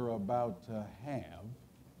conversations you're about to have.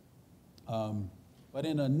 But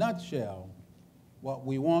in a nutshell, what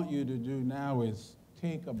we want you to do now is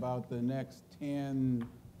take about the next 10,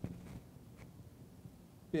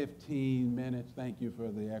 15 minutes, thank you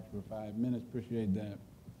for the extra 5 minutes, appreciate that,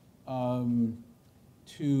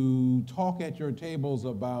 to talk at your tables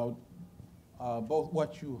about both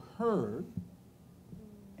what you heard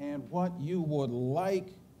and what you would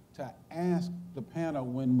like to ask the panel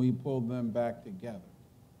when we pull them back together.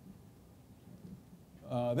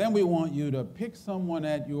 Then we want you to pick someone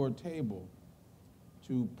at your table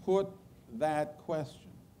to put that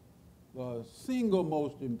question, the single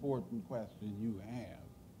most important question you have,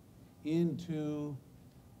 into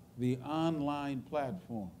the online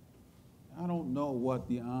platform. I don't know what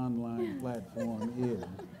the online platform is.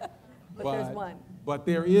 But there's one. But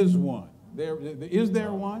there is one. Is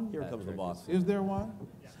there one? Here comes the boss. Is there one?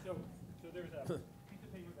 Yeah, so there's a piece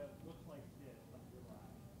of paper that looks like this on your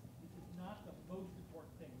line. This is not the most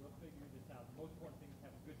important thing. We'll figure this out. The most important thing is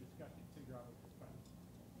have a good discussion, figure out what this question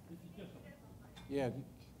is. This is just a... Yeah.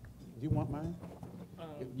 Do you want mine?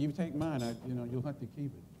 You take mine. You'll have to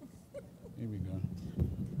keep it. Here we go.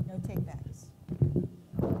 No takebacks.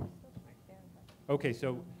 Okay,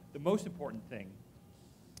 so the most important thing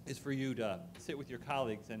is for you to sit with your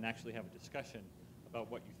colleagues and actually have a discussion about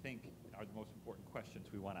what you think are the most important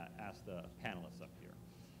questions we want to ask the panelists up here.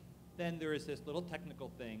 Then there is this little technical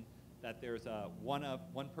thing that there's one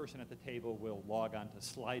person at the table will log on to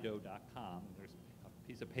slido.com. There's a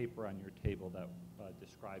piece of paper on your table that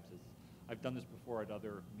describes this. I've done this before at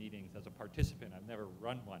other meetings as a participant. I've never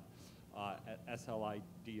run one at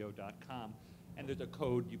slido.com. And there's a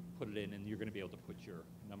code, you put it in, and you're going to be able to put your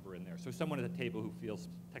number in there. So someone at the table who feels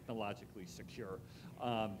technologically secure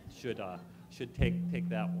should take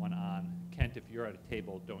that one on. Kent, if you're at a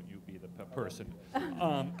table, don't you be the person. And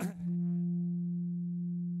then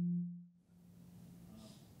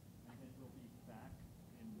we'll be back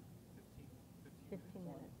in 15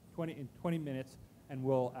 minutes. In 20 minutes, and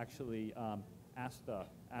we'll actually ask the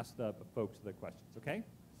folks the questions, okay?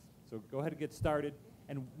 So go ahead and get started.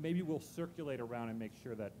 And maybe we'll circulate around and make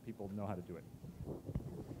sure that people know how to do it.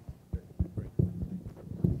 Great. And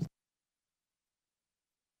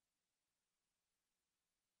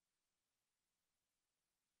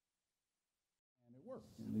it worked.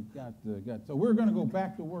 And it so we're going to go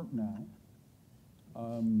back to work now.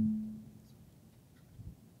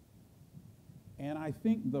 And I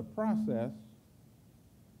think the process,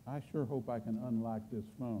 I sure hope I can unlock this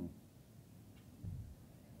phone.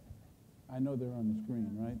 I know they're on the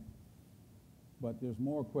screen, right? But there's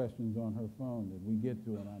more questions on her phone that we get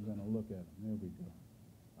to, and I'm going to look at them. There we go.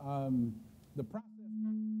 The process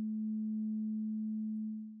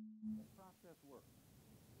works.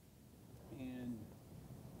 And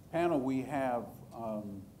panel, we have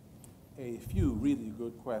a few really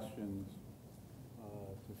good questions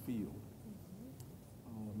to field.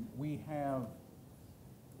 We have,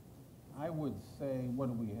 I would say, what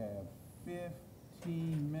do we have?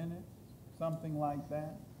 15 minutes? Something like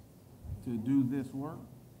that, to do this work.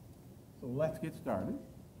 So let's get started.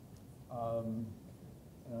 And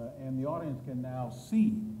the audience can now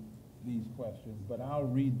see these questions, but I'll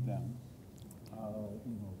read them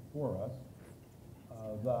for us.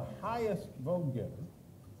 The highest vote getter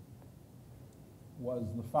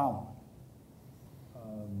was the following.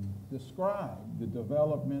 Describe the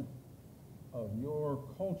development of your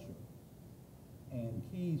culture and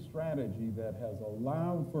key strategy that has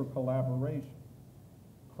allowed for collaboration,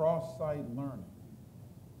 cross-site learning,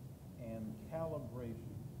 and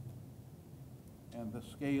calibration, and the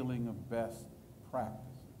scaling of best practices.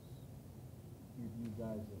 Give you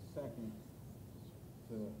guys a second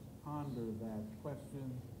to ponder that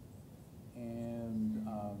question, and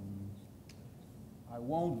I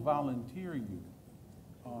won't volunteer you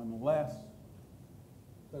unless,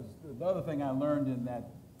 because the other thing I learned in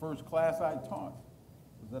that first class I taught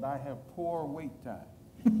was that I have poor wait time.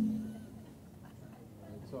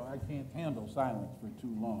 So I can't handle silence for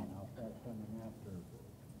too long. I'll start coming after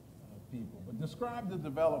people. But describe the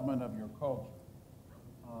development of your culture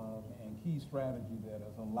and key strategy that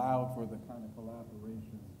has allowed for the kind of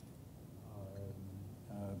collaboration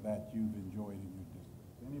that you've enjoyed in your district?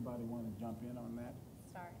 Anybody want to jump in on that?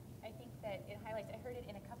 Start. I think that it highlights, I heard it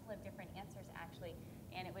in a couple of different answers actually,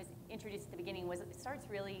 and it was introduced at the beginning, was it starts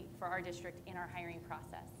really for our district in our hiring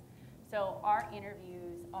process. So our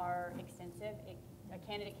interviews are extensive. A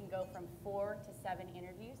candidate can go from 4 to 7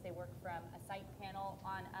 interviews. They work from a site panel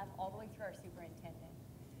on up all the way through our superintendent,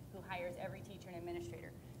 who hires every teacher and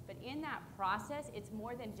administrator. But in that process, it's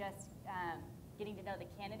more than just getting to know the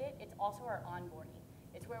candidate, it's also our onboarding.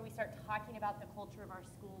 It's where we start talking about the culture of our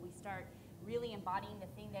school. We start really embodying the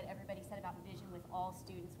thing that everybody said about vision with all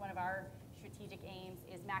students. One of our strategic aims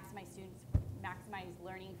is maximize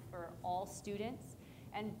learning for all students.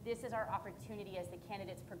 And this is our opportunity as the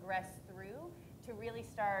candidates progress through to really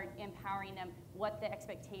start empowering them what the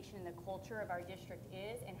expectation and the culture of our district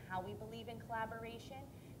is and how we believe in collaboration,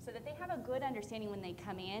 so that they have a good understanding when they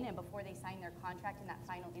come in and before they sign their contract in that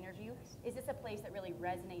final interview. Is this a place that really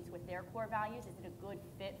resonates with their core values? Is it a good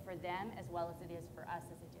fit for them as well as it is for us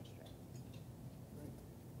as a district? Great.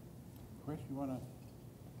 Chris, you want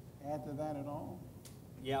to add to that at all?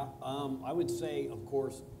 Yeah, I would say, of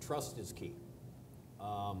course, trust is key.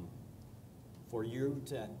 For you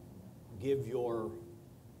to give your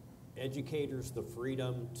educators the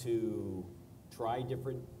freedom to try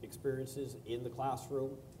different experiences in the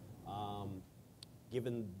classroom,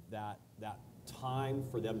 given that time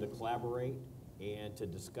for them to collaborate and to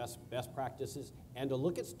discuss best practices and to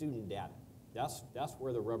look at student data. That's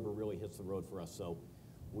where the rubber really hits the road for us. So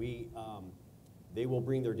they will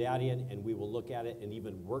bring their data in and we will look at it and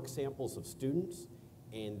even work samples of students.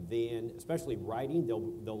 And then, especially writing,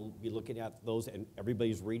 they'll be looking at those and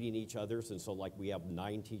everybody's reading each other's. And so like we have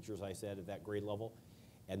 9 teachers, I said, at that grade level.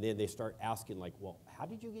 And then they start asking like, well, how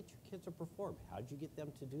did you get your kids to perform? How did you get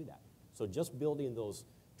them to do that? So just building those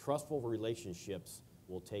trustful relationships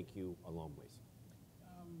will take you a long ways.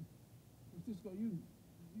 Francisco, you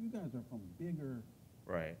guys are from bigger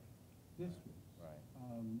districts. Right.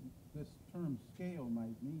 This term scale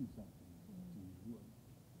might mean something to you.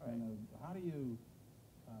 Right. How do you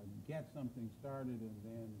get something started and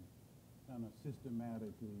then kind of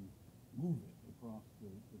systematically move it across the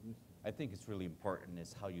district? I think it's really important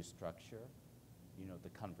is how you structure, the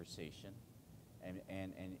conversation,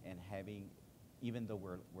 and having, even though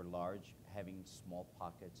we're large, having small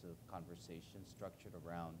pockets of conversation structured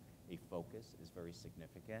around a focus is very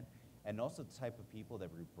significant, and also the type of people that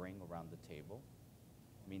we bring around the table.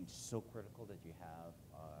 I mean, it's so critical that you have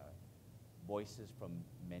voices from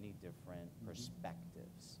many different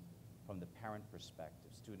perspectives, from the parent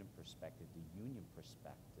perspective, student perspective, the union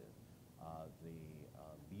perspective, the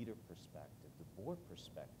leader perspective, the board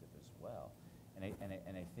perspective as well. And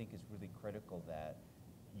I think it's really critical that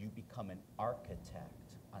you become an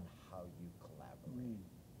architect on how you collaborate.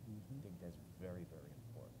 I think that's very, very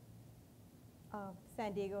important.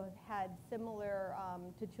 San Diego had similar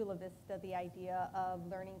to Chula Vista, the idea of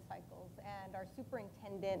learning cycles. And our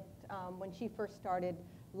superintendent, when she first started,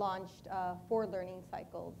 launched 4 learning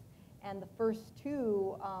cycles. And the first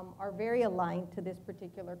 2 are very aligned to this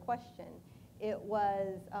particular question. It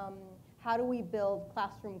was, how do we build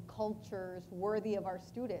classroom cultures worthy of our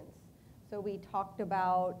students? So we talked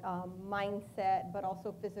about mindset, but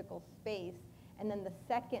also physical space. And then the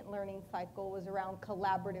second learning cycle was around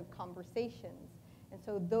collaborative conversations. And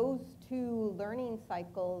so those 2 learning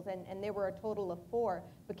cycles, and there were a total of 4,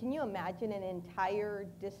 but can you imagine an entire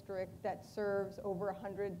district that serves over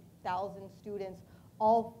 100,000 students,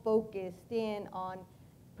 all focused in on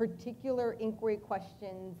particular inquiry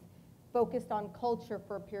questions, focused on culture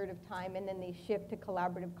for a period of time, and then they shift to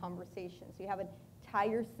collaborative conversations. So you have an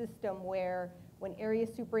entire system where when area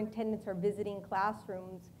superintendents are visiting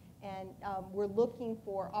classrooms, and we're looking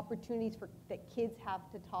for opportunities that kids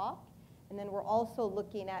have to talk. And then we're also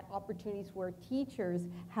looking at opportunities where teachers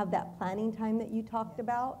have that planning time that you talked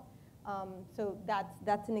about. So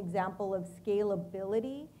that's an example of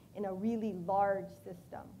scalability in a really large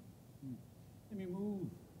system. Let me move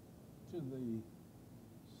to the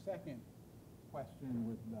second question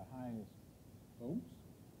with the highest votes.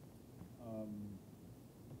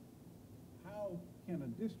 How can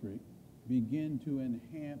a district begin to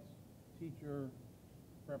enhance teacher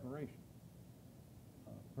preparation,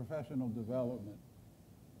 professional development,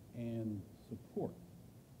 and support?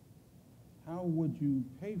 How would you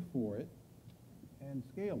pay for it and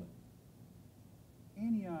scale it?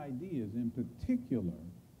 Any ideas in particular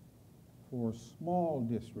for small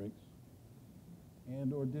districts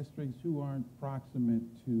and or districts who aren't proximate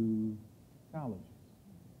to colleges?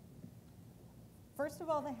 First of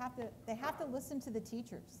all, they have to listen to the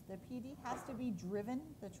teachers. The PD has to be driven,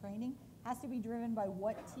 the training has to be driven by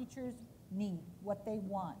what teachers need, what they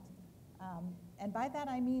want. And by that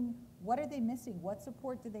I mean, what are they missing? What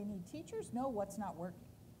support do they need? Teachers know what's not working.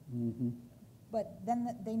 Mm-hmm. But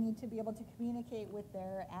then they need to be able to communicate with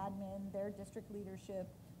their admin, their district leadership,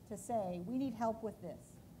 to say, we need help with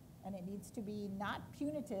this. And it needs to be not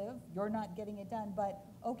punitive, you're not getting it done, but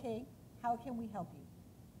okay, how can we help you?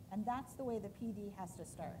 And that's the way the PD has to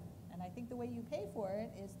start. And I think the way you pay for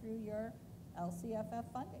it is through your LCFF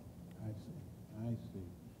funding. I see, I see.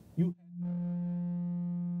 You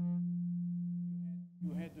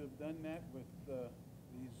had to have done that with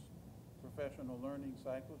these professional learning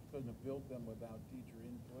cycles, couldn't have built them without teacher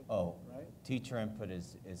input, Oh, right? teacher input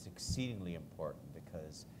is exceedingly important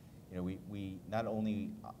because, you know, we not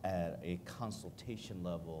only at a consultation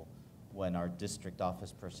level when our district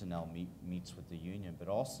office personnel meets with the union, but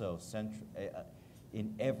also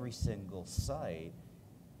in every single site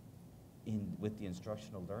with the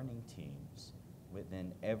instructional learning teams,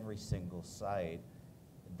 within every single site,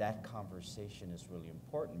 that conversation is really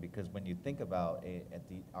important because when you think about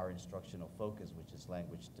our instructional focus, which is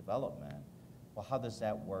language development, well, how does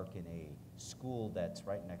that work in a school that's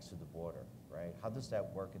right next to the border, right? How does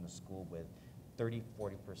that work in a school with 30,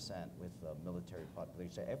 40% with the military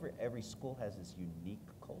population? Every school has this unique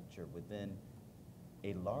culture within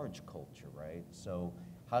a large culture, right? So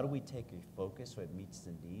how do we take a focus so it meets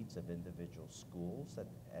the needs of individual schools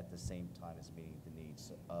at the same time as meeting the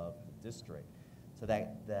needs of the district? So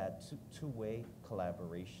that two-way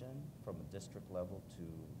collaboration from a district level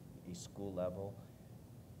to a school level,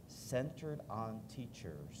 centered on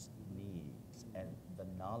teachers' needs and the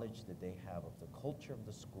knowledge that they have of the culture of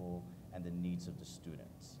the school and the needs of the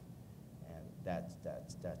students. And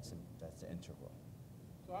that's integral.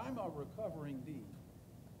 So I'm a recovering dean.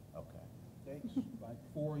 Okay. Takes like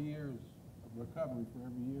 4 years of recovery for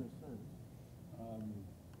every year of service.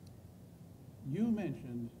 You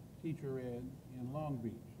mentioned teacher ed in Long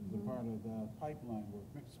Beach as a part of the pipeline work.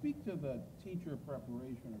 Speak to the teacher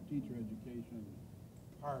preparation or teacher education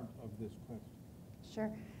part of this question.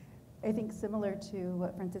 Sure. I think similar to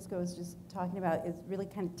what Francisco was just talking about is really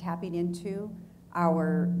kind of tapping into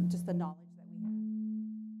just the knowledge that we have.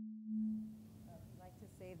 I like to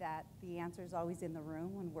say that the answer is always in the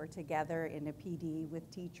room when we're together in a PD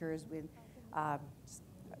with teachers, with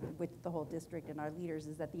the whole district and our leaders,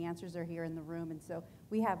 is that the answers are here in the room. And so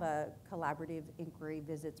we have a collaborative inquiry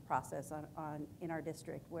visits process in our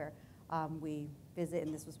district where we visit,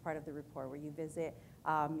 and this was part of the report, where you visit,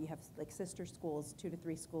 you have like sister schools, 2 to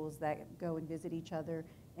 3 schools that go and visit each other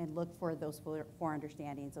and look for those four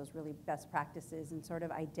understandings, those really best practices, and sort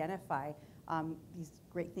of identify these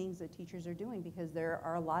great things that teachers are doing, because there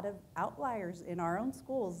are a lot of outliers in our own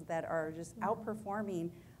schools that are just outperforming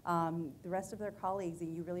the rest of their colleagues,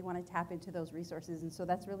 and you really want to tap into those resources. And so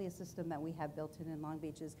that's really a system that we have built in Long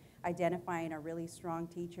Beach, is identifying a really strong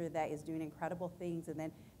teacher that is doing incredible things and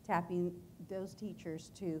then tapping those teachers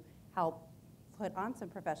to help put on some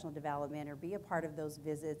professional development or be a part of those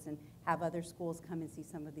visits and have other schools come and see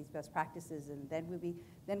some of these best practices. And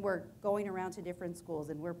then we're going around to different schools,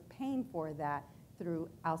 and we're paying for that through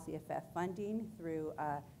LCFF funding, through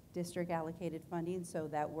district allocated funding, so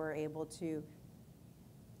that we're able to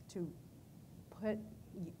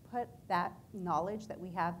put that knowledge that we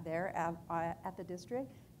have there at the district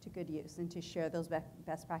to good use and to share those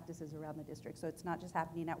best practices around the district. So it's not just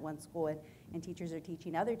happening at one school and teachers are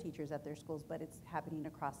teaching other teachers at their schools, but it's happening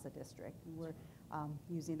across the district. And we're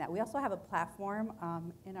using that. We also have a platform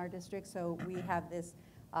in our district, so we have this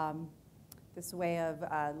way of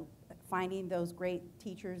finding those great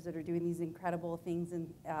teachers that are doing these incredible things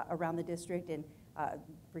around the district and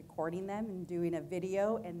recording them and doing a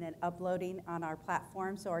video and then uploading on our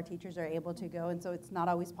platform so our teachers are able to go. And so it's not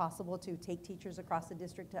always possible to take teachers across the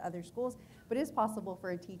district to other schools, but it is possible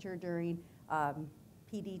for a teacher during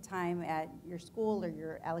PD time at your school or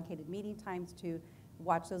your allocated meeting times to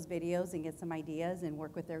watch those videos and get some ideas and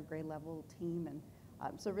work with their grade level team. And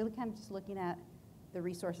so really kind of just looking at the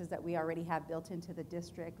resources that we already have built into the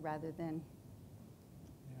district rather than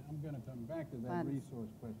I'm going to come back to that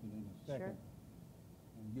resource question in a second. Sure.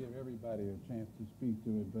 And give everybody a chance to speak to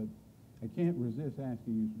it, but I can't resist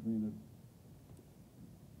asking you, Sabrina,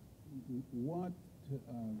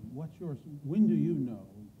 when do you know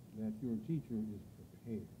that your teacher is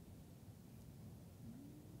prepared?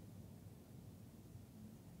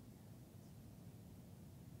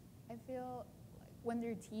 I feel like when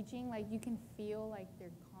they're teaching, like you can feel like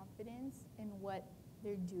their confidence in what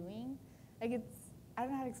they're doing. Like I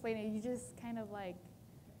don't know how to explain it. You just kind of like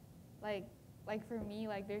for me,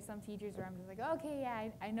 like there's some teachers where I'm just like, okay, yeah,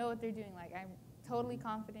 I know what they're doing. Like I'm totally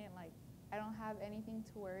confident. Like I don't have anything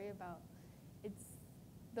to worry about. It's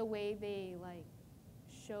the way they like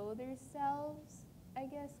show themselves, I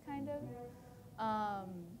guess, kind of.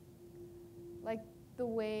 Like the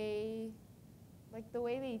way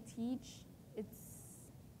they teach,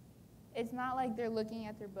 it's not like they're looking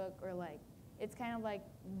at their book, or like, it's kind of like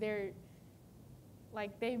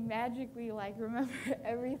they magically like remember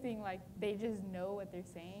everything, like they just know what they're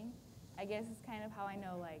saying. I guess it's kind of how I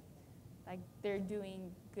know like they're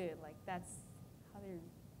doing good, like that's how they're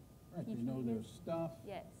Right, they teaching know it. their stuff.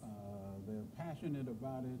 Yes. They're passionate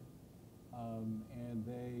about it, and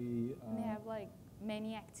they And they have like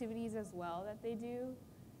many activities as well that they do.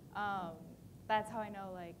 That's how I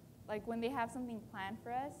know like when they have something planned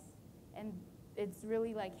for us, and it's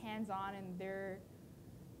really like hands-on, and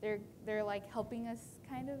they're like helping us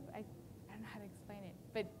kind of. I don't know how to explain it,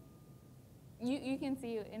 but you can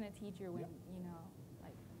see it in a teacher when you know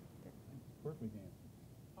like. perfect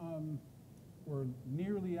answer. We're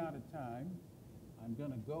nearly out of time. I'm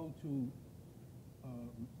going to go to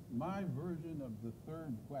my version of the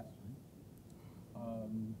third question,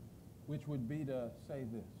 which would be to say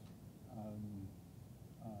this.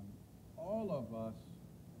 All of us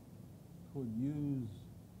could use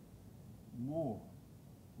more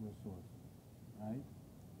resources, right?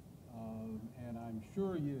 And I'm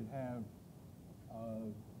sure you'd have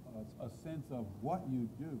a sense of what you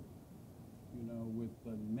do, you know, with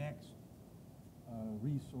the next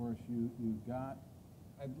resource you've got.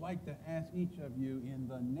 I'd like to ask each of you, in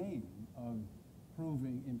the name of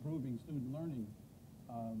improving student learning,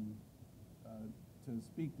 to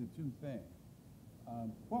speak to two things.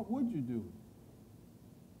 What would you do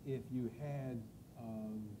if you had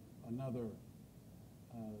another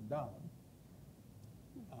dollar?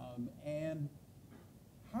 And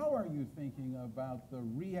how are you thinking about the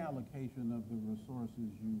reallocation of the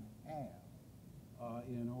resources you have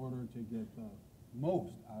in order to get the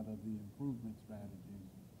most out of the improvement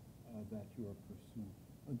strategies that you are pursuing?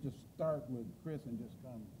 Let's just start with Chris and just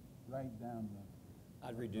come right down the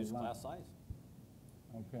I'd reduce the line. class size.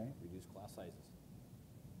 Okay. Reduce class sizes.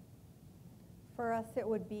 For us, it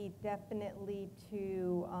would be definitely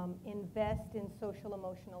to invest in social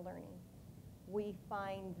emotional learning. We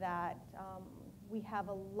find that we have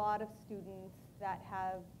a lot of students that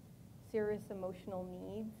have serious emotional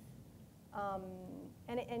needs,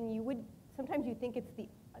 and you would sometimes you think it's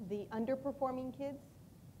the underperforming kids,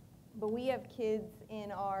 but we have kids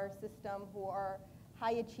in our system who are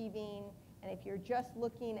high achieving, and if you're just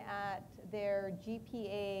looking at their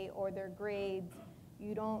GPA or their grades,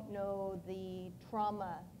 you don't know the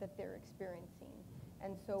trauma that they're experiencing.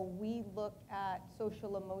 And so we look at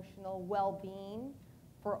social emotional well-being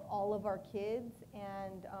for all of our kids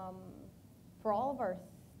and for all of our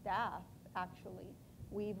staff, actually.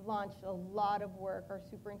 We've launched a lot of work. Our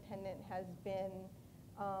superintendent has been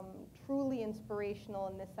truly inspirational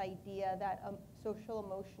in this idea that social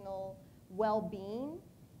emotional well-being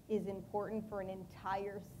is important for an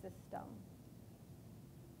entire system.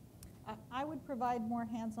 I would provide more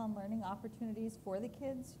hands-on learning opportunities for the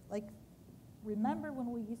kids. Like, remember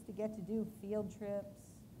when we used to get to do field trips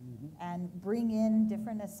and bring in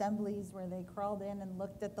different assemblies where they crawled in and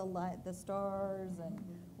looked at the stars, and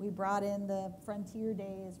we brought in the frontier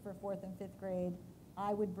days for 4th and 5th grade.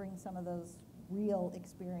 I would bring some of those real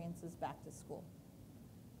experiences back to school.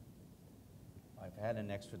 I've had an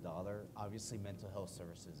extra dollar. Obviously, mental health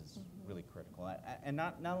services is really critical, and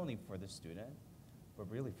not only for the student, but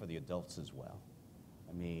really for the adults as well.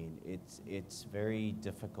 I mean, it's very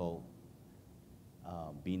difficult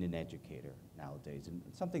being an educator nowadays, and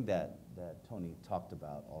something that Tony talked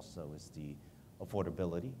about also is the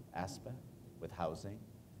affordability aspect with housing.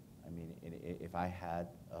 I mean, if I had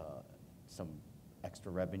some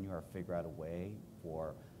extra revenue or figure out a way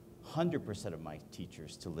for 100% of my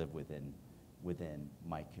teachers to live within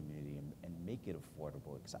my community and make it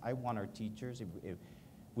affordable, because I want our teachers, if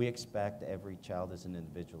we expect every child is an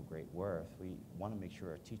individual great worth, we want to make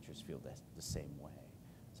sure our teachers feel the same way.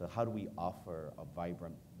 So how do we offer a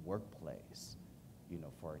vibrant workplace, you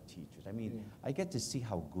know, for our teachers? I mean, I get to see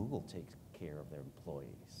how Google takes care of their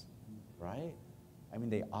employees, right? I mean,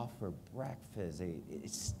 they offer breakfast,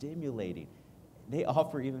 it's stimulating. They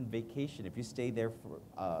offer even vacation. If you stay there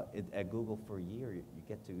at Google for a year, you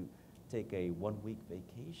get to take a 1-week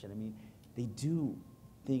vacation. I mean, they do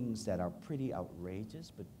things that are pretty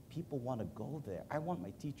outrageous, but people want to go there. I want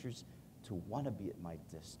my teachers to want to be at my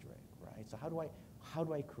district, right? So how do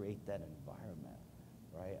I create that environment,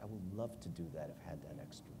 right? I would love to do that if I had that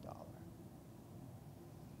extra dollar.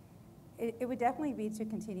 It would definitely be to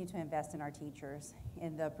continue to invest in our teachers,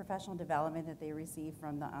 in the professional development that they receive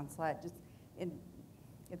from the onslaught.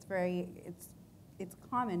 It's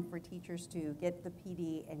common for teachers to get the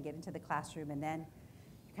PD and get into the classroom and then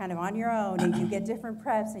kind of on your own, and you get different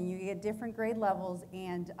preps, and you get different grade levels,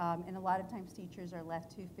 and a lot of times teachers are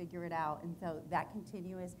left to figure it out. And so that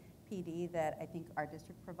continuous PD that I think our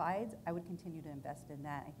district provides, I would continue to invest in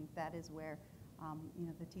that. I think that is where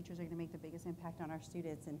the teachers are going to make the biggest impact on our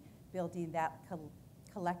students, and building that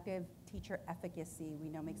collective teacher efficacy we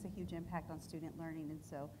know makes a huge impact on student learning. And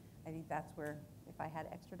so I think that's where, if I had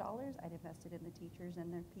extra dollars, I'd invest it in the teachers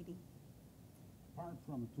and their PD. Apart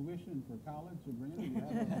from tuition for college, Sabrina, do you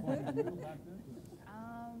have a point of view about this?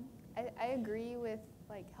 I agree with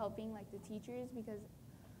like helping like the teachers, because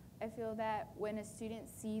I feel that when a student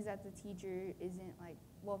sees that the teacher isn't like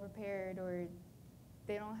well prepared, or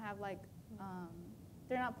they don't have like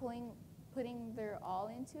they're not putting their all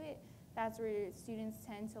into it, that's where students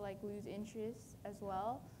tend to like lose interest as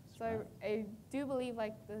well. So I do believe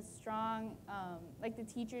like the strong, like the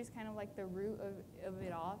teacher is kind of like the root of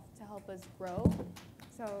it all to help us grow.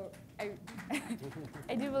 So I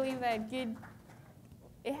do believe that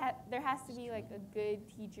there has to be like a good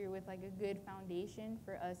teacher with like a good foundation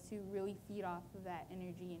for us to really feed off of that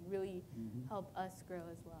energy and really help us grow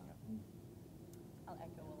as well. I'll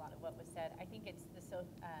echo a lot of what was said. I think it's the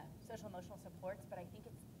social emotional supports, but I think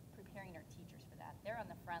it's preparing our teachers for that. They're on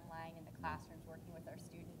the front line in the classrooms working with our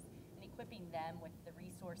students and equipping them with the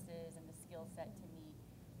resources and the skill set to meet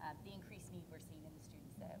the increased need we're seeing in the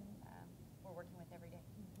students that we're working with every day.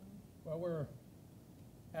 Well,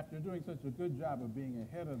 after doing such a good job of being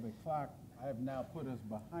ahead of the clock, I have now put us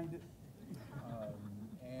behind it.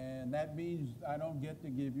 And that means I don't get to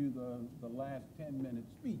give you the last 10-minute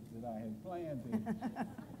speech that I had planned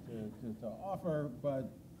to offer,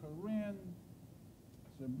 but Corinne,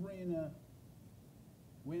 Sabrina,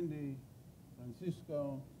 Wendy,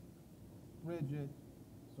 Francisco, Bridget,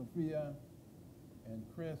 Sophia, and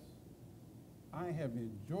Chris, I have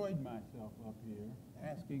enjoyed myself up here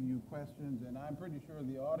asking you questions, and I'm pretty sure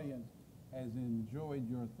the audience has enjoyed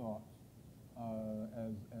your thoughts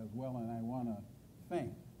as well, and I want to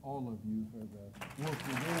thank all of you for the work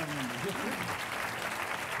you're doing in the district.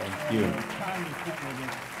 Thank you. The time you spent with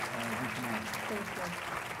us this morning. Thank you.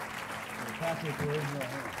 So, Patrick, we're in your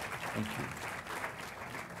hands. Thank you.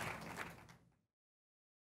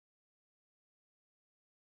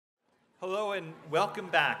 Hello and welcome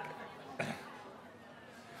back.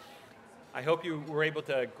 I hope you were able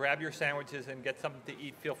to grab your sandwiches and get something to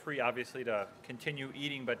eat. Feel free, obviously, to continue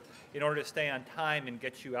eating, but in order to stay on time and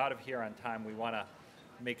get you out of here on time, we want to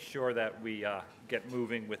make sure that we get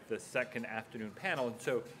moving with the second afternoon panel. And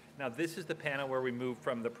so now this is the panel where we move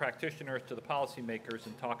from the practitioners to the policymakers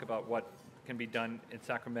and talk about what can be done in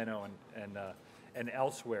Sacramento and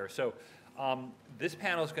elsewhere. So this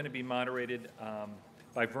panel is going to be moderated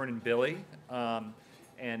by Vernon Billy.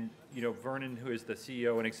 And Vernon, who is the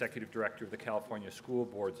CEO and Executive Director of the California School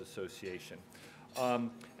Boards Association.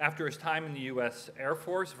 After his time in the U.S. Air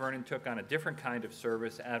Force, Vernon took on a different kind of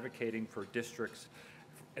service, advocating for districts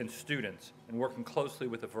and students, and working closely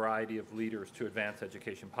with a variety of leaders to advance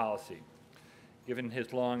education policy. Given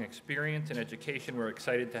his long experience in education, we're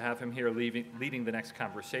excited to have him here leading the next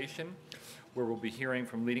conversation, where we'll be hearing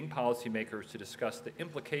from leading policymakers to discuss the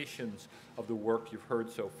implications of the work you've heard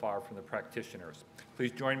so far from the practitioners.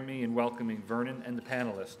 Please join me in welcoming Vernon and the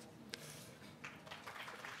panelists.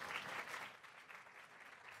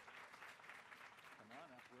 Come on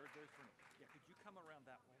up. There's Vernon. Yeah, could you come around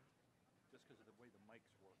that way? Just because of the way the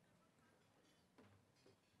mics work.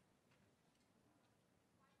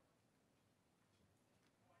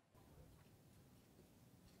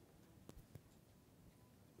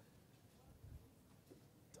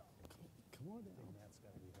 Come on in. That's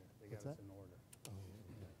got to be there. They got us in order. Oh,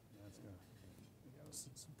 yeah. That's got we got us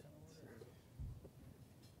in some kind of order.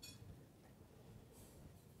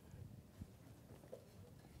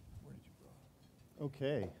 Where did you go?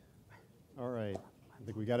 Okay. All right. I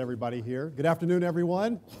think we got everybody here. Good afternoon,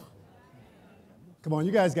 everyone. Come on,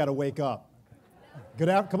 you guys got to wake up.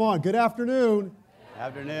 Come on. Good afternoon.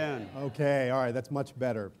 Afternoon. Okay. All right. That's much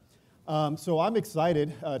better. So I'm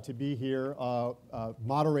excited to be here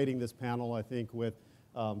moderating this panel, I think, with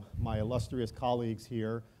my illustrious colleagues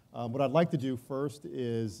here. What I'd like to do first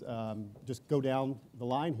is just go down the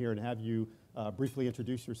line here and have you briefly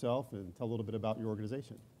introduce yourself and tell a little bit about your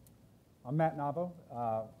organization. I'm Matt Navo,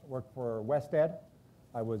 work for West Ed.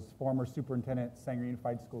 I was former superintendent at Sanger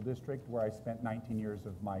Unified School District, where I spent 19 years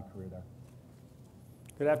of my career there.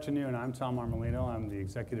 Good afternoon. I'm Tom Armolino. I'm the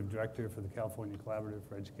Executive Director for the California Collaborative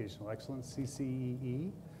for Educational Excellence,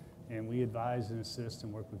 CCEE, and we advise and assist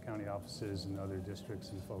and work with county offices and other districts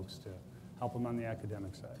and folks to help them on the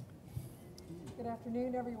academic side. Good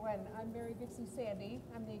afternoon, everyone. I'm Mary Dixie Sandy.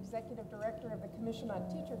 I'm the Executive Director of the Commission on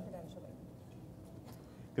Teacher Credentialing.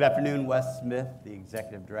 Good afternoon, Wes Smith, the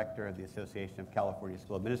Executive Director of the Association of California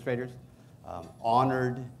School Administrators.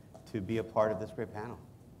 Honored to be a part of this great panel.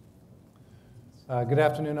 Good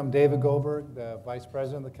afternoon, I'm David Goldberg, the Vice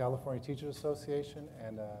President of the California Teachers Association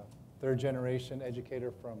and a third-generation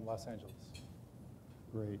educator from Los Angeles.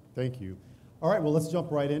 Great, thank you. All right, well, let's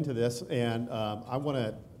jump right into this, and I want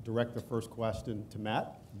to direct the first question to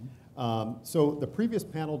Matt. So the previous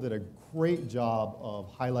panel did a great job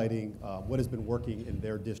of highlighting what has been working in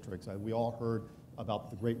their districts. We all heard about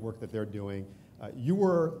the great work that they're doing. You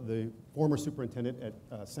were the former superintendent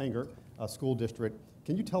at Sanger School District.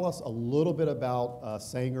 Can you tell us a little bit about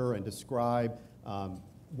Sanger and describe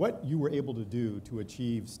what you were able to do to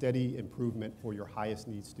achieve steady improvement for your highest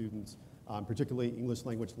need students, particularly English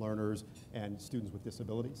language learners and students with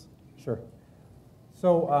disabilities? Sure.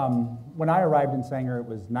 So when I arrived in Sanger, it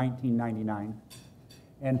was 1999.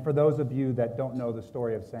 And for those of you that don't know the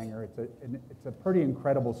story of Sanger, it's a pretty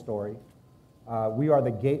incredible story. We are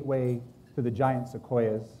the gateway to the giant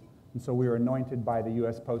sequoias. And so we were anointed by the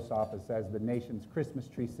U.S. Post Office as the nation's Christmas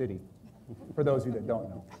tree city, for those of you that don't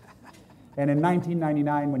know. And in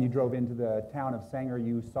 1999, when you drove into the town of Sanger,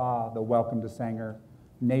 you saw the Welcome to Sanger,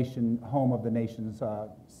 home of the nation's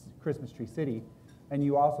Christmas tree city. And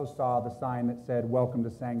you also saw the sign that said, Welcome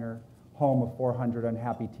to Sanger, home of 400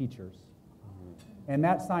 unhappy teachers. And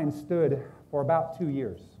that sign stood for about 2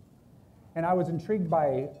 years. And I was intrigued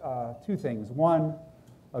by two things. One,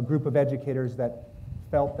 a group of educators that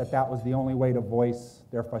felt that that was the only way to voice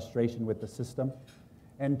their frustration with the system.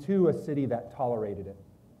 And two, a city that tolerated it.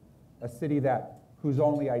 A city whose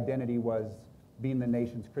only identity was being the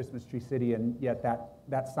nation's Christmas tree city, and yet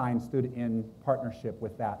that sign stood in partnership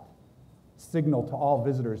with that signal to all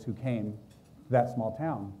visitors who came to that small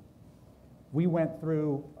town. We went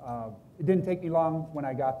through, it didn't take me long when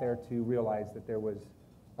I got there to realize that there was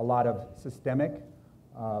a lot of systemic,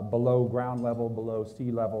 below ground level, below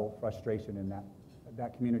sea level frustration in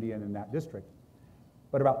that community and in that district.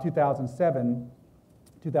 But about 2007,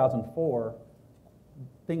 2004,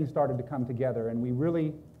 things started to come together, and we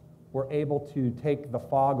really were able to take the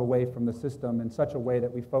fog away from the system in such a way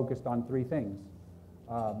that we focused on three things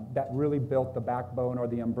that really built the backbone or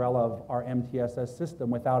the umbrella of our MTSS system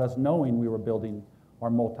without us knowing we were building our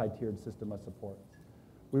multi-tiered system of support.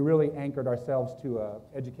 We really anchored ourselves to an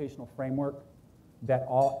educational framework that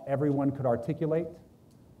everyone could articulate,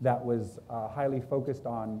 that was highly focused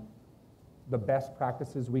on the best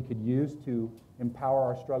practices we could use to empower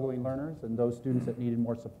our struggling learners and those students that needed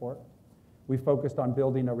more support. We focused on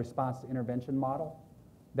building a response to intervention model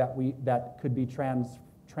that could be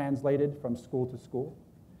translated from school to school.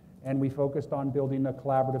 And we focused on building a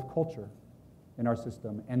collaborative culture in our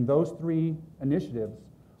system. And those three initiatives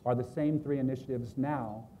are the same three initiatives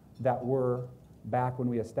now that were back when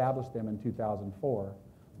we established them in 2004.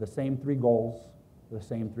 The same three goals, the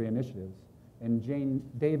same three initiatives. And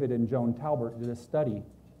David and Joan Talbert did a study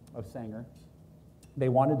of Sanger. They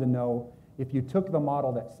wanted to know if you took the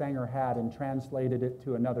model that Sanger had and translated it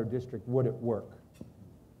to another district, would it work?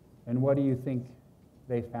 And what do you think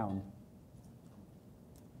they found?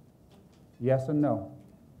 Yes and no.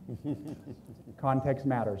 Context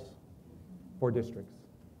matters for districts.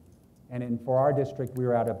 And for our district, we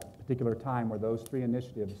were at a particular time where those three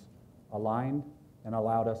initiatives aligned and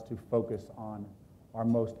allowed us to focus on our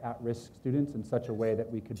most at-risk students in such a way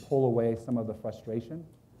that we could pull away some of the frustration.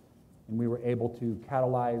 And we were able to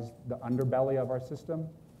catalyze the underbelly of our system,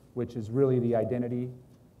 which is really the identity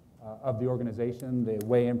of the organization, the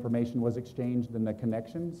way information was exchanged, and the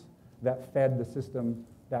connections that fed the system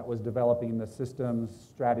that was developing the systems,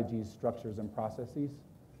 strategies, structures, and processes.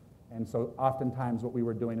 And so oftentimes what we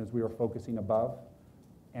were doing is we were focusing above,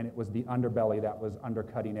 and it was the underbelly that was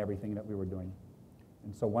undercutting everything that we were doing.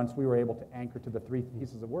 And so once we were able to anchor to the three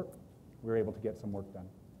pieces of work, we were able to get some work done.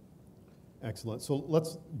 Excellent. So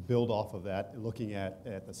let's build off of that, looking at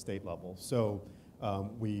the state level. So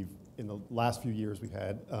in the last few years, we've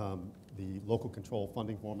had the local control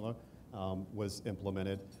funding formula was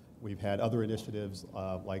implemented. We've had other initiatives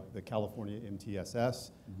like the California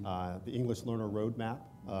MTSS, the English Learner Roadmap,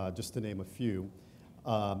 just to name a few.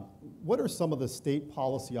 What are some of the state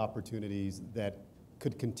policy opportunities that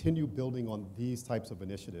could continue building on these types of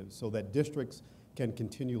initiatives so that districts can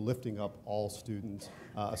continue lifting up all students,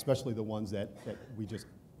 especially the ones that you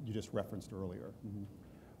just referenced earlier?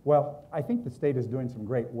 Well, I think the state is doing some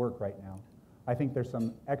great work right now. I think there's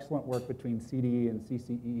some excellent work between CDE and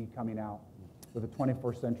CCEE coming out with the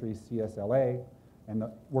 21st Century CSLA and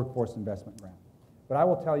the Workforce Investment Grant. But I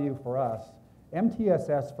will tell you, for us,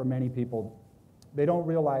 MTSS, for many people, they don't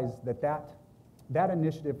realize that That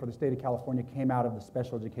initiative for the state of California came out of the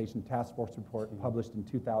Special Education Task Force report published in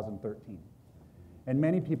 2013. And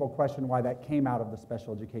many people question why that came out of the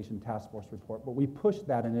Special Education Task Force report, but we pushed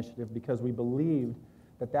that initiative because we believed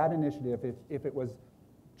that that initiative, if it was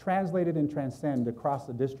translated and transcended across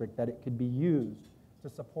the district, that it could be used to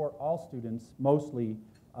support all students, mostly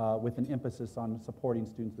with an emphasis on supporting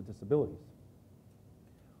students with disabilities.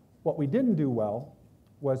 What we didn't do well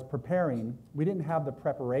was preparing. We didn't have the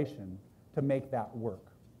preparation to make that work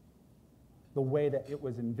the way that it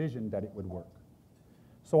was envisioned that it would work.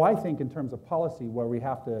 So I think in terms of policy, where we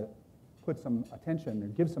have to put some attention or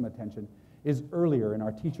give some attention is earlier in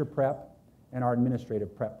our teacher prep and our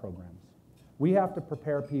administrative prep programs. We have to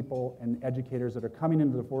prepare people and educators that are coming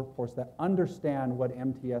into the workforce that understand what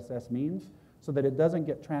MTSS means, so that it doesn't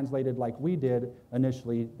get translated like we did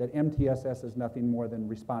initially, that MTSS is nothing more than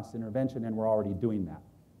response to intervention, and we're already doing that.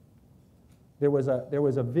 There was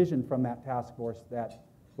a vision from that task force that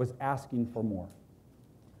was asking for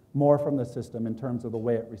more from the system in terms of the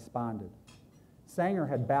way it responded. Sanger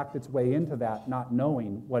had backed its way into that, not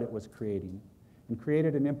knowing what it was creating, and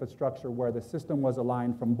created an infrastructure where the system was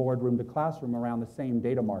aligned from boardroom to classroom around the same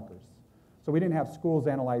data markers. So we didn't have schools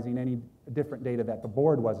analyzing any different data that the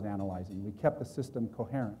board wasn't analyzing. We kept the system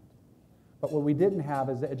coherent. But what we didn't have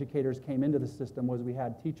as the educators came into the system was we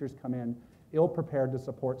had teachers come in ill-prepared to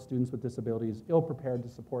support students with disabilities, ill-prepared to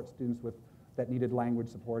support students that needed language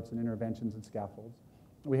supports and interventions and scaffolds.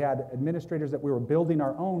 We had administrators that we were building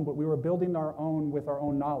our own, but we were building our own with our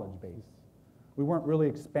own knowledge base. We weren't really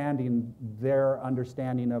expanding their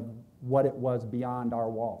understanding of what it was beyond our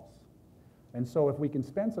walls. And so if we can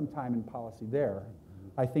spend some time in policy there,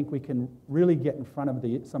 I think we can really get in front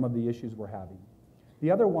of some of the issues we're having.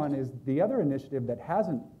 The other one is, the other initiative that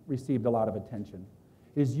hasn't received a lot of attention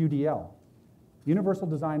is UDL. Universal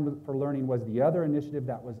Design for Learning was the other initiative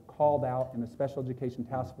that was called out in the Special Education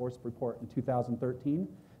Task Force report in 2013.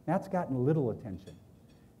 That's gotten little attention.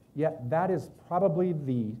 Yet that is probably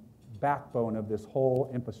the backbone of this whole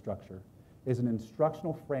infrastructure, is an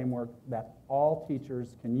instructional framework that all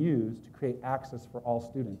teachers can use to create access for all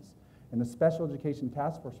students. And the Special Education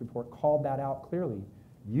Task Force report called that out clearly.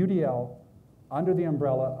 UDL, under the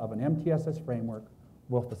umbrella of an MTSS framework,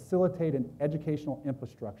 will facilitate an educational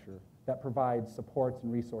infrastructure that provides supports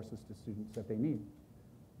and resources to students that they need.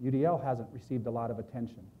 UDL hasn't received a lot of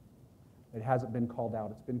attention. It hasn't been called out.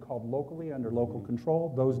 It's been called locally under local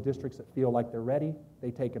control. Those districts that feel like they're ready, they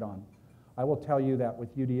take it on. I will tell you that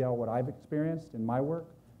with UDL, what I've experienced in my work,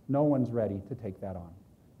 no one's ready to take that on.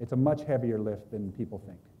 It's a much heavier lift than people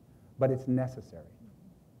think, but it's necessary.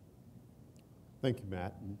 Thank you,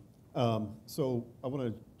 Matt. So I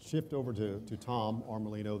want to shift over to Tom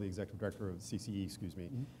Armolino, the Executive Director of CCE, excuse me.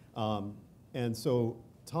 And so,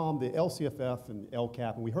 Tom, the LCFF and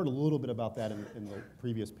LCAP, and we heard a little bit about that in the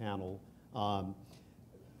previous panel,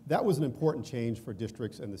 that was an important change for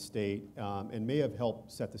districts and the state, and may have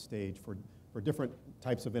helped set the stage for different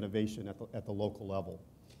types of innovation at the local level.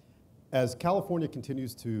 As California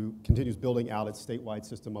continues building out its statewide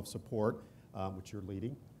system of support, which you're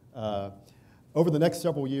leading, over the next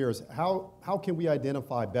several years, how can we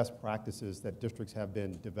identify best practices that districts have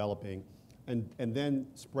been developing and then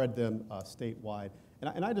spread them statewide?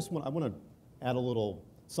 And I want to add a little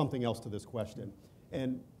something else to this question.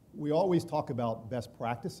 And we always talk about best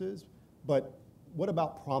practices, but what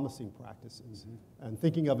about promising practices? And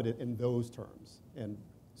thinking of it in those terms. And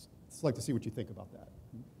I'd like to see what you think about that.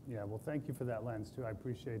 Yeah, well, thank you for that lens, too. I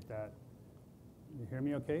appreciate that. You hear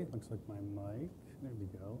me okay? Looks like my mic. There we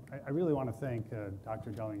go. I really want to thank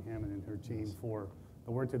Dr. Bellingham and her team for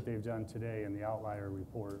the work that they've done today in the Outlier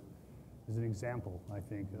report. Is an example, I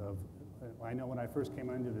think, of, I know when I first came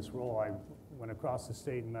into this role, I went across the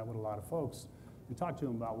state and met with a lot of folks and talked to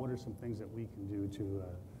them about what are some things that we can do to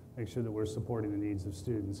make sure that we're supporting the needs of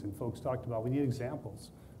students. And folks talked about, we need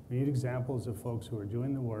examples. We need examples of folks who are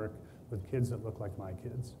doing the work with kids that look like my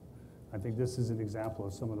kids. I think this is an example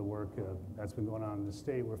of some of the work that's been going on in the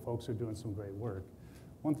state where folks are doing some great work.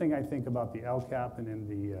 One thing I think about the LCAP and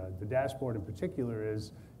in the dashboard in particular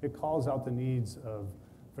is it calls out the needs of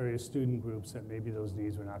various student groups that maybe those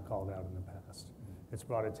needs were not called out in the past. It's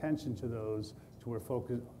brought attention to those to where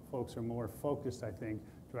folks are more focused, I think,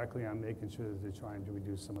 directly on making sure that they're trying to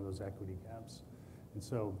reduce some of those equity gaps. And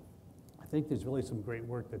so I think there's really some great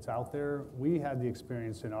work that's out there. We had the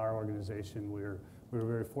experience in our organization where we were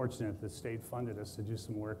very fortunate the state funded us to do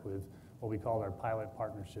some work with what we called our pilot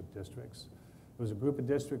partnership districts. It was a group of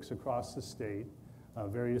districts across the state,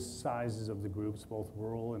 various sizes of the groups, both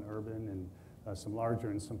rural and urban, and some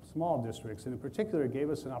larger and some small districts. And in particular, it gave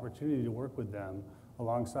us an opportunity to work with them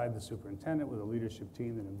alongside the superintendent with a leadership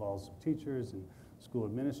team that involves some teachers and school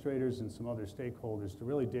administrators and some other stakeholders to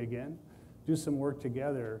really dig in, do some work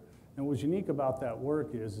together. And what's unique about that work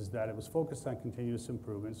is that it was focused on continuous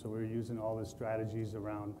improvement, so we were using all the strategies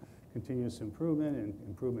around continuous improvement and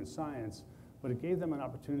improvement science, but it gave them an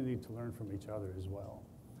opportunity to learn from each other as well.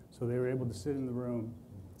 So they were able to sit in the room,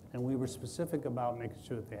 and we were specific about making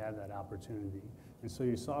sure that they had that opportunity. And so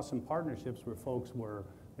you saw some partnerships where folks were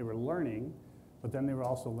learning, but then they were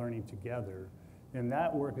also learning together. And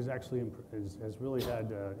that work has actually has really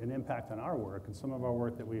had an impact on our work, and some of our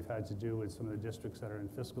work that we've had to do with some of the districts that are in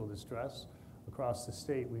fiscal distress across the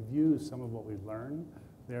state. We've used some of what we've learned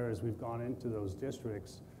there as we've gone into those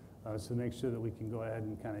districts to make sure that we can go ahead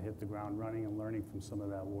and kind of hit the ground running and learning from some of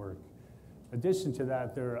that work. In addition to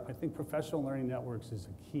that, I think professional learning networks is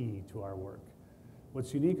a key to our work.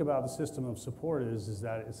 What's unique about the system of support is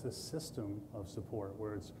that it's a system of support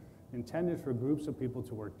where it's intended for groups of people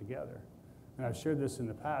to work together. And I've shared this in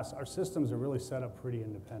the past, our systems are really set up pretty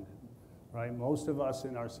independent, right? Most of us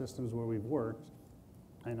in our systems where we've worked,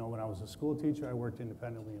 I know when I was a school teacher, I worked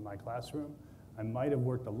independently in my classroom. I might have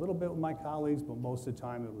worked a little bit with my colleagues, but most of the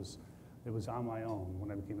time it was on my own.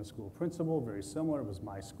 When I became a school principal, very similar, it was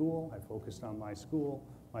my school. I focused on my school.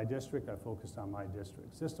 My district, I focused on my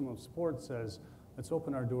district. System of support says, let's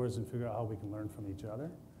open our doors and figure out how we can learn from each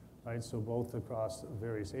other, right? So both across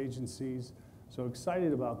various agencies. So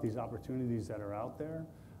excited about these opportunities that are out there.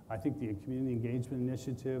 I think the community engagement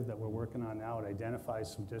initiative that we're working on now, it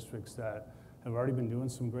identifies some districts that have already been doing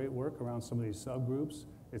some great work around some of these subgroups.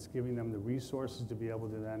 It's giving them the resources to be able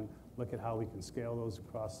to then look at how we can scale those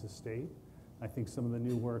across the state. I think some of the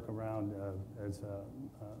new work around, as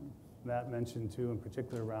Matt mentioned too, in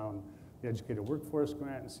particular around the Educated Workforce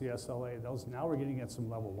Grant and CSLA, those now we're getting at some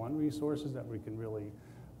level 1 resources that we can really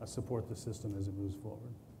support the system as it moves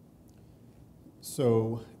forward.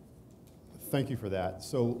 So thank you for that.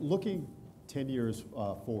 So looking 10 years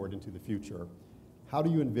forward into the future, how do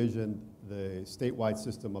you envision the statewide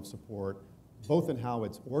system of support, both in how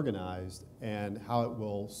it's organized and how it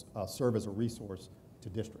will serve as a resource to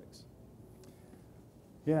districts?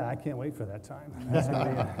 Yeah, I can't wait for that time. That's going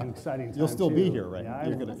to be an exciting time. You'll still too. be here, right? Yeah,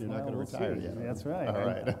 You're not going to retire yet. That's right. All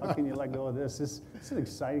right. How can you let go of this? It's an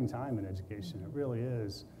exciting time in education. It really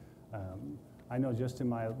is. I know just in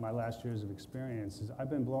my last years of experience, I've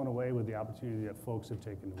been blown away with the opportunity that folks have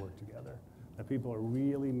taken to work together, that people are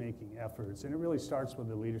really making efforts. And it really starts with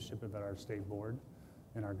the leadership of our state board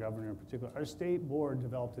and our governor in particular. Our state board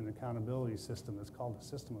developed an accountability system that's called the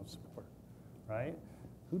system of support, right?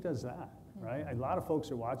 Who does that, right? A lot of folks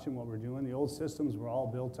are watching what we're doing. The old systems were all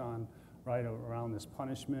built on, right, around this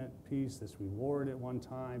punishment piece, this reward at one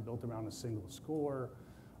time, built around a single score.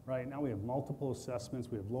 Right now we have multiple assessments,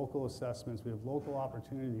 we have local assessments, we have local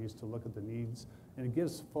opportunities to look at the needs, and it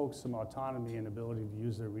gives folks some autonomy and ability to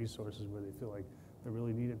use their resources where they feel like they're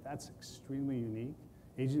really needed. That's extremely unique.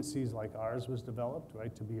 Agencies like ours was developed,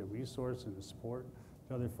 right, to be a resource and a support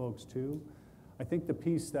to other folks too. I think the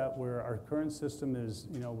piece that our current system is,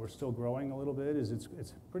 we're still growing a little bit, is it's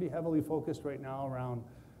pretty heavily focused right now around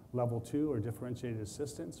level 2 or differentiated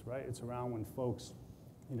assistance, right? It's around when folks,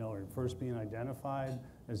 are first being identified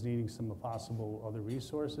as needing some possible other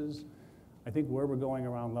resources. I think where we're going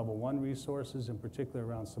around level 1 resources, in particular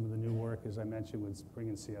around some of the new work, as I mentioned, with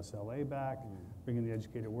bringing CSLA back, bringing the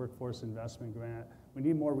Educated Workforce Investment Grant. We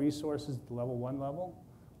need more resources at the level 1 level,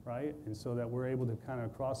 right? And so that we're able to kind of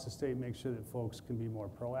across the state make sure that folks can be more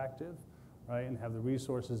proactive, right? And have the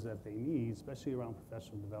resources that they need, especially around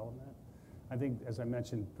professional development. I think, as I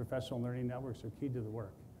mentioned, professional learning networks are key to the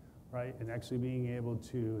work, right? And actually being able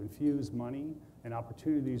to infuse money and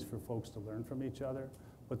opportunities for folks to learn from each other,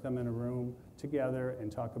 put them in a room together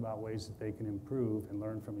and talk about ways that they can improve and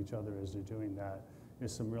learn from each other as they're doing that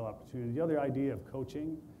is some real opportunity. The other idea of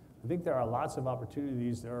coaching, I think there are lots of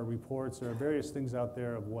opportunities, there are reports, there are various things out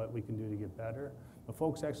there of what we can do to get better, but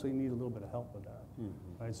folks actually need a little bit of help with that,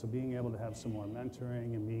 right? So being able to have some more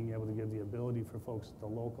mentoring and being able to give the ability for folks at the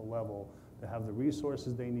local level to have the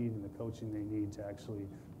resources they need and the coaching they need to actually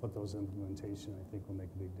put those in implementation, I think will make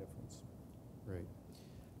a big difference. Great.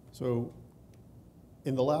 So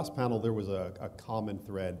in the last panel, there was a common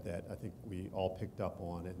thread that I think we all picked up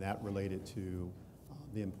on, and that related to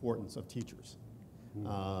the importance of teachers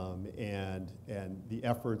and the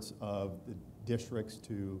efforts of the districts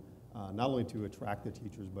to not only to attract the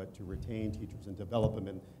teachers, but to retain teachers and develop them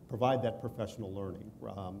and provide that professional learning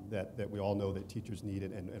that we all know that teachers need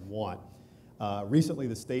and want. Recently,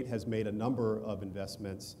 the state has made a number of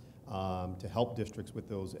investments to help districts with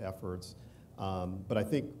those efforts. But I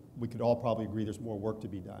think we could all probably agree there's more work to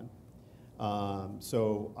be done.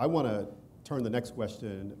 So I want to turn the next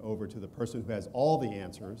question over to the person who has all the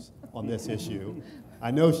answers on this issue.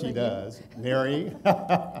 I know she does, Mary.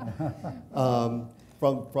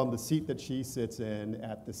 From the seat that she sits in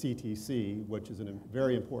at the CTC, which is a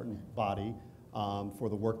very important body for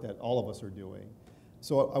the work that all of us are doing.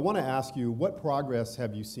 So I want to ask you, what progress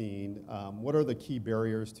have you seen? What are the key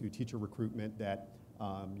barriers to teacher recruitment that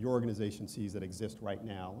your organization sees that exist right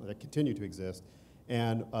now, that continue to exist?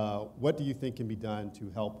 And what do you think can be done to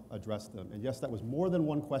help address them? And yes, that was more than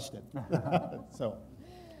one question. So.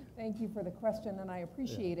 Thank you for the question, and I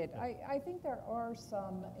appreciate it. I think there are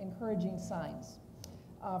some encouraging signs.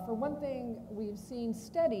 For one thing, we've seen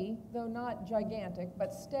steady, though not gigantic,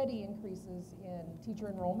 but steady increases in teacher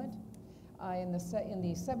enrollment. In the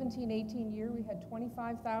 17-18 year, we had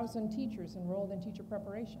 25,000 teachers enrolled in teacher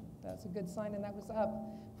preparation. That's a good sign, and that was up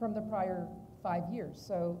from the prior 5 years.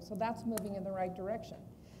 So that's moving in the right direction.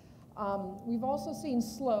 We've also seen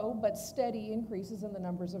slow but steady increases in the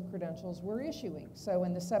numbers of credentials we're issuing. So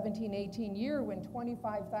in the 17-18 year, when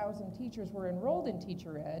 25,000 teachers were enrolled in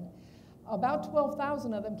teacher ed, about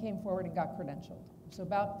 12,000 of them came forward and got credentialed. So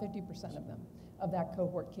about 50% of them, of that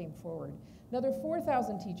cohort came forward. Another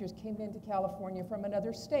 4,000 teachers came into California from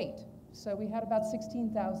another state. So we had about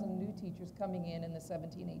 16,000 new teachers coming in the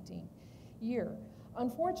 17-18 year.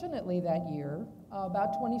 Unfortunately, that year,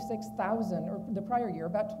 about 26,000, or the prior year,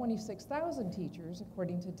 about 26,000 teachers,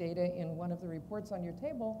 according to data in one of the reports on your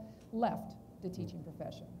table, left the teaching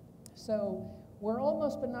profession. So we're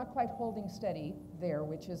almost but not quite holding steady there,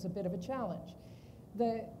 which is a bit of a challenge.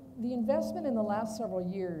 The investment in the last several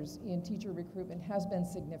years in teacher recruitment has been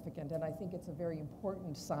significant, and I think it's a very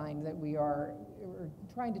important sign that we're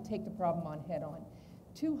trying to take the problem on head on.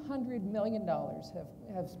 $200 million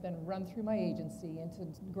have been run through my agency into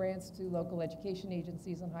grants to local education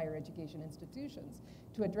agencies and higher education institutions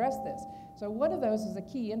to address this. So one of those is a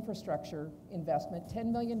key infrastructure investment,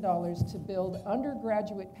 $10 million to build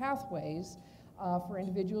undergraduate pathways for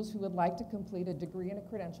individuals who would like to complete a degree and a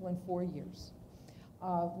credential in 4 years.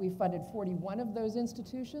 We funded 41 of those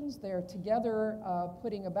institutions. They're together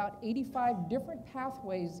putting about 85 different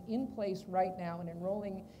pathways in place right now and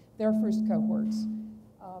enrolling their first cohorts.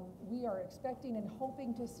 We are expecting and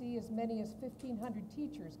hoping to see as many as 1,500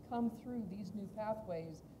 teachers come through these new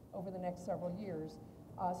pathways over the next several years.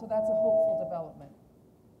 So that's a hopeful development.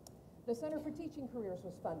 The Center for Teaching Careers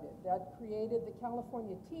was funded. That created the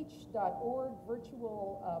CaliforniaTeach.org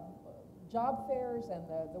virtual job fairs and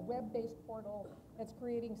the web-based portal that's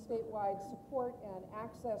creating statewide support and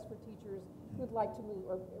access for teachers who'd like to move,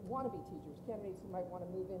 or want to be teachers, candidates who might want to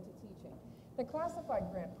move into teaching. The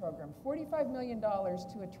classified grant program, $45 million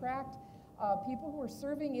to attract people who are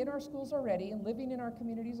serving in our schools already and living in our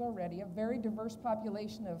communities already, a very diverse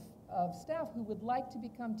population of staff who would like to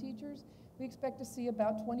become teachers. We expect to see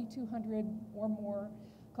about 2,200 or more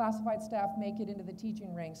classified staff make it into the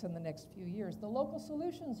teaching ranks in the next few years. The local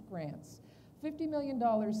solutions grants, $50 million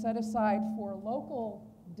set aside for local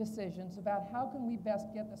decisions about how can we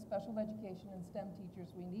best get the special education and STEM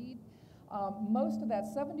teachers we need. Most of that,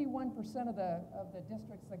 71% of the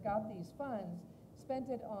districts that got these funds spent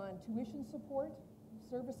it on tuition support,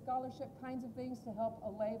 service scholarship kinds of things to help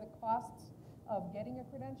allay the costs of getting a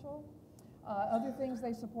credential. Other things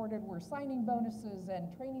they supported were signing bonuses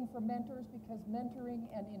and training for mentors, because mentoring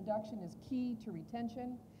and induction is key to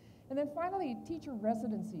retention. And then finally, teacher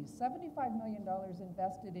residencies, $75 million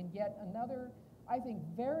invested in yet another, I think,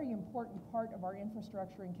 very important part of our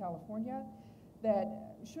infrastructure in California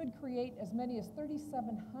that should create as many as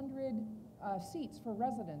 3,700 seats for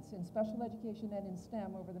residents in special education and in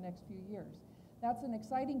STEM over the next few years. That's an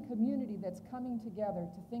exciting community that's coming together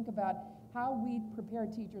to think about how we prepare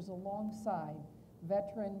teachers alongside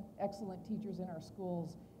veteran, excellent teachers in our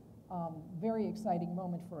schools. Very exciting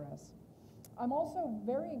moment for us. I'm also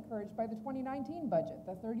very encouraged by the 2019 budget,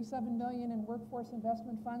 the $37 million in workforce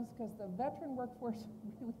investment funds, because the veteran workforce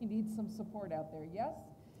really needs some support out there. Yes?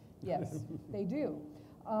 Yes, they do.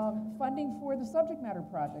 Funding for the subject matter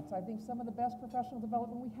projects. I think some of the best professional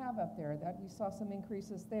development we have out there, that we saw some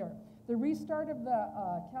increases there. The restart of the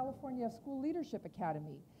California School Leadership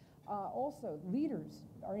Academy. Also, leaders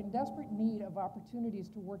are in desperate need of opportunities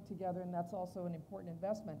to work together, and that's also an important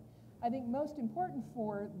investment. I think most important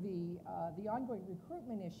for the ongoing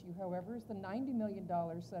recruitment issue, however, is the $90 million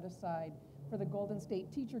set aside for the Golden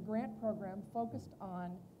State Teacher Grant Program focused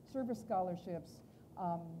on service scholarships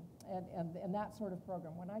and that sort of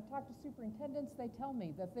program. When I talk to superintendents, they tell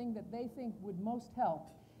me the thing that they think would most help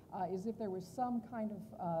is if there was some kind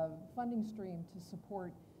of funding stream to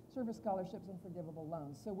support service scholarships and forgivable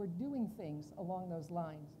loans. So we're doing things along those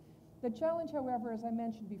lines. The challenge, however, as I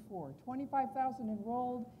mentioned before, 25,000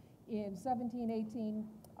 enrolled In 17, 18,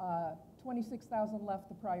 26,000 left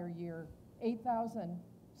the prior year. 8,000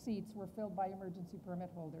 seats were filled by emergency permit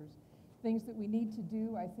holders. Things that we need to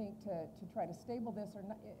do, I think, to try to stable this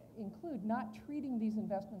include not treating these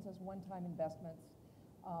investments as one-time investments.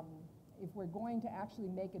 If we're going to actually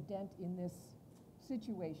make a dent in this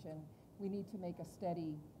situation, we need to make a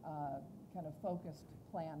steady, kind of focused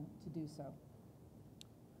plan to do so.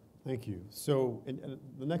 Thank you. So, and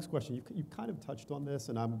the next question, you kind of touched on this,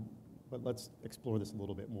 but let's explore this a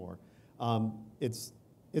little bit more.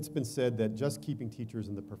 It's been said that just keeping teachers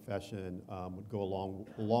in the profession would go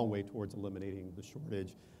a long way towards eliminating the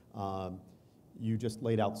shortage. You just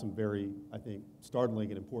laid out some very, I think, startling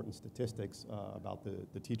and important statistics about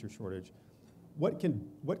the teacher shortage. What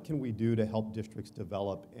can we do to help districts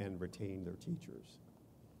develop and retain their teachers?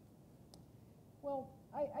 Well,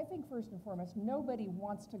 I think first and foremost, nobody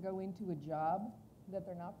wants to go into a job that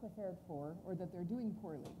they're not prepared for or that they're doing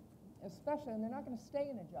poorly, especially, and they're not going to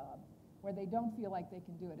stay in a job where they don't feel like they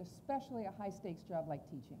can do it, especially a high-stakes job like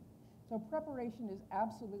teaching. So preparation is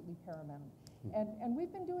absolutely paramount. And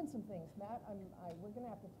we've been doing some things, Matt. We're going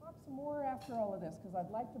to have to talk some more after all of this because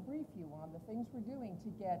I'd like to brief you on the things we're doing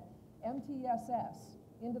to get MTSS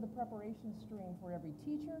into the preparation stream for every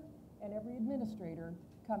teacher and every administrator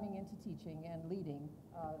coming into teaching and leading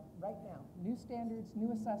right now. New standards,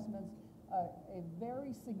 new assessments, a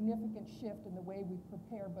very significant shift in the way we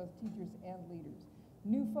prepare both teachers and leaders.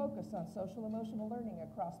 New focus on social emotional learning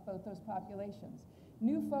across both those populations.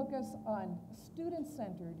 New focus on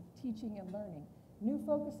student-centered teaching and learning. New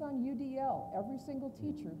focus on UDL. Every single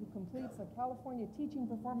teacher who completes a California Teaching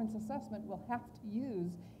Performance Assessment will have to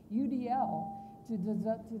use UDL to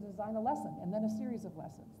design a lesson and then a series of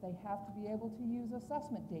lessons. They have to be able to use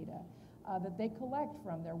assessment data that they collect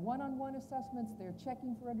from their one-on-one assessments, their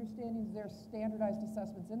checking for understandings, their standardized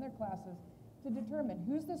assessments in their classes to determine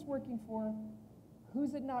who's this working for,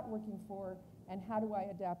 who's it not working for, and how do I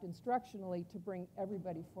adapt instructionally to bring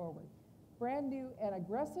everybody forward. Brand new and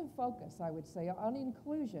aggressive focus, I would say, on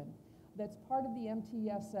inclusion that's part of the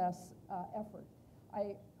MTSS effort.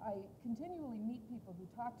 I continually meet people who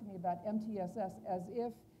talk to me about MTSS as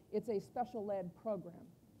if it's a special ed program.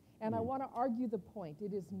 And I want to argue the point.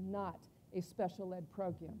 It is not a special ed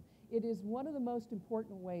program. It is one of the most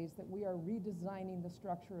important ways that we are redesigning the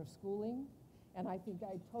structure of schooling. And I think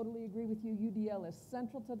I totally agree with you. UDL is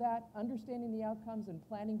central to that, understanding the outcomes and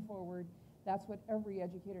planning forward. That's what every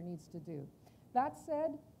educator needs to do. That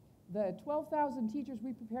said, the 12,000 teachers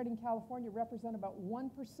we prepared in California represent about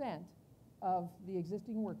 1% of the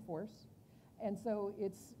existing workforce. And so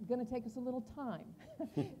it's going to take us a little time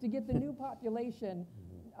to get the new population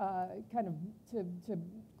kind of to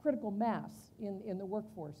critical mass in the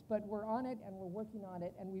workforce. But we're on it and we're working on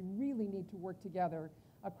it, and we really need to work together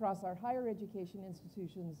across our higher education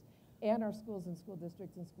institutions and our schools and school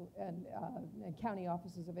districts and county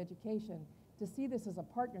offices of education to see this as a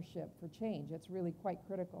partnership for change. It's really quite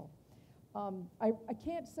critical. I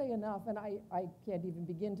can't say enough, and I can't even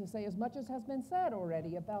begin to say as much as has been said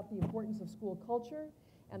already about the importance of school culture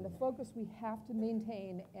and the focus we have to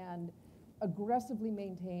maintain and aggressively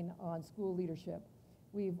maintain on school leadership.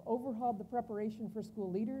 We've overhauled the preparation for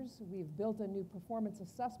school leaders. We've built a new performance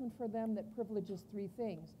assessment for them that privileges three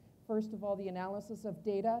things. First of all, the analysis of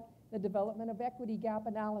data, the development of equity gap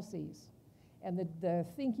analyses, and the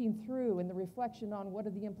thinking through and the reflection on what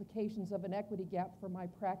are the implications of an equity gap for my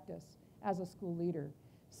practice as a school leader.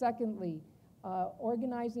 Secondly,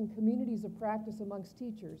 organizing communities of practice amongst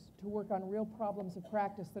teachers to work on real problems of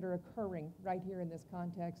practice that are occurring right here in this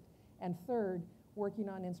context. And third, working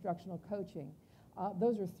on instructional coaching.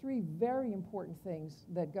 Those are three very important things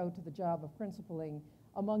that go to the job of principaling,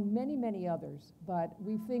 among many, many others. But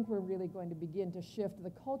we think we're really going to begin to shift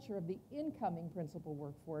the culture of the incoming principal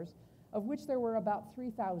workforce, of which there were about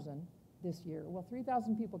 3,000 this year. Well,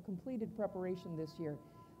 3,000 people completed preparation this year.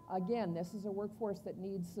 Again, this is a workforce that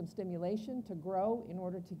needs some stimulation to grow in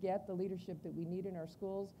order to get the leadership that we need in our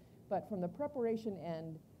schools. But from the preparation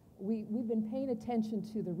end, we've been paying attention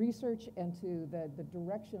to the research and to the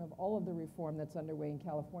direction of all of the reform that's underway in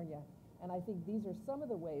California. And I think these are some of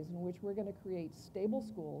the ways in which we're going to create stable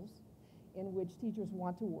schools in which teachers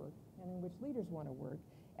want to work and in which leaders want to work.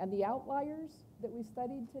 And the outliers that we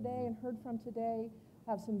studied today and heard from today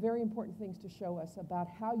have some very important things to show us about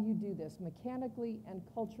how you do this mechanically and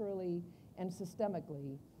culturally and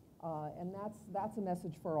systemically. And that's a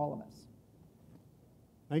message for all of us.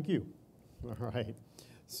 Thank you. All right.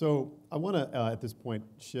 So I want to, at this point,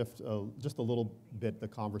 shift just a little bit the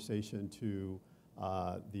conversation to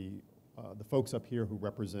the folks up here who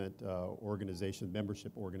represent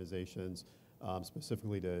membership organizations,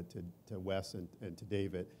 specifically to Wes and to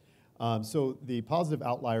David. So the Positive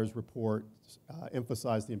Outliers report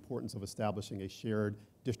emphasized the importance of establishing a shared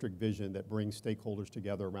district vision that brings stakeholders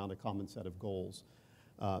together around a common set of goals.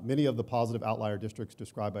 Many of the Positive Outlier districts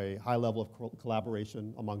describe a high level of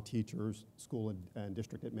collaboration among teachers, school and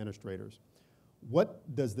district administrators.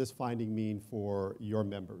 What does this finding mean for your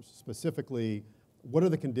members? Specifically, what are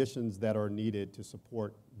the conditions that are needed to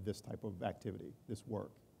support this type of activity, this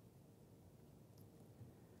work?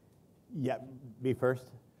 Yeah, me first?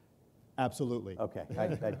 Absolutely. Okay, I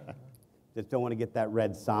just don't want to get that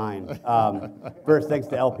red sign. First, thanks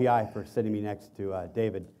to LPI for sitting me next to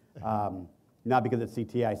David. Not because it's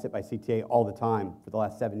CTA, I sit by CTA all the time for the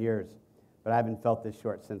last 7 years, but I haven't felt this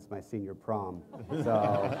short since my senior prom.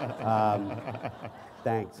 So,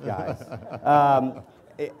 thanks, guys.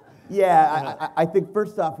 I think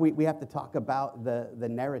first off, we have to talk about the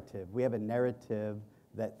narrative. We have a narrative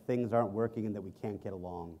that things aren't working and that we can't get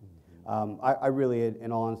along. I really,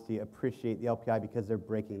 in all honesty, appreciate the LPI because they're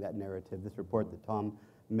breaking that narrative. This report that Tom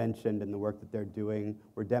mentioned and the work that they're doing,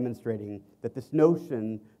 we're demonstrating that this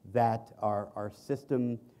notion that our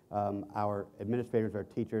system, our administrators, our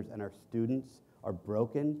teachers, and our students are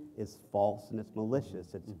broken is false and it's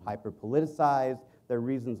malicious. It's hyper-politicized. There are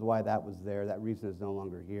reasons why that was there. That reason is no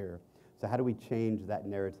longer here. So how do we change that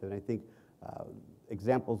narrative? And I think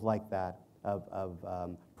examples like that of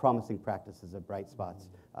promising practices, of bright spots,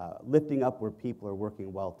 lifting up where people are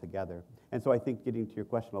working well together. And so I think getting to your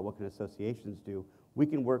question about what can associations do, we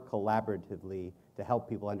can work collaboratively to help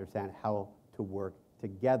people understand how to work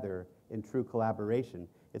together in true collaboration.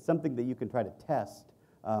 It's something that you can try to test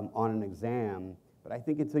on an exam, but I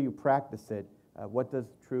think until you practice it, what does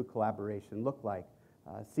true collaboration look like?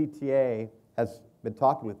 CTA has been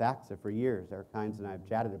talking with AXA for years. Eric Hines and I have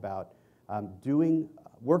chatted about doing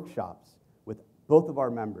workshops with both of our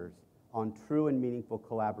members on true and meaningful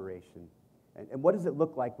collaboration. And what does it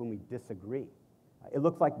look like when we disagree? It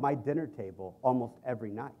looks like my dinner table almost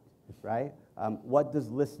every night, right? What does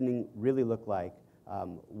listening really look like?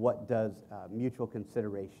 What does mutual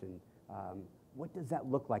consideration, what does that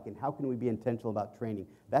look like, and how can we be intentional about training?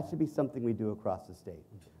 That should be something we do across the state.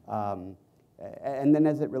 And then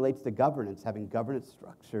as it relates to governance, having governance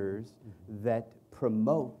structures that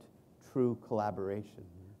promote true collaboration.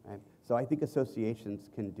 Right? So I think associations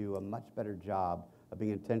can do a much better job of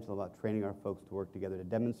being intentional about training our folks to work together, to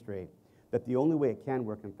demonstrate that the only way it can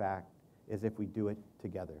work, in fact, is if we do it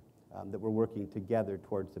together, that we're working together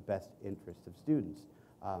towards the best interest of students.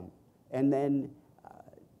 And then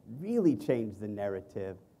really change the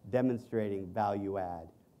narrative, demonstrating value add,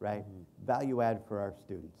 right? Value add for our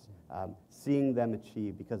students, seeing them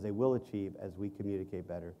achieve, because they will achieve as we communicate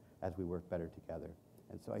better, as we work better together.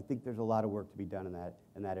 And so I think there's a lot of work to be done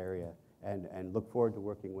in that area, and look forward to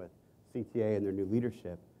working with CTA and their new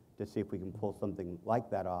leadership to see if we can pull something like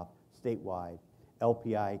that off statewide.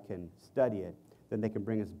 LPI can study it, then they can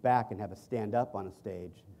bring us back and have us stand up on a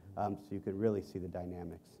stage so you can really see the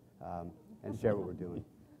dynamics and share what we're doing.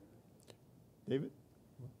 David?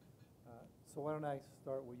 So why don't I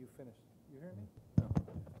start where you finished? You hear me? No.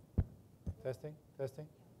 Testing, testing.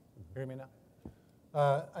 Hear me now?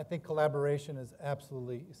 I think collaboration is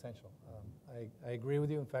absolutely essential. I agree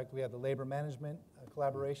with you. In fact, we have the labor management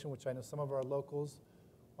collaboration, which I know some of our locals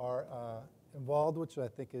are involved, which I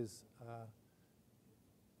think is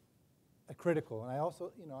critical. And I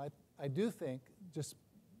also, I do think, just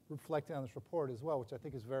reflecting on this report as well, which I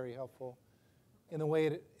think is very helpful, in the way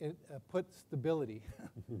it puts stability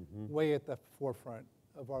way at the forefront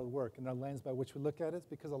of our work and our lens by which we look at it,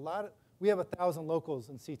 because we have 1,000 locals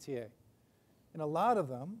in CTA. And a lot of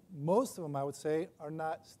them, most of them I would say, are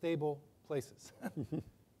not stable places.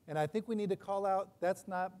 And I think we need to call out, that's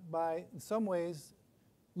not by, in some ways,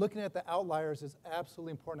 looking at the outliers is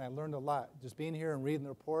absolutely important. I learned a lot just being here and reading the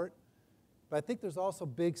report. But I think there's also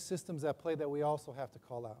big systems at play that we also have to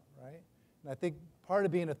call out, right? And I think part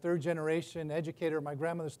of being a third-generation educator, my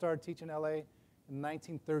grandmother started teaching in LA in the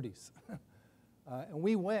 1930s. And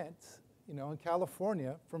we went, in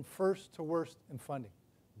California, from first to worst in funding,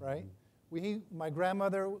 right? My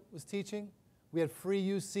grandmother was teaching. We had free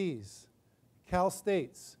UCs, Cal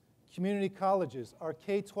States, community colleges. Our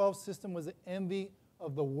K-12 system was the envy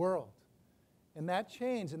of the world. And that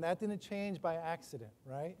changed, and that didn't change by accident,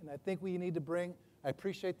 right? And I think we need to I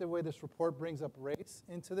appreciate the way this report brings up race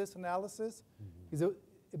into this analysis, because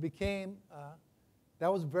it became,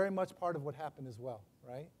 that was very much part of what happened as well,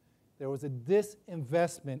 right? There was a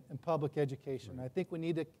disinvestment in public education. I think we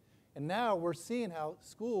need to, and now we're seeing how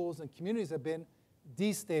schools and communities have been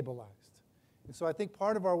destabilized. And so I think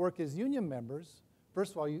part of our work as union members,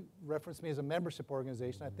 first of all, you referenced me as a membership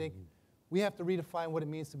organization. I think we have to redefine what it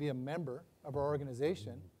means to be a member of our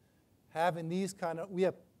organization. having these we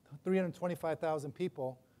have 325,000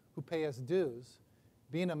 people who pay us dues.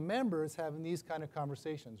 Being a member is having these kind of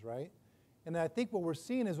conversations, right? And I think what we're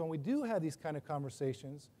seeing is when we do have these kind of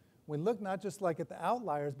conversations, we look not just like at the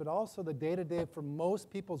outliers, but also the day-to-day for most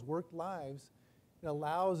people's work lives. It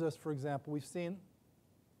allows us, for example, we've seen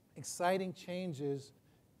exciting changes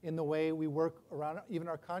in the way we work around even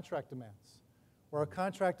our contract demands, where our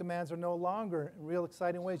contract demands are no longer in real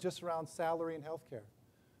exciting ways just around salary and healthcare,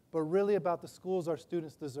 but really about the schools our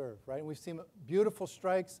students deserve, right? And we've seen beautiful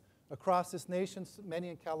strikes across this nation, many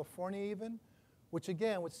in California even, which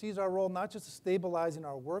sees our role not just as stabilizing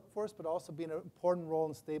our workforce, but also being an important role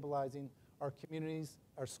in stabilizing our communities,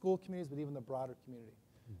 our school communities, but even the broader community.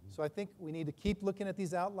 So I think we need to keep looking at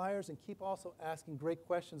these outliers and keep also asking great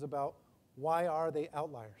questions about why are they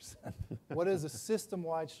outliers? What is the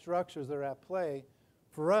system-wide structures that are at play?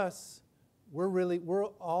 For us, we're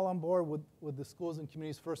all on board with the Schools and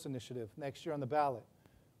Communities First initiative next year on the ballot,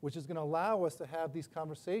 which is going to allow us to have these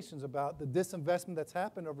conversations about the disinvestment that's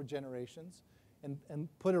happened over generations and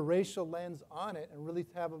put a racial lens on it and really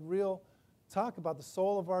have a real talk about the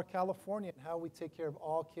soul of our California and how we take care of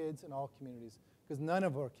all kids in all communities. Because none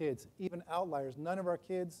of our kids, even outliers, none of our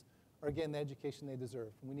kids are getting the education they deserve.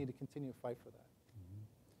 And we need to continue to fight for that.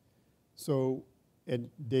 So, and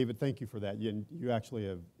David, thank you for that. You actually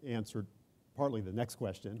have answered partly the next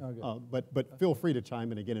question. Okay. But feel free to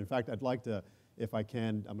chime in again. In fact, I'd like to, if I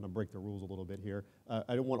can, I'm going to break the rules a little bit here.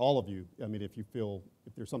 I don't want all of you, I mean, if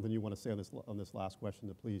there's something you want to say on this last question,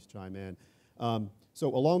 to please chime in. So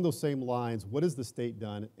along those same lines, what has the state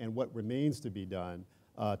done and what remains to be done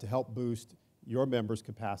to help boost your members'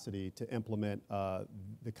 capacity to implement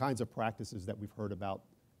the kinds of practices that we've heard about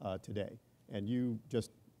today? And you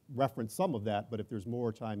just referenced some of that, but if there's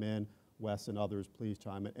more, chime in. Wes and others, please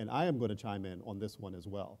chime in. And I am going to chime in on this one as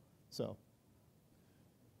well. So.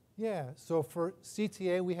 Yeah, so for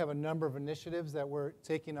CTA, we have a number of initiatives that we're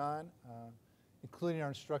taking on, including our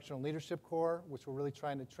Instructional Leadership Corps, which we're really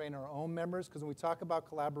trying to train our own members, because when we talk about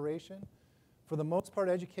collaboration, for the most part,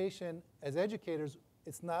 education, as educators,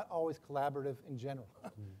 it's not always collaborative in general.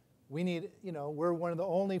 We need, we're one of the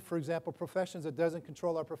only, for example, professions that doesn't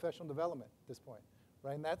control our professional development at this point,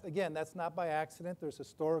 right? And that, again, that's not by accident. There's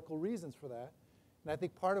historical reasons for that. And I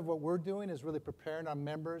think part of what we're doing is really preparing our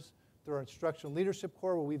members through our Instructional Leadership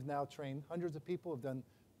Corps, where we've now trained hundreds of people, have done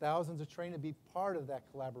thousands of training to be part of that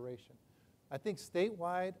collaboration. I think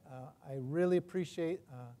statewide, I really appreciate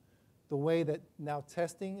the way that now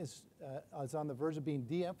testing is on the verge of being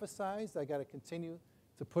de-emphasized. I got to continue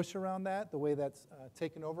to push around that, the way that's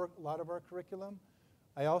taken over a lot of our curriculum.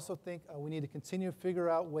 I also think we need to continue to figure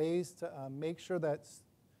out ways to make sure that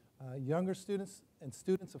younger students and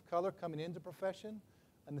students of color coming into profession,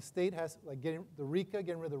 and the state has, like getting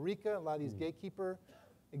rid of the RECA, a lot of these gatekeeper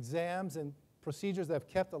exams and procedures that have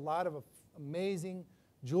kept a lot of amazing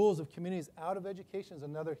jewels of communities out of education is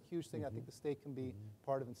another huge thing I think the state can be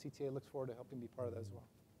part of, and CTA looks forward to helping be part of that as well.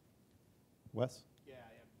 Wes? Yeah,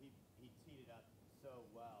 he teed it up so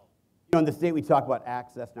well. In the state, we talk about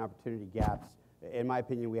access and opportunity gaps. In my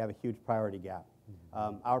opinion, we have a huge priority gap.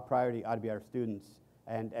 Our priority ought to be our students,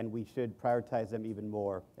 and we should prioritize them even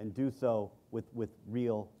more and do so with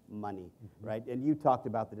real money, right? And you talked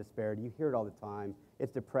about the disparity. You hear it all the time.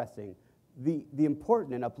 It's depressing. The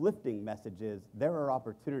important and uplifting message is there are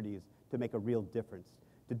opportunities to make a real difference,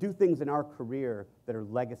 to do things in our career that are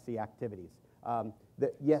legacy activities.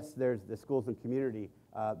 Yes, there's the schools and community,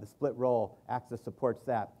 the split role, Access supports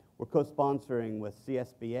that. We're co-sponsoring with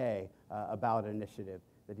CSBA a ballot initiative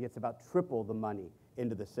that gets about triple the money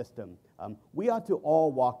into the system. We ought to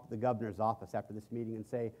all walk to the governor's office after this meeting and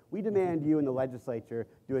say, we demand you in the legislature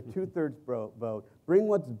do a 2/3 vote, bring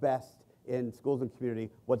what's best in schools and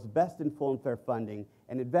community, what's best in full and fair funding,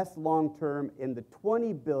 and invest long-term in the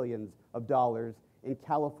 $20 billion in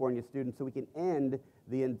California students so we can end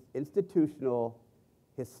the institutional,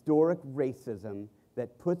 historic racism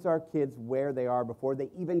that puts our kids where they are before they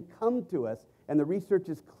even come to us, and the research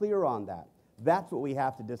is clear on that. That's what we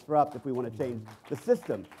have to disrupt if we want to change the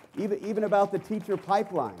system. Even about the teacher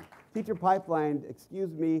pipeline. Teacher pipeline,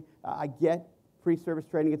 excuse me, I get pre-service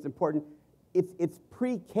training, it's important. It's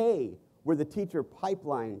pre-K where the teacher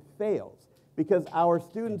pipeline fails, because our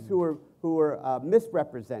students who are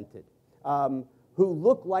misrepresented, who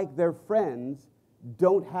look like their friends,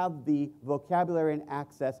 don't have the vocabulary and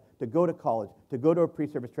access to go to college, to go to a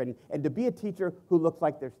pre-service training, and to be a teacher who looks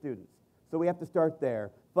like their students. So we have to start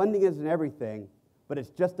there. Funding isn't everything, but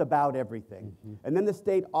it's just about everything. And then the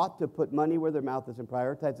state ought to put money where their mouth is and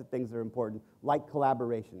prioritize the things that are important, like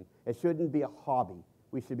collaboration. It shouldn't be a hobby.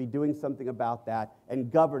 We should be doing something about that.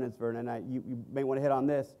 And governance, Vernon, you may want to hit on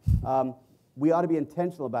this. We ought to be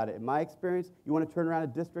intentional about it. In my experience, you want to turn around a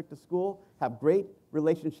district, a school, have great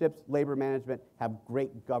relationships, labor management, have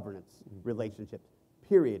great governance relationships,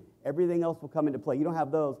 period. Everything else will come into play. You don't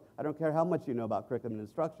have those, I don't care how much you know about curriculum and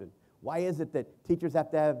instruction. Why is it that teachers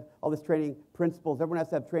have to have all this training, principals, everyone has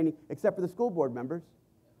to have training, except for the school board members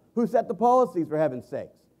who set the policies, for heaven's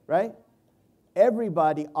sakes, right?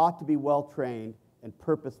 Everybody ought to be well-trained and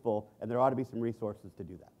purposeful, and there ought to be some resources to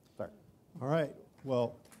do that. Sorry. All right.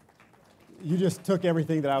 Well, you just took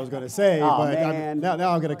everything that I was going to say, Oh, but man. now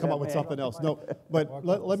I'm going to come up with something else. No, but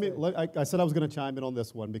I said I was going to chime in on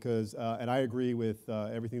this one because, and I agree with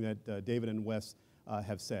everything that David and Wes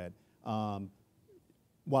have said.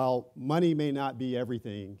 While money may not be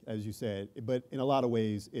everything, as you said, but in a lot of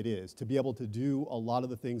ways it is, to be able to do a lot of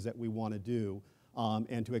the things that we want to do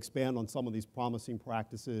and to expand on some of these promising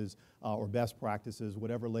practices or best practices,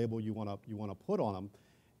 whatever label you want to put on them.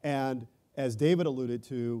 And as David alluded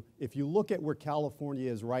to, if you look at where California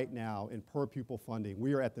is right now in per pupil funding,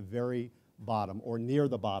 we are at the very bottom or near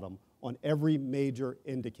the bottom on every major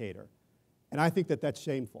indicator. And I think that that's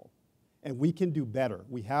shameful. And we can do better.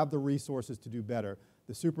 We have the resources to do better.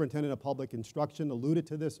 The superintendent of public instruction alluded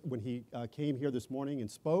to this when he came here this morning and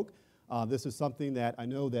spoke. This is something that I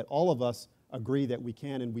know that all of us agree that we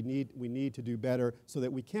can and we need to do better so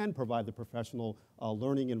that we can provide the professional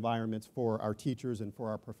learning environments for our teachers and for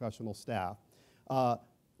our professional staff.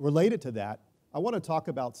 Related to that, I want to talk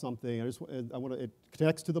about something. It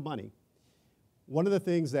connects to the money. One of the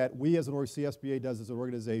things that we as CSBA does as an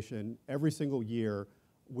organization every single year,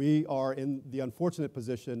 we are in the unfortunate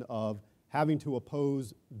position of having to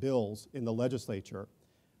oppose bills in the legislature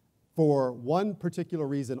for one particular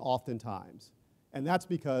reason oftentimes, and that's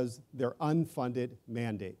because they're unfunded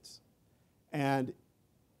mandates. And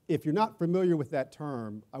if you're not familiar with that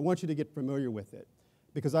term, I want you to get familiar with it,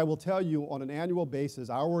 because I will tell you on an annual basis,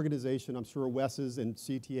 our organization, I'm sure Wes's and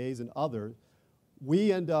CTA's and others,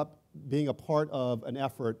 we end up being a part of an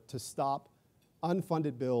effort to stop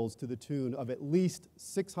unfunded bills to the tune of at least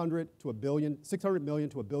 $600 million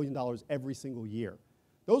to $1 billion every single year.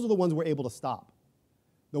 Those are the ones we're able to stop.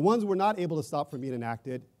 The ones we're not able to stop from being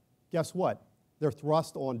enacted, guess what? They're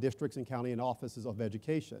thrust on districts and county and offices of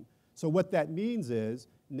education. So what that means is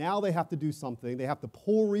now they have to do something. They have to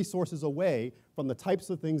pull resources away from the types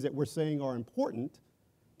of things that we're saying are important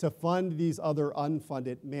to fund these other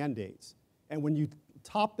unfunded mandates. And when you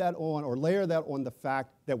top that on or layer that on the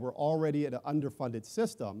fact that we're already at an underfunded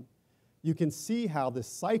system, you can see how this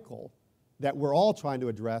cycle that we're all trying to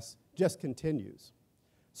address just continues.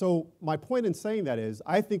 So my point in saying that is,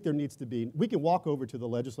 I think there needs to be, we can walk over to the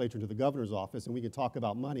legislature, to the governor's office, and we can talk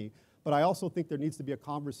about money, but I also think there needs to be a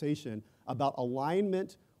conversation about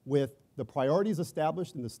alignment with the priorities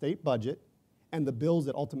established in the state budget and the bills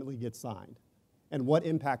that ultimately get signed and what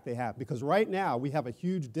impact they have. Because right now, we have a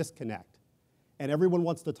huge disconnect. And everyone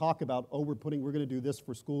wants to talk about, oh, we're going to do this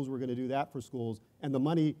for schools, we're going to do that for schools, and the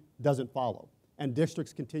money doesn't follow. And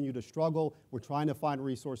districts continue to struggle. We're trying to find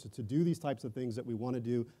resources to do these types of things that we want to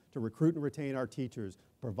do, to recruit and retain our teachers,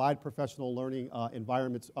 provide professional learning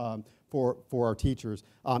environments for our teachers,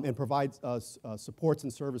 and provide supports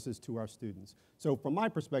and services to our students. So from my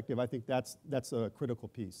perspective, I think that's a critical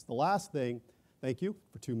piece. The last thing, thank you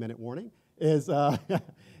for 2-minute warning, is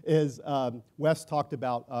Wes talked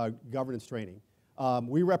about governance training.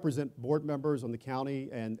 We represent board members on the county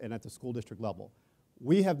and at the school district level.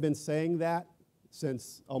 We have been saying that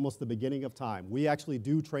since almost the beginning of time. We actually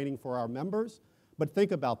do training for our members, but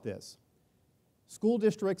think about this. School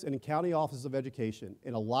districts and county offices of education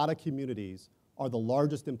in a lot of communities are the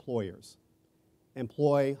largest employers,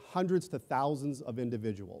 employ hundreds to thousands of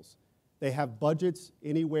individuals. They have budgets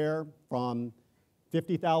anywhere from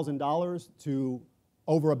 $50,000 to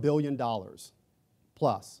over $1 billion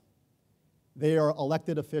plus. They are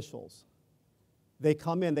elected officials. They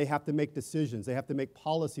come in, they have to make decisions, they have to make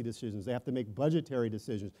policy decisions, they have to make budgetary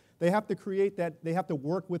decisions. They have to create that, they have to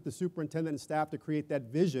work with the superintendent and staff to create that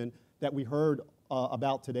vision that we heard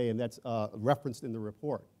about today and that's referenced in the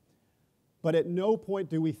report. But at no point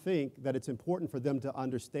do we think that it's important for them to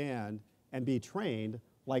understand and be trained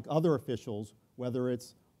like other officials, whether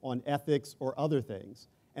it's on ethics or other things.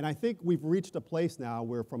 And I think we've reached a place now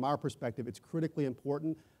where, from our perspective, it's critically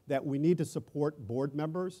important that we need to support board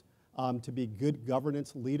members to be good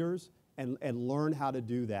governance leaders and learn how to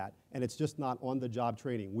do that. And it's just not on-the-job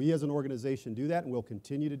training. We as an organization do that, and we'll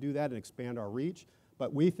continue to do that and expand our reach,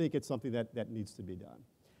 but we think it's something that needs to be done.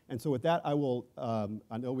 And so with that, I will,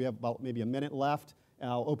 I know we have about maybe a minute left, and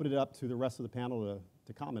I'll open it up to the rest of the panel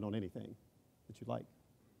to comment on anything that you'd like.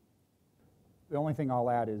 the only thing I'll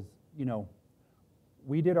add is, you know,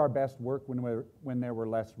 we did our best work when there were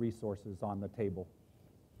less resources on the table.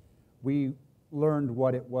 We learned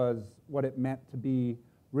what it meant to be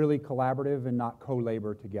really collaborative and not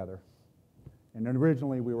co-labor together. And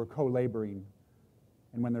originally we were co-laboring,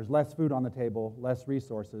 and when there's less food on the table, less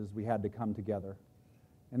resources, we had to come together.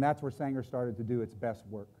 And that's where Sanger started to do its best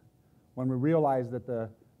work. When we realized that the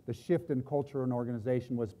shift in culture and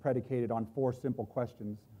organization was predicated on 4 simple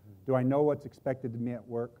questions. Do I know what's expected of me at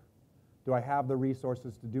work? Do I have the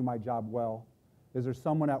resources to do my job well? Is there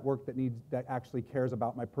someone at work that actually cares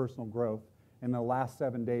about my personal growth? In the last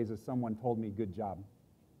 7 days, has someone told me, good job?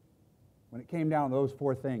 When it came down to those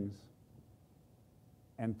 4 things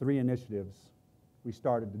and 3 initiatives, we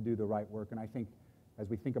started to do the right work. And I think as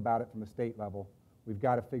we think about it from the state level, we've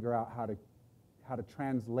got to figure out how to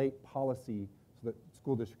translate policy so that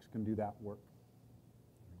school districts can do that work.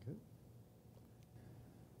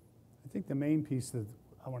 I think the main piece that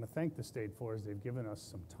I want to thank the state for is they've given us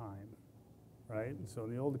some time, right? And so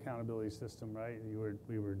in the old accountability system, right,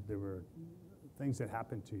 there were things that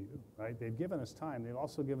happened to you, right? They've given us time. They've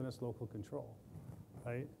also given us local control,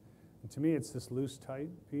 right? And to me, it's this loose, tight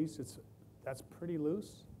piece. That's pretty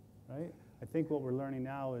loose, right? I think what we're learning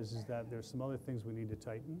now is that there's some other things we need to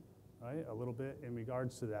tighten, right, a little bit in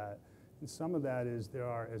regards to that. And some of that is there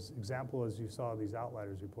are, as example as you saw in these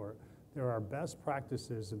Outliers report, there are best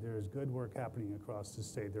practices and there is good work happening across the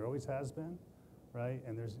state. There always has been, right?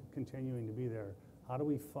 And there's continuing to be there. How do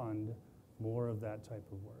we fund more of that type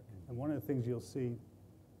of work? And one of the things you'll see,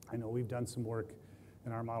 I know we've done some work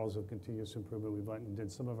in our models of continuous improvement. We went and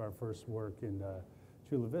did some of our first work in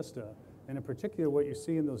Chula Vista. And in particular, what you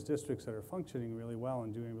see in those districts that are functioning really well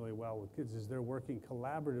and doing really well with kids is they're working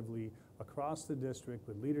collaboratively across the district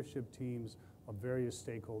with leadership teams of various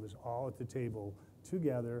stakeholders all at the table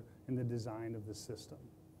together in the design of the system,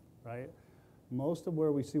 right? Most of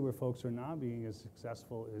where we see where folks are not being as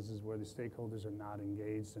successful is where the stakeholders are not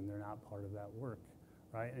engaged and they're not part of that work,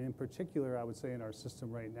 right? And in particular, I would say in our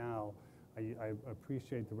system right now, I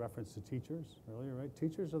appreciate the reference to teachers earlier, right?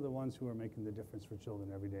 Teachers are the ones who are making the difference for children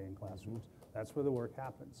every day in classrooms. That's where the work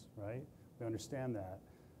happens, right? We understand that.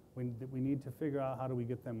 We need to figure out how do we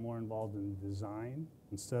get them more involved in design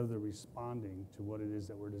instead of the responding to what it is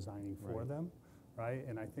that we're designing for them, right?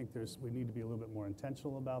 And I think we need to be a little bit more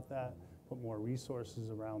intentional about that, put more resources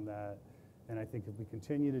around that. And I think if we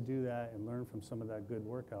continue to do that and learn from some of that good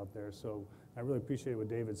work out there, so I really appreciate what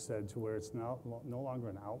David said to where it's no longer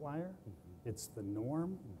an outlier, it's the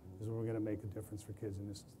norm, is where we're going to make a difference for kids in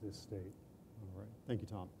this state. All right. Thank you,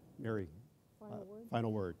 Tom. Mary, Final word?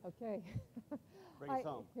 final word. Okay. Bring us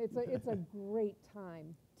home. It's a great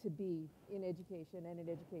time to be in education and in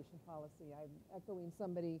education policy. I'm echoing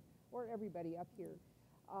somebody or everybody up here.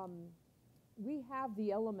 We have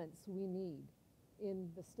the elements we need in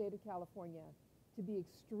the state of California to be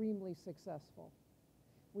extremely successful.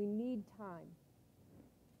 We need time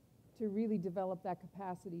to really develop that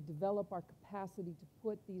capacity, develop our capacity to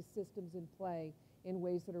put these systems in play in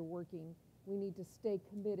ways that are working. We need to stay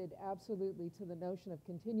committed absolutely to the notion of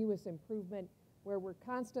continuous improvement, where we're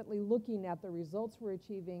constantly looking at the results we're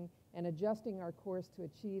achieving and adjusting our course to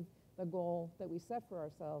achieve the goal that we set for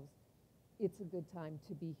ourselves. It's a good time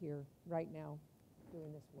to be here right now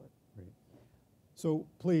doing this work. Great. So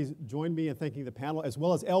please join me in thanking the panel as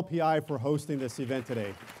well as LPI for hosting this event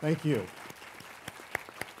today. Thank you.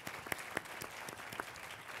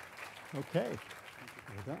 Okay.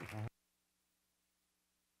 We're done.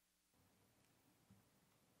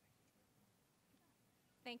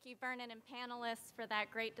 Thank you, Vernon and panelists, for that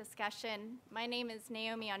great discussion. My name is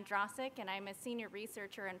Naomi Andrasik, and I'm a senior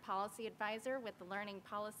researcher and policy advisor with the Learning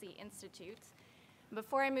Policy Institute.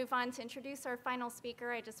 Before I move on to introduce our final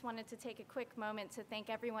speaker, I just wanted to take a quick moment to thank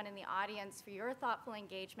everyone in the audience for your thoughtful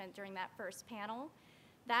engagement during that first panel.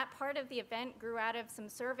 That part of the event grew out of some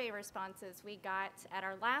survey responses we got at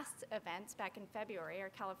our last event back in February, our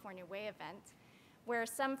California Way event, where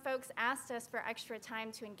some folks asked us for extra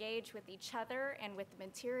time to engage with each other and with the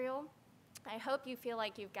material. I hope you feel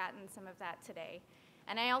like you've gotten some of that today.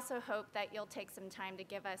 And I also hope that you'll take some time to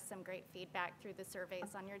give us some great feedback through the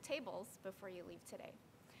surveys on your tables before you leave today.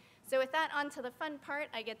 So with that, on to the fun part,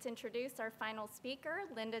 I get to introduce our final speaker,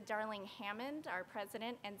 Linda Darling Hammond, our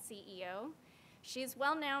president and CEO. She's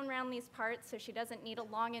well known around these parts, so she doesn't need a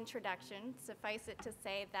long introduction. Suffice it to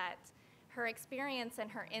say that her experience and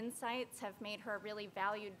her insights have made her a really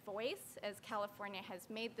valued voice as California has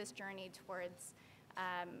made this journey towards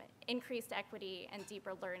increased equity and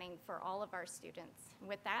deeper learning for all of our students.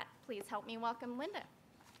 With that, please help me welcome Linda.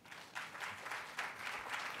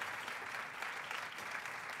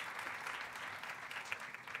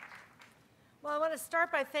 Well, Well, I want to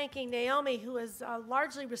start by thanking Naomi, who is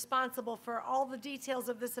largely responsible for all the details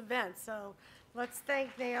of this event. So let's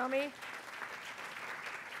thank Naomi.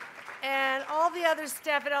 And all the other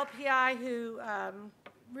staff at LPI who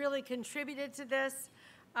really contributed to this.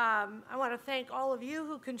 I want to thank all of you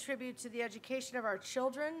who contribute to the education of our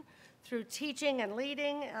children through teaching and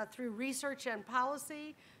leading, through research and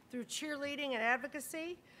policy, through cheerleading and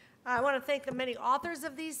advocacy. I want to thank the many authors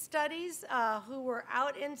of these studies who were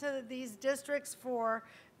out into these districts for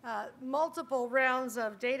multiple rounds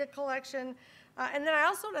of data collection. And then I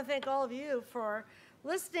also want to thank all of you for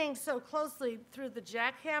listening so closely through the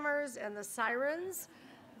jackhammers and the sirens,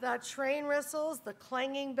 the train whistles, the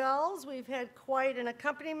clanging bells. We've had quite an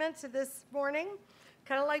accompaniment to this morning,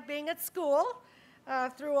 kind of like being at school.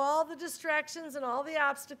 Through all the distractions and all the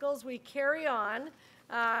obstacles, we carry on.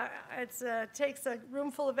 It takes a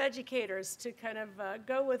room full of educators to kind of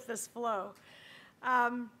go with this flow.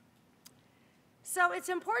 So it's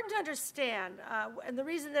important to understand, and the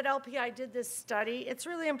reason that LPI did this study, it's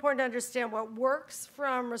really important to understand what works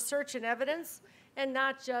from research and evidence and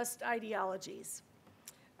not just ideologies.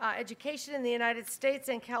 Education in the United States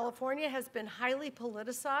and California has been highly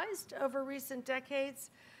politicized over recent decades,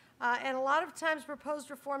 and a lot of times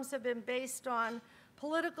proposed reforms have been based on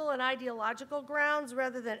political and ideological grounds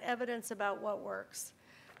rather than evidence about what works.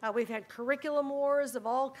 We've had curriculum wars of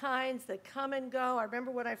all kinds that come and go. I remember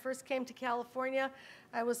when I first came to California,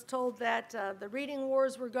 I was told that the reading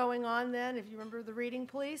wars were going on then, if you remember the reading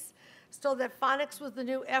police. I was told that phonics was the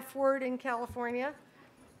new F word in California.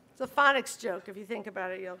 It's a phonics joke. If you think about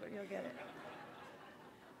it, you'll get it.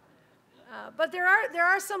 But there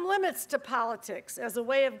are some limits to politics as a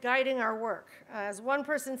way of guiding our work. As one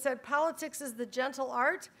person said, politics is the gentle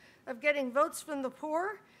art of getting votes from the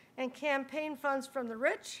poor and campaign funds from the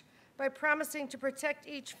rich by promising to protect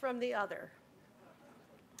each from the other.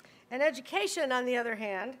 And education, on the other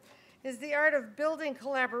hand, is the art of building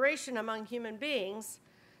collaboration among human beings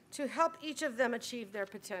to help each of them achieve their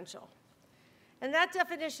potential. And that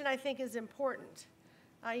definition, I think, is important.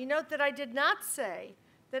 You note that I did not say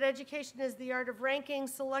that education is the art of ranking,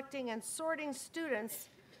 selecting, and sorting students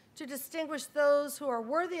to distinguish those who are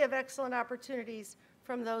worthy of excellent opportunities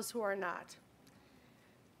from those who are not.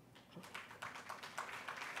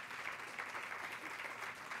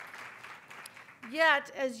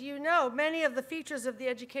 Yet, as you know, many of the features of the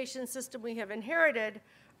education system we have inherited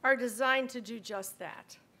are designed to do just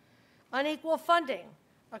that. Unequal funding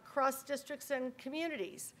across districts and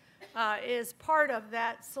communities is part of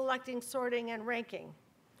that selecting, sorting, and ranking.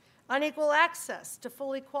 Unequal access to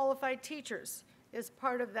fully qualified teachers is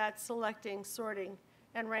part of that selecting, sorting,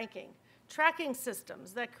 and ranking. Tracking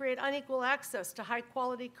systems that create unequal access to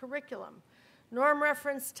high-quality curriculum. Norm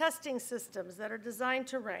reference testing systems that are designed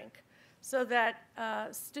to rank so that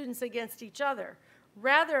students against each other,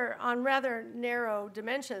 on rather narrow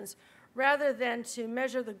dimensions, rather than to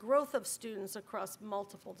measure the growth of students across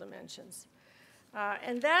multiple dimensions.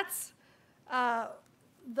 And that's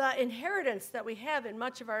the inheritance that we have in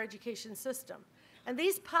much of our education system. And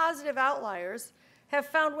these positive outliers have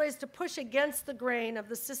found ways to push against the grain of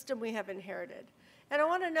the system we have inherited. And I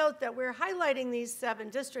want to note that we're highlighting these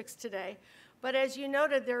 7 districts today, but as you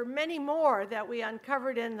noted, there are many more that we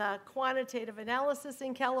uncovered in the quantitative analysis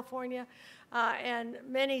in California, and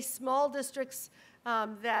many small districts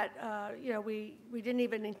that we didn't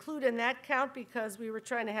even include in that count because we were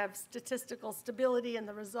trying to have statistical stability in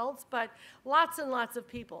the results, but lots and lots of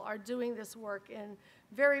people are doing this work in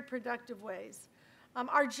very productive ways.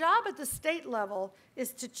 Our job at the state level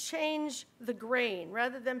is to change the grain.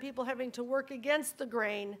 Rather than people having to work against the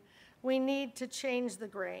grain, we need to change the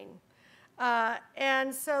grain.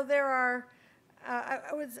 And so there are,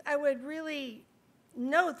 I would really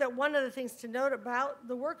note that one of the things to note about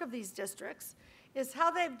the work of these districts is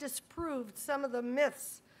how they've disproved some of the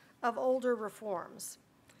myths of older reforms.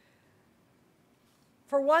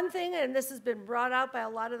 For one thing, and this has been brought out by a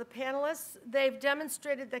lot of the panelists, they've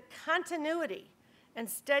demonstrated that continuity and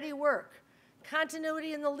steady work,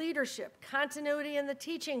 continuity in the leadership, continuity in the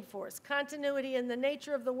teaching force, continuity in the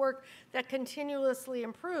nature of the work that continuously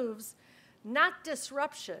improves, not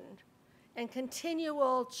disruption, and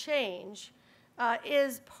continual change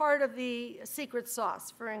is part of the secret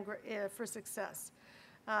sauce for success.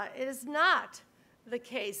 It is not the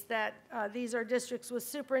case that these are districts with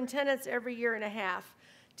superintendents every year and a half,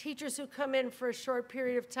 teachers who come in for a short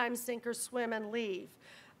period of time, sink or swim, and leave.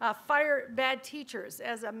 Fire bad teachers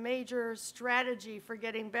as a major strategy for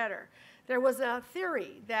getting better. There was a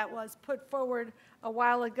theory that was put forward a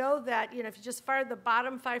while ago that if you just fired the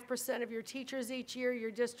bottom 5% of your teachers each year, your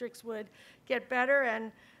districts would get better.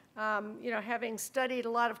 And Having studied a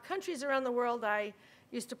lot of countries around the world, I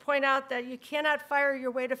used to point out that you cannot fire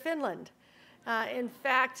your way to Finland. In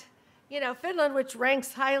fact, Finland, which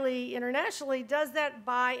ranks highly internationally, does that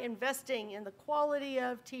by investing in the quality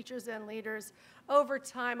of teachers and leaders over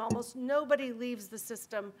time. Almost nobody leaves the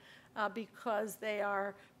system because they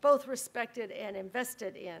are both respected and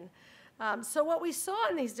invested in. So what we saw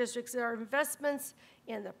in these districts are investments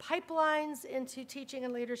in the pipelines into teaching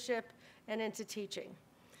and leadership and into teaching.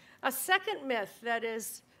 A second myth that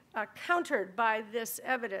is countered by this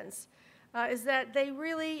evidence is that they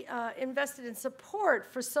really invested in support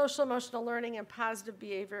for social emotional learning and positive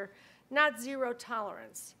behavior, not zero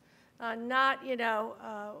tolerance, not,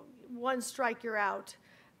 one strike you're out,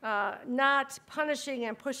 not punishing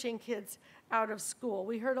and pushing kids out of school.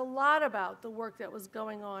 We heard a lot about the work that was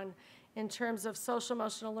going on in terms of social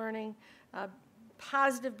emotional learning,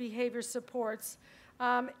 positive behavior supports,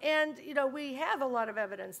 and we have a lot of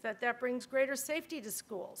evidence that brings greater safety to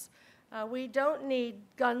schools. We don't need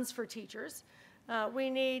guns for teachers. We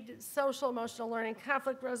need social emotional learning,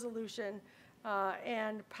 conflict resolution,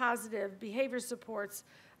 and positive behavior supports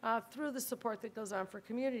through the support that goes on for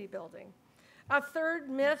community building. A third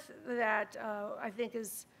myth that I think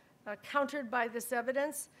is countered by this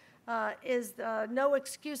evidence is the no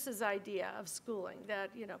excuses idea of schooling, that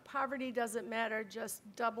poverty doesn't matter, just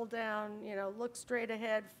double down, look straight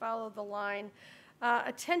ahead, follow the line.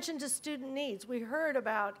 Attention to student needs. We heard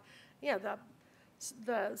about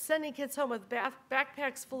the sending kids home with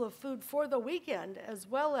backpacks full of food for the weekend, as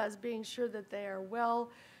well as being sure that they are well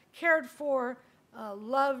cared for,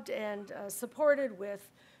 loved, and supported with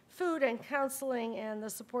food and counseling and the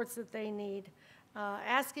supports that they need,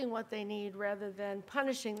 asking what they need rather than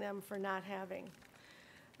punishing them for not having.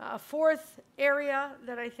 A fourth area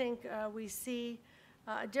that I think we see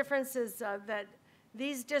a difference is that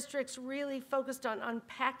these districts really focused on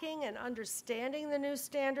unpacking and understanding the new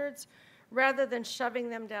standards rather than shoving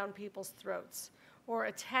them down people's throats or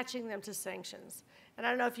attaching them to sanctions. And I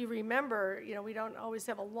don't know if you remember, we don't always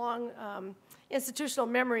have a long institutional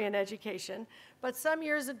memory in education, but some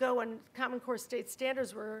years ago when Common Core state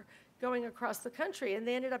standards were going across the country, and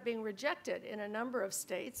they ended up being rejected in a number of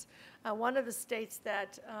states. One of the states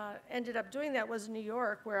that ended up doing that was New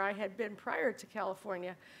York, where I had been prior to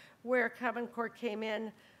California, where Common Core came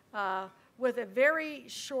in with a very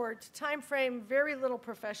short time frame, very little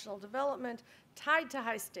professional development, tied to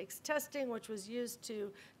high-stakes testing, which was used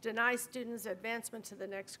to deny students advancement to the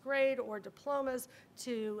next grade or diplomas,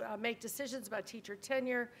 to make decisions about teacher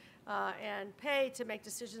tenure and pay, to make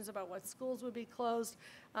decisions about what schools would be closed.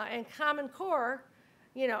 And Common Core,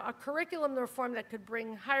 a curriculum reform that could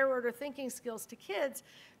bring higher-order thinking skills to kids,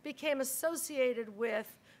 became associated with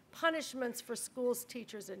punishments for schools,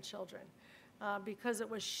 teachers, and children because it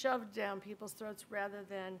was shoved down people's throats rather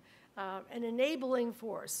than an enabling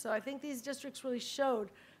force. So I think these districts really showed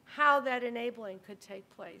how that enabling could take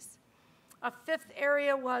place. A fifth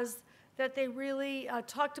area was that they really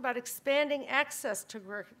talked about expanding access to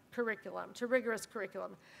curriculum, to rigorous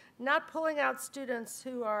curriculum, not pulling out students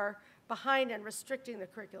who are behind and restricting the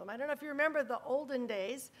curriculum. I don't know if you remember the olden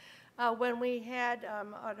days when we had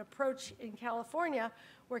an approach in California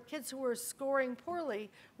where kids who were scoring poorly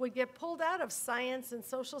would get pulled out of science and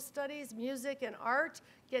social studies, music and art,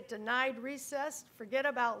 get denied recess, forget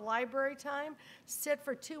about library time, sit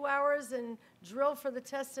for 2 hours and drill for the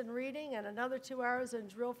test in reading, and another 2 hours and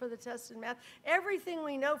drill for the test in math. Everything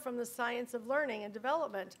we know from the science of learning and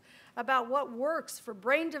development about what works for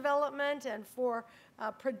brain development and for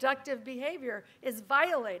productive behavior is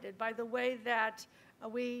violated by the way that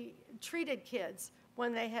we treated kids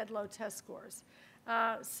when they had low test scores.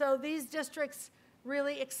 So these districts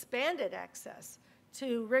really expanded access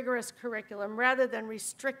to rigorous curriculum rather than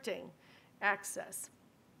restricting access.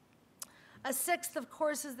 A sixth, of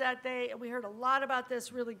course, is that we heard a lot about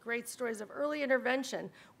this, really great stories of early intervention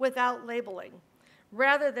without labeling,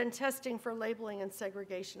 rather than testing for labeling and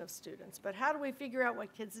segregation of students. But how do we figure out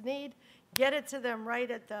what kids need, get it to them right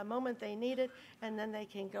at the moment they need it, and then they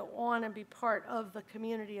can go on and be part of the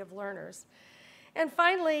community of learners. And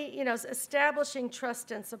finally, establishing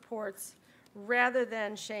trust and supports rather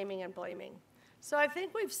than shaming and blaming. So I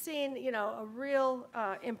think we've seen, a real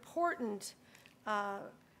important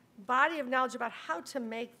body of knowledge about how to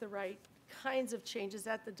make the right kinds of changes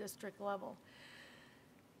at the district level.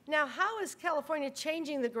 Now, how is California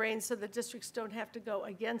changing the grain so the districts don't have to go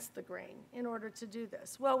against the grain in order to do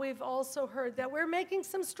this? Well, we've also heard that we're making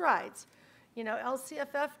some strides.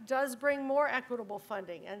 LCFF does bring more equitable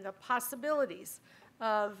funding and the possibilities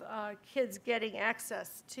of kids getting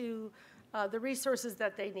access to the resources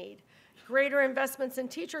that they need. Greater investments in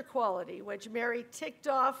teacher quality, which Mary ticked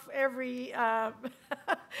off every,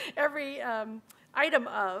 every item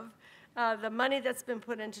of. The money that's been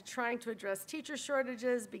put into trying to address teacher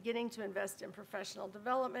shortages, beginning to invest in professional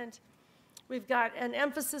development. We've got an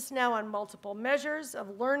emphasis now on multiple measures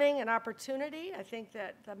of learning and opportunity. I think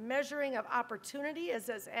that the measuring of opportunity is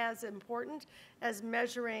as important as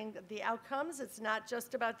measuring the outcomes. It's not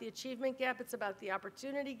just about the achievement gap, it's about the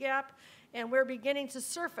opportunity gap. And we're beginning to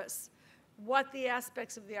surface what the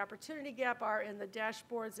aspects of the opportunity gap are in the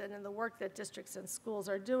dashboards and in the work that districts and schools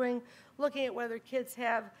are doing, looking at whether kids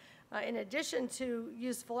have, in addition to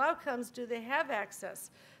useful outcomes, do they have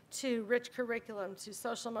access to rich curriculum, to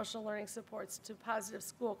social emotional learning supports, to positive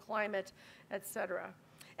school climate, et cetera.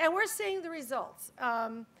 And we're seeing the results.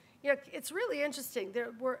 It's really interesting.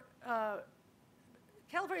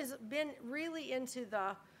 California's been really into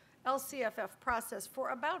the LCFF process for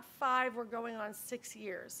about 5, we're going on 6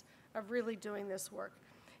 years of really doing this work.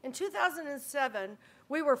 In 2007,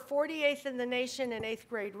 we were 48th in the nation in 8th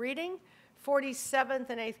grade reading, 47th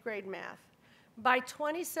in 8th grade math. By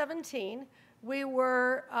 2017, we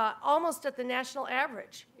were almost at the national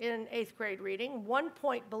average in 8th grade reading, 1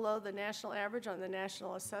 point below the national average on the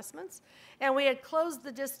national assessments. And we had closed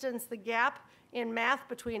the distance, the gap in math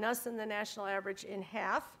between us and the national average in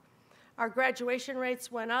half. Our graduation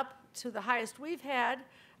rates went up to the highest we've had,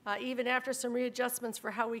 even after some readjustments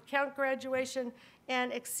for how we count graduation,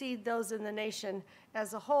 and exceed those in the nation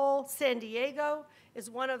as a whole. San Diego is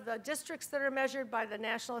one of the districts that are measured by the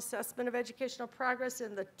National Assessment of Educational Progress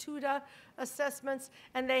in the TUDA assessments,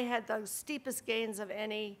 and they had the steepest gains of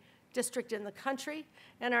any district in the country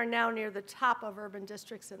and are now near the top of urban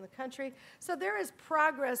districts in the country. So there is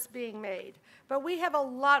progress being made, but we have a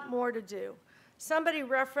lot more to do. Somebody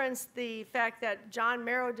referenced the fact that John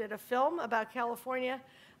Merrow did a film about California,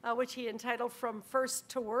 which he entitled From First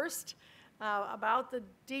to Worst, about the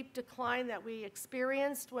deep decline that we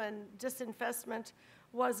experienced when disinvestment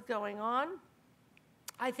was going on.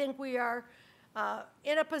 I think we are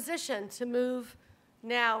in a position to move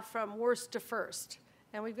now from worst to first.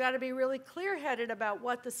 And we've got to be really clear-headed about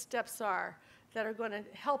what the steps are that are going to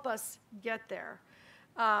help us get there.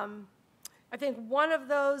 I think one of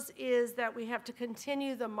those is that we have to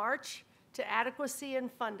continue the march to adequacy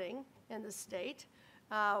and funding in the state.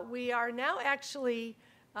 We are now actually,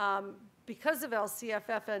 because of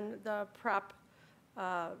LCFF and the Prop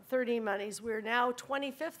 30 monies, we're now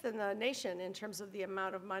 25th in the nation in terms of the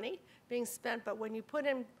amount of money being spent, but when you put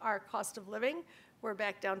in our cost of living, we're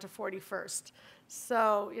back down to 41st.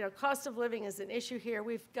 So, cost of living is an issue here.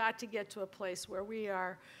 We've got to get to a place where we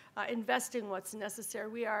are investing what's necessary.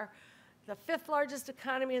 We are the 5th largest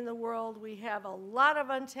economy in the world. We have a lot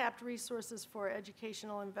of untapped resources for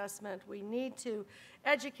educational investment. We need to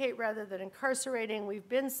educate rather than incarcerating. We've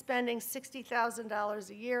been spending $60,000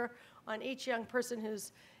 a year on each young person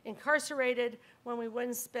who's incarcerated when we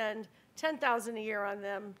wouldn't spend $10,000 a year on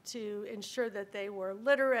them to ensure that they were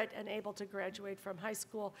literate and able to graduate from high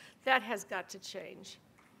school. That has got to change.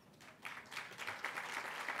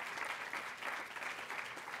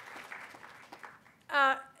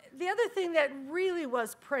 The other thing that really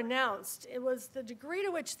was pronounced, it was the degree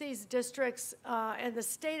to which these districts and the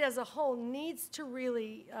state as a whole needs to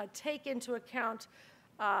really take into account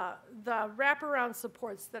the wraparound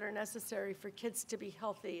supports that are necessary for kids to be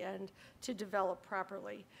healthy and to develop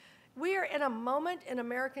properly. We are in a moment in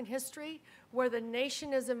American history where the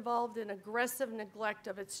nation is involved in aggressive neglect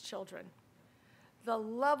of its children. The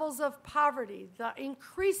levels of poverty, the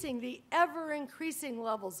ever-increasing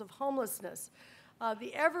levels of homelessness,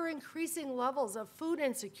 the ever-increasing levels of food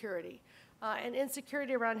insecurity and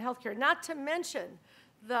insecurity around healthcare, not to mention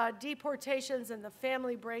the deportations and the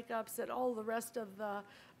family breakups and all the rest of the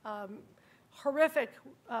horrific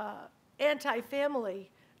anti-family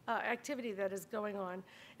activity that is going on.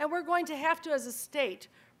 And we're going to have to, as a state,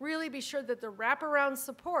 really be sure that the wraparound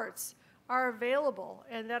supports are available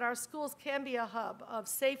and that our schools can be a hub of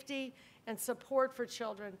safety and support for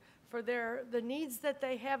children, for the needs that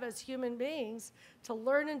they have as human beings to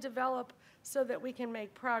learn and develop so that we can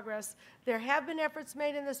make progress. There have been efforts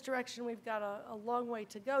made in this direction. We've got a long way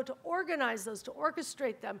to go to organize those, to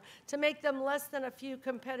orchestrate them, to make them less than a few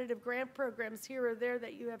competitive grant programs here or there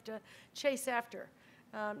that you have to chase after.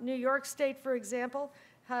 New York State, for example,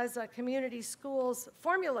 has a community schools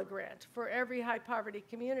formula grant for every high poverty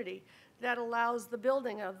community that allows the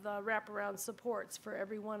building of the wraparound supports for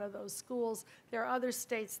every one of those schools. There are other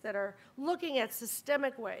states that are looking at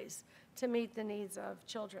systemic ways to meet the needs of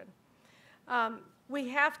children. We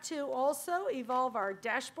have to also evolve our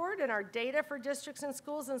dashboard and our data for districts and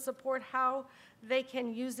schools and support how they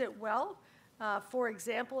can use it well. For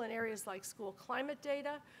example, in areas like school climate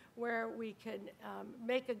data, where we can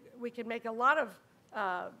make a lot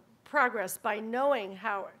of progress by knowing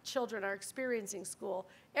how children are experiencing school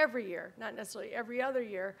every year, not necessarily every other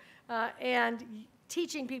year, and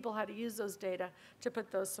teaching people how to use those data to put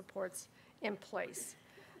those supports in place.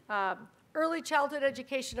 Early childhood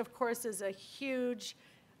education, of course, is a huge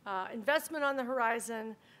investment on the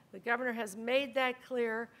horizon. The governor has made that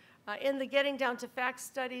clear. In the Getting Down to Facts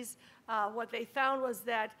studies, what they found was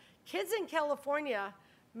that kids in California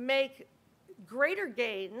make greater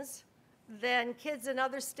gains than kids in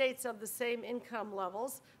other states of the same income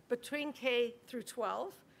levels between K through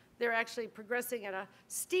 12. They're actually progressing at a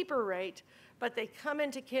steeper rate, but they come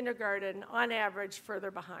into kindergarten on average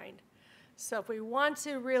further behind. So if we want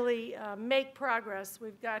to really make progress,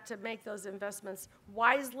 we've got to make those investments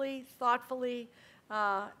wisely, thoughtfully,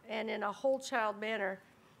 and in a whole child manner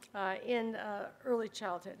in early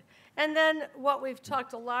childhood. And then what we've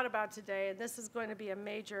talked a lot about today, and this is going to be a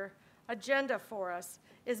major agenda for us,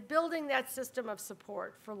 is building that system of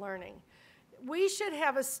support for learning. We should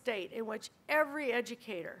have a state in which every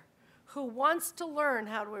educator who wants to learn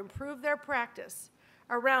how to improve their practice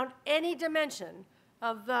around any dimension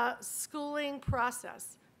of the schooling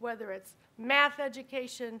process, whether it's math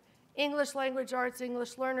education, English language arts,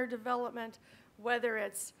 English learner development, whether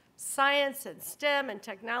it's science and STEM and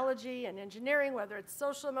technology and engineering, whether it's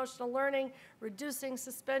social emotional learning, reducing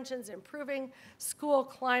suspensions, improving school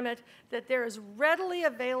climate, that there is readily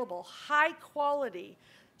available, high quality,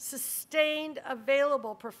 sustained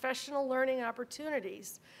available professional learning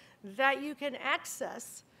opportunities that you can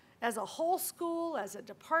access as a whole school, as a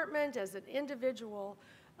department, as an individual,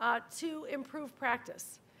 to improve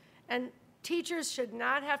practice. And teachers should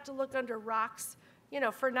not have to look under rocks,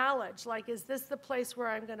 for knowledge, like, is this the place where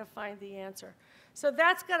I'm going to find the answer? So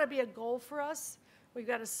that's got to be a goal for us. We've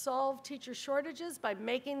got to solve teacher shortages by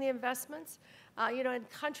making the investments. In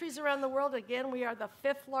countries around the world, again, we are the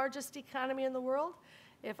 5th largest economy in the world.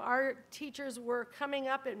 If our teachers were coming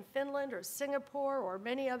up in Finland or Singapore or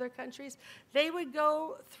many other countries, they would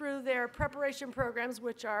go through their preparation programs,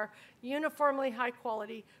 which are uniformly high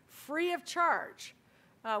quality, free of charge,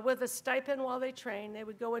 with a stipend while they train. They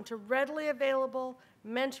would go into readily available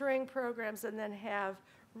mentoring programs and then have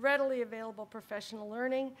readily available professional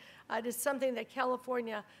learning. It is something that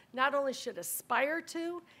California not only should aspire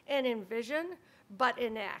to and envision, but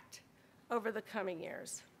enact over the coming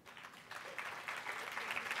years.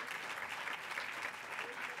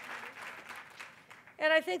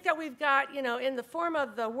 And I think that we've got, in the form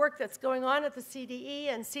of the work that's going on at the CDE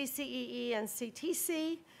and CCEE and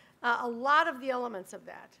CTC, a lot of the elements of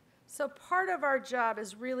that. So part of our job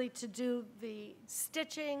is really to do the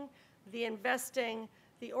stitching, the investing,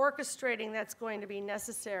 the orchestrating that's going to be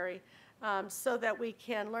necessary so that we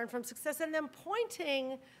can learn from success, and then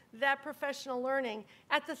pointing that professional learning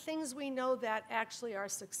at the things we know that actually are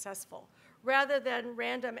successful, rather than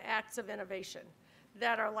random acts of innovation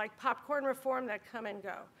that are like popcorn reform that come and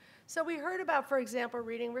go. So we heard about, for example,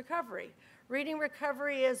 reading recovery. Reading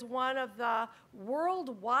recovery is one of the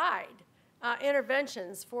worldwide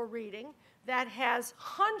interventions for reading that has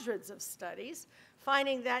hundreds of studies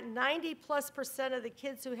finding that 90+% of the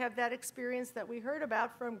kids who have that experience that we heard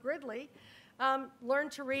about from Gridley learn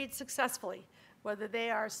to read successfully, whether they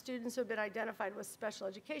are students who have been identified with special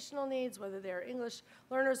educational needs, whether they are English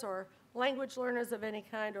learners or language learners of any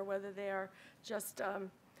kind, or whether they are just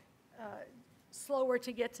slower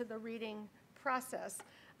to get to the reading process.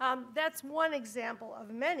 That's one example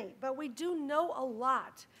of many, but we do know a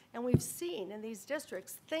lot, and we've seen in these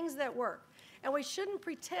districts things that work. And we shouldn't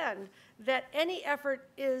pretend that any effort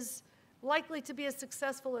is likely to be as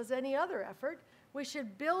successful as any other effort. We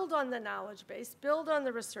should build on the knowledge base, build on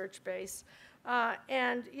the research base,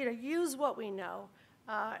 and use what we know,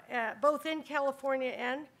 both in California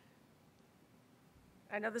and,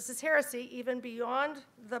 I know this is heresy, even beyond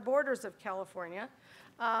the borders of California,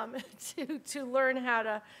 to learn how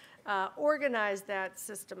to organize that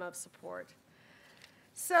system of support.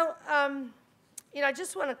 So, I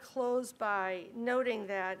just want to close by noting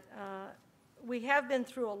that we have been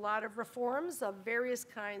through a lot of reforms of various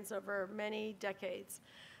kinds over many decades.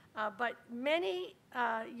 But many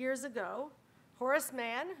years ago, Horace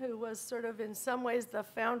Mann, who was sort of in some ways the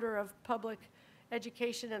founder of public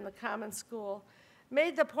education in the common school,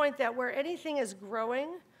 made the point that where anything is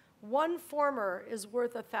growing, one former is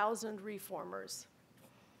worth 1,000 reformers.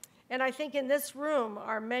 And I think in this room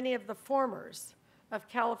are many of the formers of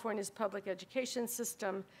California's public education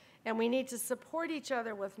system, And we need to support each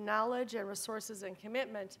other with knowledge and resources and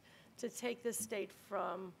commitment to take this state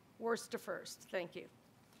from worst to first. Thank you.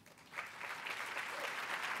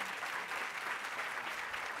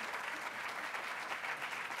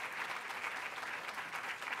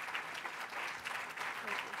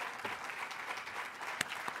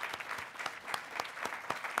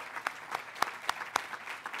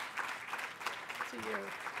 To you.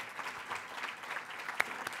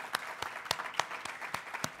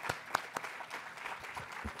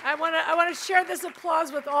 I want to share this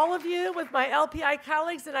applause with all of you, with my LPI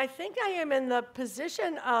colleagues, and I think I am in the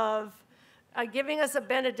position of giving us a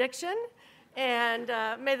benediction, and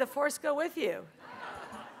may the force go with you.